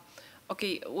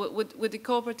 okay, with the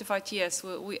cooperative ITS,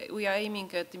 we are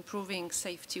aiming at improving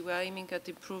safety, we are aiming at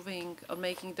improving or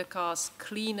making the cars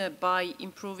cleaner by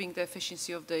improving the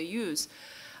efficiency of their use.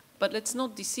 But let's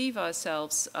not deceive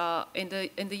ourselves. In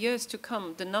the years to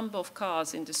come, the number of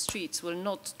cars in the streets will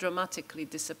not dramatically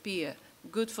disappear.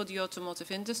 Good for the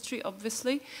automotive industry,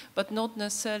 obviously, but not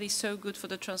necessarily so good for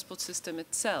the transport system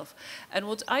itself. And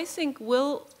what I think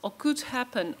will or could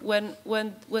happen when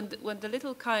the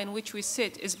little car in which we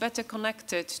sit is better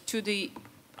connected to the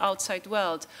outside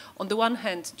world. On the one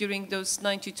hand, during those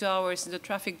 92 hours in the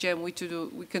traffic jam, we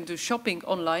can do shopping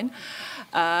online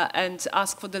and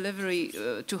ask for delivery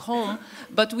to home,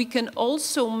 but we can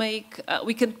also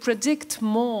we can predict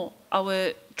more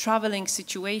our traveling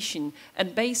situation,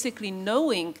 and basically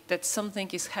knowing that something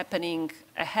is happening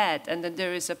ahead and that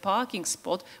there is a parking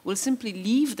spot, we'll simply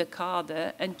leave the car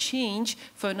there and change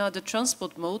for another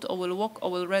transport mode, or we'll walk,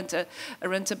 or we'll rent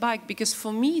a bike. Because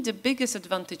for me, the biggest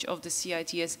advantage of the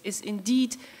CITS is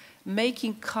indeed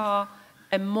making car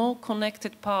a more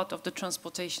connected part of the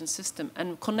transportation system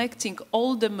and connecting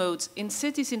all the modes in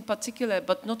cities in particular,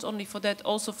 but not only for that,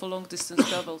 also for long distance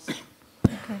travels.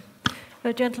 Okay.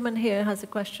 A gentleman here has a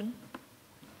question.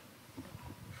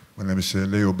 My name is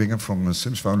Leo Bingham from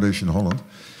Sims Foundation Holland.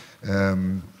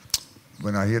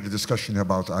 When I hear the discussion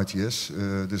about ITS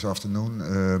this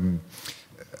afternoon,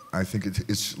 I think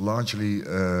it's largely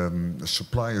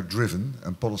supplier-driven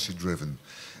and policy-driven.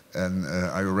 And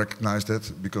I recognize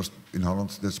that because in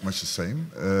Holland that's much the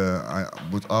same. I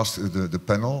would ask the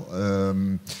panel,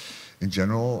 in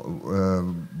general,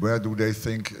 where do they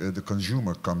think the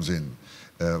consumer comes in?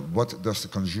 What does the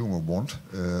consumer want?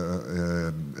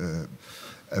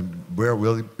 And where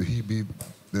will he be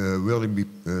willing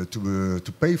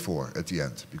to pay for at the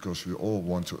end? Because we all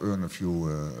want to earn a few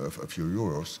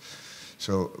euros.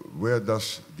 So where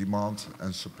does demand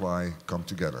and supply come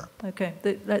together? Okay,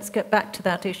 let's get back to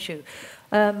that issue.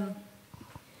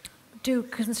 Do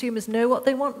consumers know what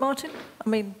they want, Martin? I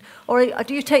mean, or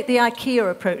do you take the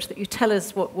IKEA approach that you tell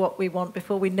us what we want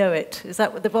before we know it? Is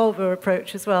that the Volvo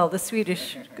approach as well, the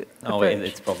Swedish approach? No,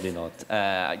 it's probably not.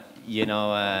 You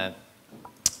know,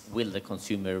 will the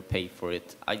consumer pay for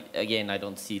it? Again, I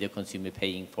don't see the consumer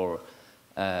paying for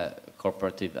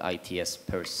cooperative ITS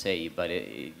per se, but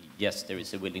yes, there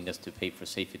is a willingness to pay for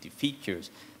safety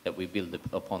features that we build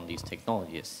upon these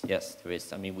technologies. Yes, there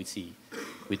is. I mean, we see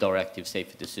with our active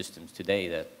safety systems today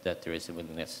that there is a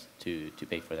willingness to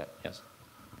pay for that, yes.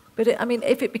 But I mean,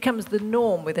 if it becomes the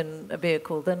norm within a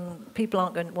vehicle, then people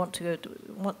aren't going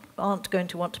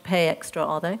to want to pay extra,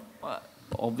 are they? Well,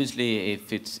 obviously,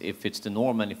 if it's the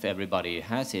norm and if everybody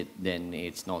has it, then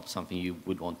it's not something you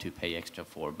would want to pay extra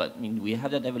for. But I mean, we have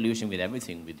that evolution with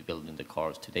everything we build in the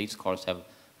cars. Today's cars have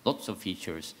lots of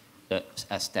features that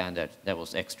as standard that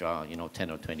was extra, you know,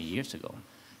 10 or 20 years ago.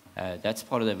 That's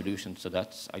part of the evolution, so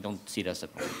I don't see that as a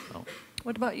problem. No.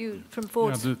 What about you, from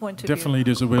Ford's point of view? Definitely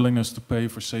there's a willingness to pay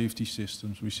for safety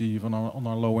systems. We see even on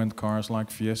our low-end cars like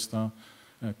Fiesta,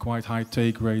 quite high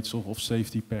take rates of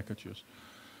safety packages.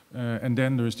 And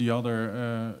then there's the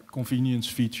other convenience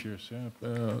features.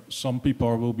 Some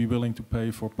people will be willing to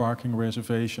pay for parking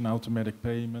reservation, automatic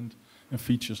payment, and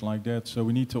features like that. So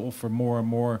we need to offer more and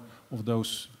more of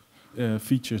those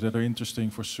features that are interesting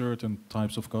for certain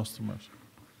types of customers.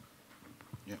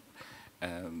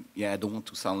 Yeah, I don't want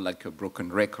to sound like a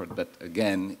broken record, but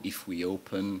again, if we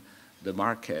open the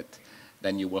market,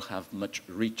 then you will have much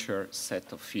richer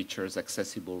set of features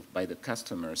accessible by the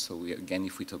customer. So again,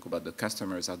 if we talk about the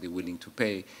customers, are they willing to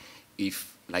pay?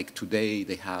 If, like today,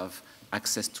 they have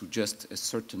access to just a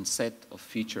certain set of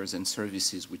features and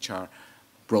services which are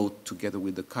brought together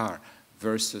with the car,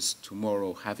 versus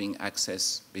tomorrow having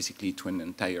access basically to an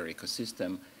entire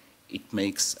ecosystem, it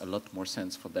makes a lot more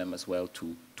sense for them as well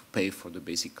to pay for the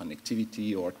basic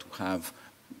connectivity or to have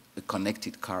a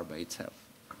connected car by itself.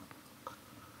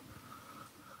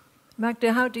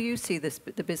 Magda, how do you see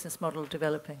the business model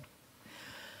developing?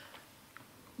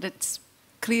 That's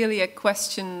clearly a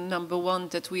question, number one,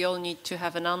 that we all need to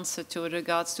have an answer to with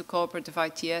regards to cooperative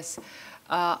ITS.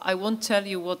 I won't tell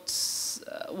you what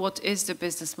is the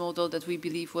business model that we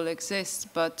believe will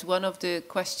exist, but one of the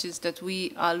questions that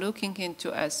we are looking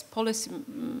into as policy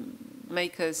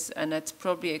makers, and that's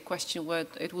probably a question where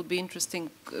it would be interesting,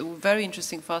 very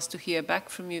interesting for us to hear back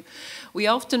from you. We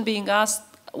are often being asked,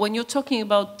 when you're talking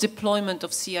about deployment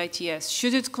of CITS,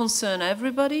 should it concern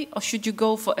everybody or should you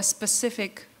go for a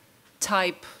specific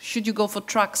type? Should you go for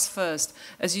trucks first?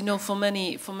 As you know, for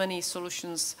many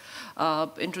solutions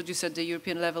introduced at the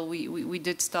European level, we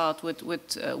did start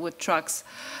with trucks,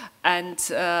 and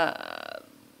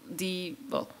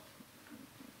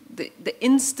the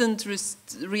instant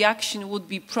reaction would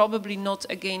be probably not,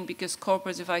 again, because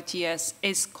cooperative ITS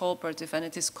is cooperative and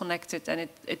it is connected and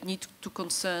it needs to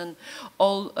concern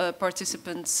all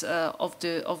participants of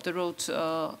the road,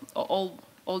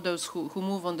 all those who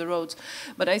move on the roads.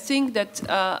 But I think that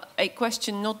a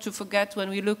question not to forget when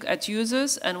we look at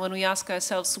users and when we ask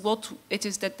ourselves what it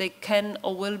is that they can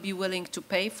or will be willing to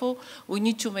pay for, we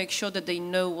need to make sure that they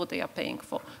know what they are paying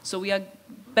for. So we are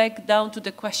back down to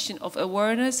the question of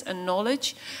awareness and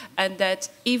knowledge, and that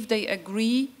if they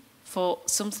agree for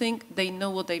something, they know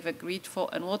what they've agreed for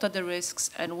and what are the risks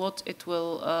and what it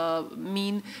will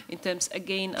mean in terms,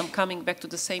 again, I'm coming back to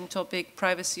the same topic,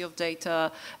 privacy of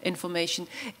data, information.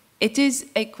 It is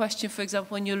a question, for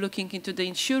example, when you're looking into the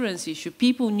insurance issue,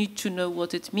 people need to know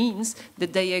what it means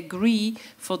that they agree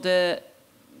for the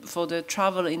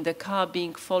travel in the car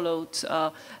being followed,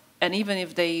 and even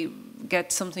if they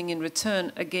get something in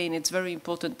return, again, it's very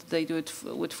important that they do it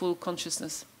with full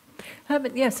consciousness.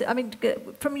 Herman, yes, I mean,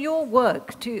 from your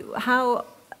work, how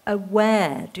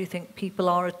aware do you think people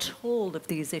are at all of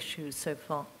these issues so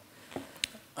far?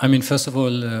 I mean, first of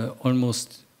all,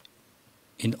 almost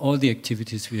in all the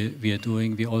activities we are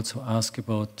doing, we also ask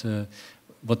about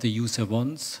what the user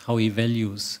wants, how he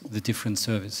values the different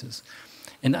services.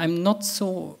 And I'm not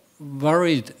so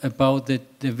worried about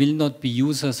that there will not be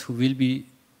users who will be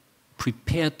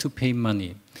prepared to pay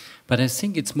money. But I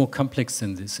think it's more complex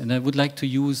than this. And I would like to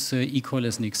use eCall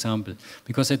as an example.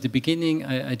 Because at the beginning,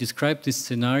 I described this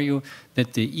scenario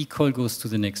that the eCall goes to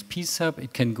the next PSAP.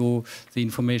 It can go, the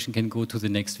information can go to the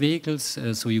next vehicles.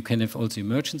 So you can have also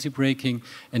emergency braking.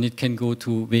 And it can go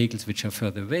to vehicles which are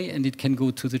further away. And it can go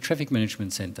to the traffic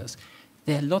management centers.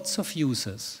 There are lots of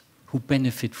users who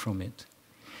benefit from it.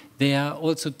 There are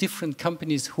also different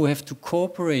companies who have to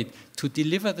cooperate to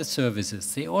deliver the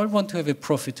services. They all want to have a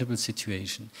profitable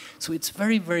situation. So it's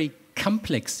very, very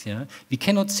complex. Yeah? We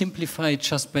cannot simplify it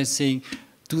just by saying,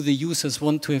 do the users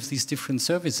want to have these different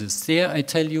services? There, I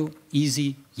tell you,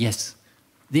 easy, yes.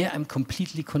 There, I'm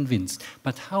completely convinced.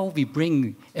 But how we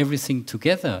bring everything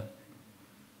together,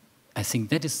 I think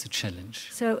that is the challenge.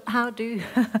 So how do you,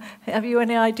 have you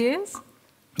any ideas?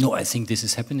 No, I think this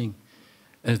is happening.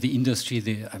 The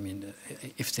industry, I mean,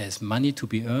 if there's money to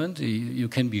be earned, you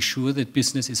can be sure that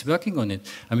business is working on it.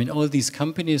 I mean, all these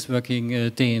companies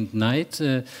working day and night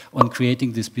on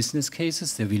creating these business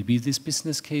cases, there will be these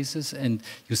business cases, and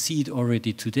you see it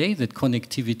already today that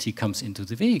connectivity comes into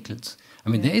the vehicles. I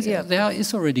mean, there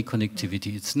is already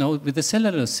connectivity. It's now with the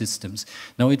cellular systems.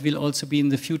 Now it will also be in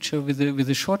the future with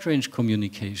the short-range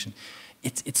communication.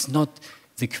 It's not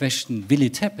the question, will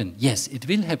it happen? Yes, it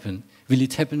will happen. Will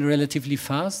it happen relatively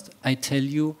fast? I tell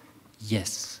you,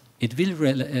 yes. It will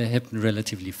happen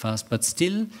relatively fast, but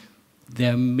still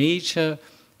there are major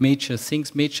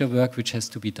things, major work which has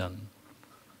to be done.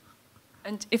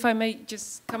 And if I may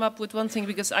just come up with one thing,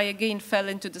 because I again fell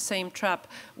into the same trap.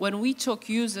 When we talk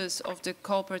users of the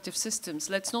cooperative systems,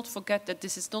 let's not forget that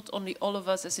this is not only all of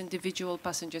us as individual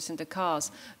passengers in the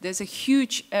cars. There's a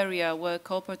huge area where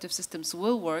cooperative systems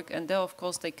will work, and there, of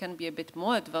course, they can be a bit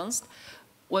more advanced.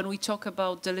 When we talk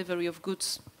about delivery of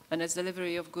goods, and that's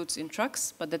delivery of goods in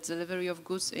trucks, but that's delivery of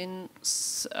goods in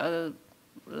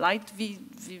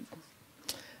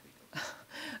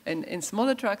in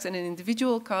smaller trucks and in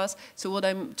individual cars. So what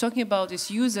I'm talking about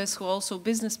is users who are also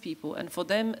business people, and for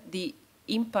them the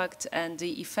impact and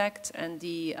the effect and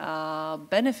the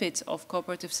benefit of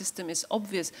cooperative system is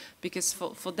obvious, because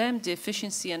for them the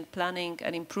efficiency and planning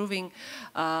and improving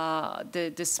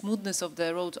the smoothness of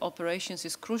the road operations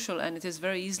is crucial, and it is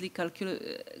very easily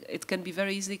it can be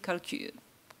very easily calculated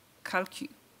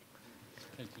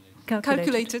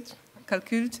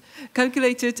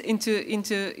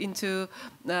into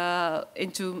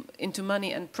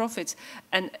money and profits.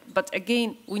 But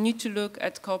again, we need to look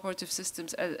at cooperative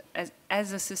systems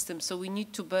as a system. So we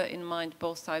need to bear in mind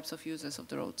both types of users of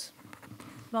the roads.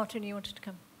 Martin, you wanted to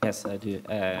come? Yes, I do.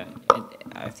 And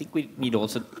I think we need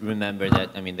also to remember that,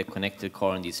 I mean, the connected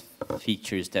car and these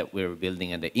features that we're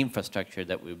building and the infrastructure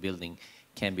that we're building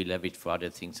can be leveraged for other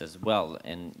things as well.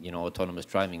 And, you know, autonomous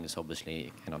driving is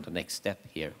obviously kind of the next step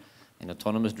here. And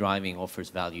autonomous driving offers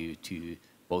value to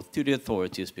both to the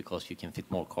authorities, because you can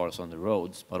fit more cars on the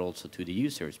roads, but also to the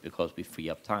users, because we free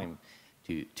up time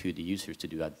to the users to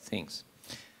do other things.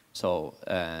 So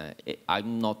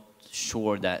I'm not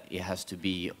sure that it has to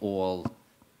be all,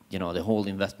 you know, the whole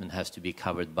investment has to be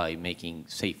covered by making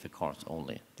safer cars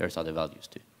only. There's other values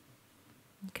too.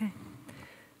 Okay.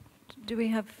 Do we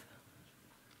have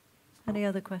any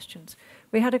other questions?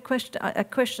 We had a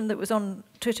question that was on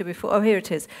Twitter before. Oh, here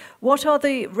it is. What are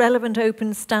the relevant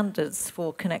open standards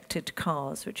for connected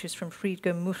cars? Which is from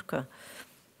Friedger Muschke.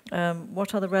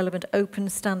 What are the relevant open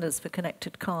standards for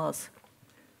connected cars?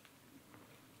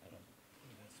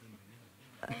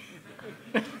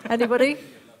 Anybody?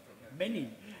 Many.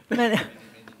 Many.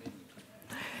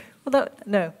 Well,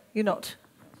 no, you're not.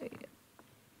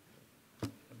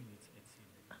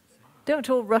 Don't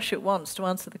all rush at once to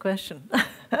answer the question.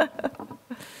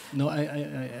 No,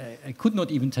 I could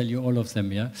not even tell you all of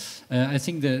them. Yeah, I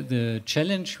think the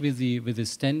challenge with the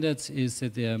standards is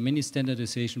that there are many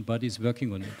standardization bodies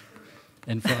working on it,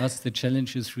 and for us the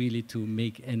challenge is really to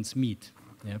make ends meet.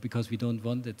 Yeah, because we don't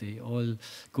want that they all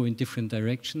go in different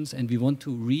directions, and we want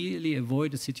to really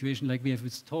avoid a situation like we have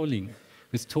with tolling.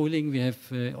 With tolling, we have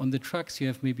on the trucks, you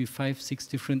have maybe 5, 6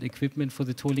 different equipment for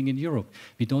the tolling in Europe.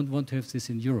 We don't want to have this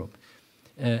in Europe.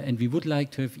 And we would like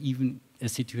to have even a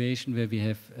situation where we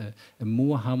have a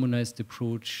more harmonized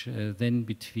approach than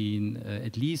between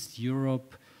at least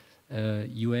Europe,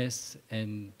 US,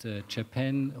 and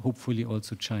Japan, hopefully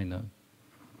also China.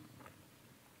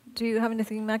 Do you have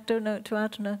anything, Magdo, to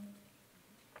add? No?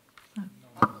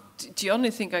 The only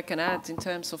thing I can add in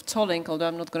terms of tolling, although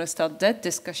I'm not going to start that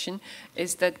discussion,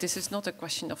 is that this is not a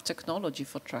question of technology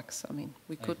for trucks. I mean,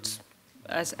 we could,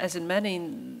 as in many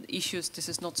issues, this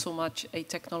is not so much a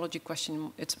technology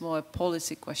question, it's more a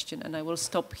policy question, and I will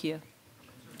stop here.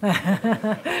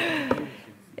 Are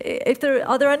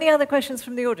there any other questions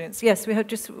from the audience? Yes, we have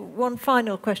just one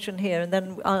final question here, and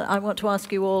then I want to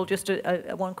ask you all just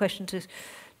one question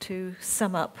to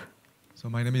sum up. So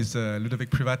my name is Ludovic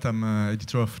Privat. I'm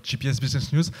editor of GPS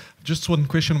Business News. Just one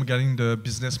question regarding the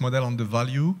business model and the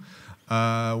value.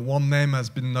 One name has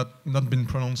not been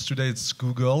pronounced today. It's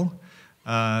Google.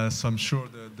 So I'm sure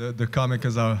the car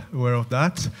makers are aware of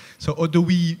that. So how do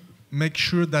we make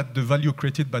sure that the value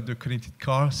created by the connected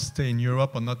car stay in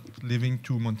Europe or not living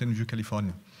to Mountain View,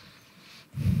 California?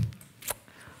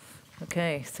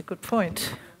 Okay, it's a good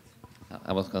point.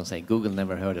 I was going to say Google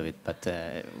never heard of it, but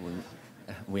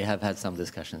we have had some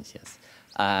discussions, yes.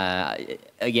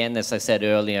 Again, as I said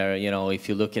earlier, you know, if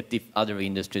you look at the other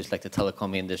industries like the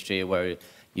telecom industry, where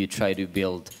you try to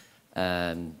build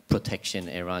protection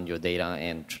around your data,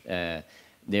 and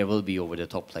there will be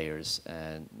over-the-top players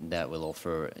that will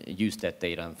use that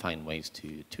data and find ways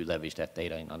to leverage that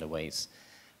data in other ways.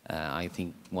 I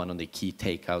think one of the key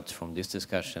takeouts from this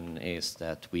discussion is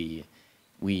that we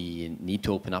need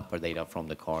to open up our data from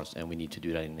the cars, and we need to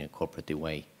do that in a cooperative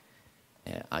way.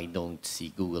 I don't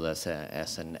see Google as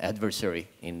an adversary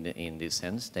in this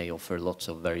sense. They offer lots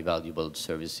of very valuable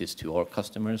services to our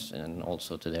customers and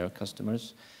also to their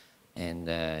customers, and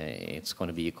it's going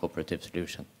to be a cooperative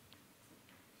solution.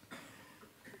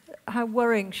 How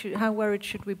worried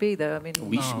should we be, though? I mean,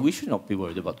 we should not be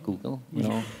worried about Google. You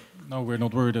know? No, we're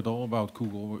not worried at all about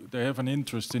Google. They have an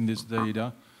interest in this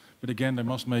data, but again, they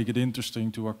must make it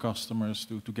interesting to our customers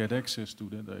to get access to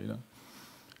the data.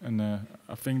 And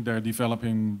I think they're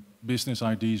developing business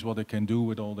ideas what they can do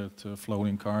with all that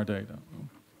floating car data.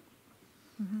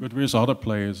 But there's other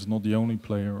players, not the only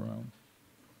player around.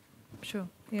 Sure,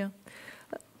 yeah.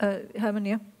 Herman,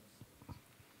 yeah?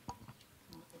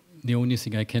 The only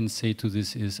thing I can say to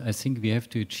this is I think we have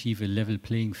to achieve a level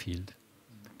playing field,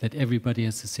 that everybody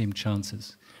has the same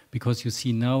chances. Because you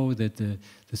see now that the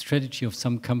strategy of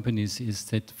some companies is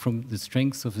that from the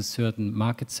strengths of a certain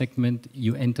market segment,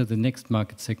 you enter the next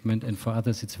market segment, and for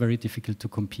others it's very difficult to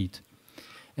compete.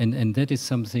 And that is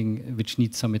something which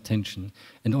needs some attention.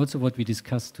 And also what we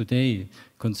discussed today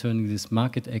concerning this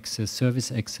market access,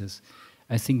 service access,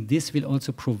 I think this will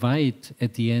also provide,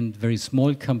 at the end, very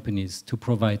small companies to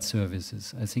provide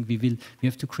services. I think we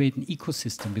have to create an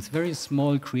ecosystem with very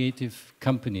small creative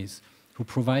companies who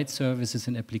provide services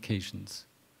and applications.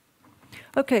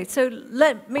 Okay, so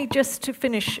let me just to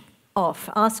finish off,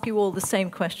 ask you all the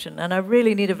same question, and I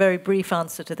really need a very brief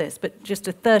answer to this, but just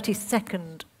a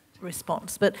 30-second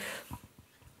response. But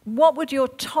what would your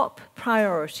top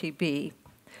priority be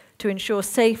to ensure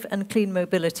safe and clean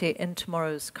mobility in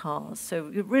tomorrow's cars?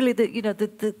 So really,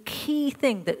 the key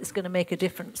thing that is going to make a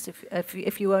difference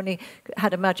if you only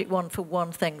had a magic wand for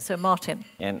one thing. So Martin.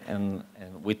 And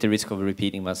with the risk of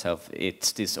repeating myself,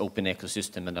 it's this open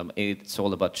ecosystem, and it's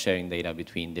all about sharing data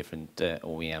between different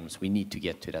OEMs. We need to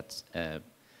get to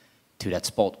that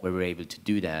spot where we're able to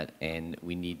do that, and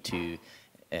we need to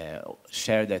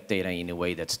share that data in a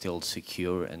way that's still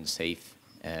secure and safe,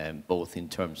 both in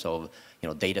terms of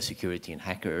data security and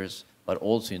hackers, but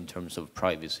also in terms of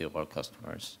privacy of our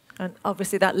customers. And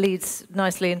obviously that leads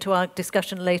nicely into our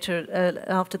discussion later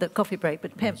after the coffee break.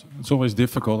 But Pim. It's always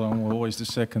difficult. I'm always the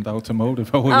second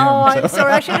automotive OEM. Oh, I'm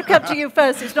sorry. I should have come to you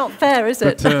first. It's not fair, is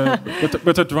it?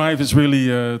 But the drive is really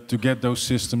to get those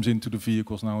systems into the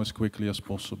vehicles now as quickly as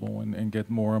possible and get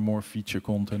more and more feature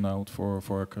content out for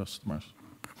our customers.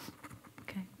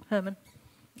 Okay. Herman.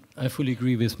 I fully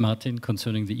agree with Martin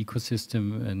concerning the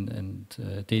ecosystem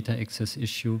and data access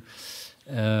issue.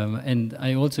 And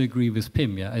I also agree with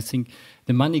Pim. Yeah, I think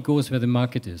the money goes where the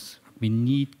market is. We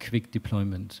need quick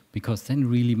deployment, because then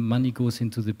really money goes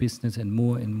into the business and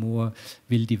more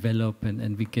will develop,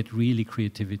 and we get really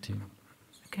creativity.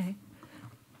 Okay.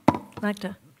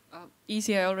 Magda.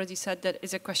 Easy, I already said that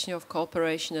it's a question of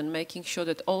cooperation and making sure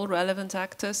that all relevant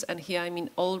actors, and here I mean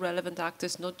all relevant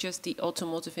actors, not just the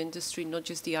automotive industry, not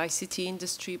just the ICT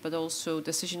industry, but also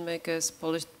decision makers,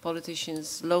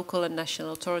 politicians, local and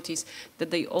national authorities,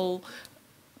 that they all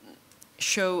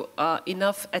show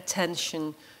enough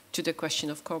attention to the question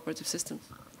of cooperative systems.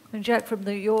 And Jack, from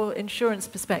your insurance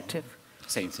perspective?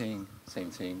 Same thing,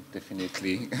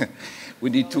 definitely. We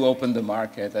need to open the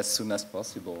market as soon as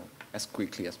possible, as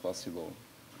quickly as possible.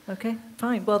 Okay,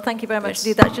 fine. Well, thank you very much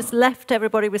indeed. That just left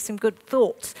everybody with some good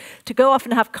thoughts to go off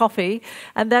and have coffee,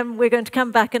 and then we're going to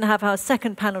come back and have our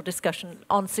second panel discussion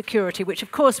on security, which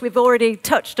of course we've already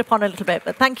touched upon a little bit,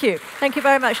 but thank you. Thank you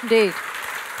very much indeed.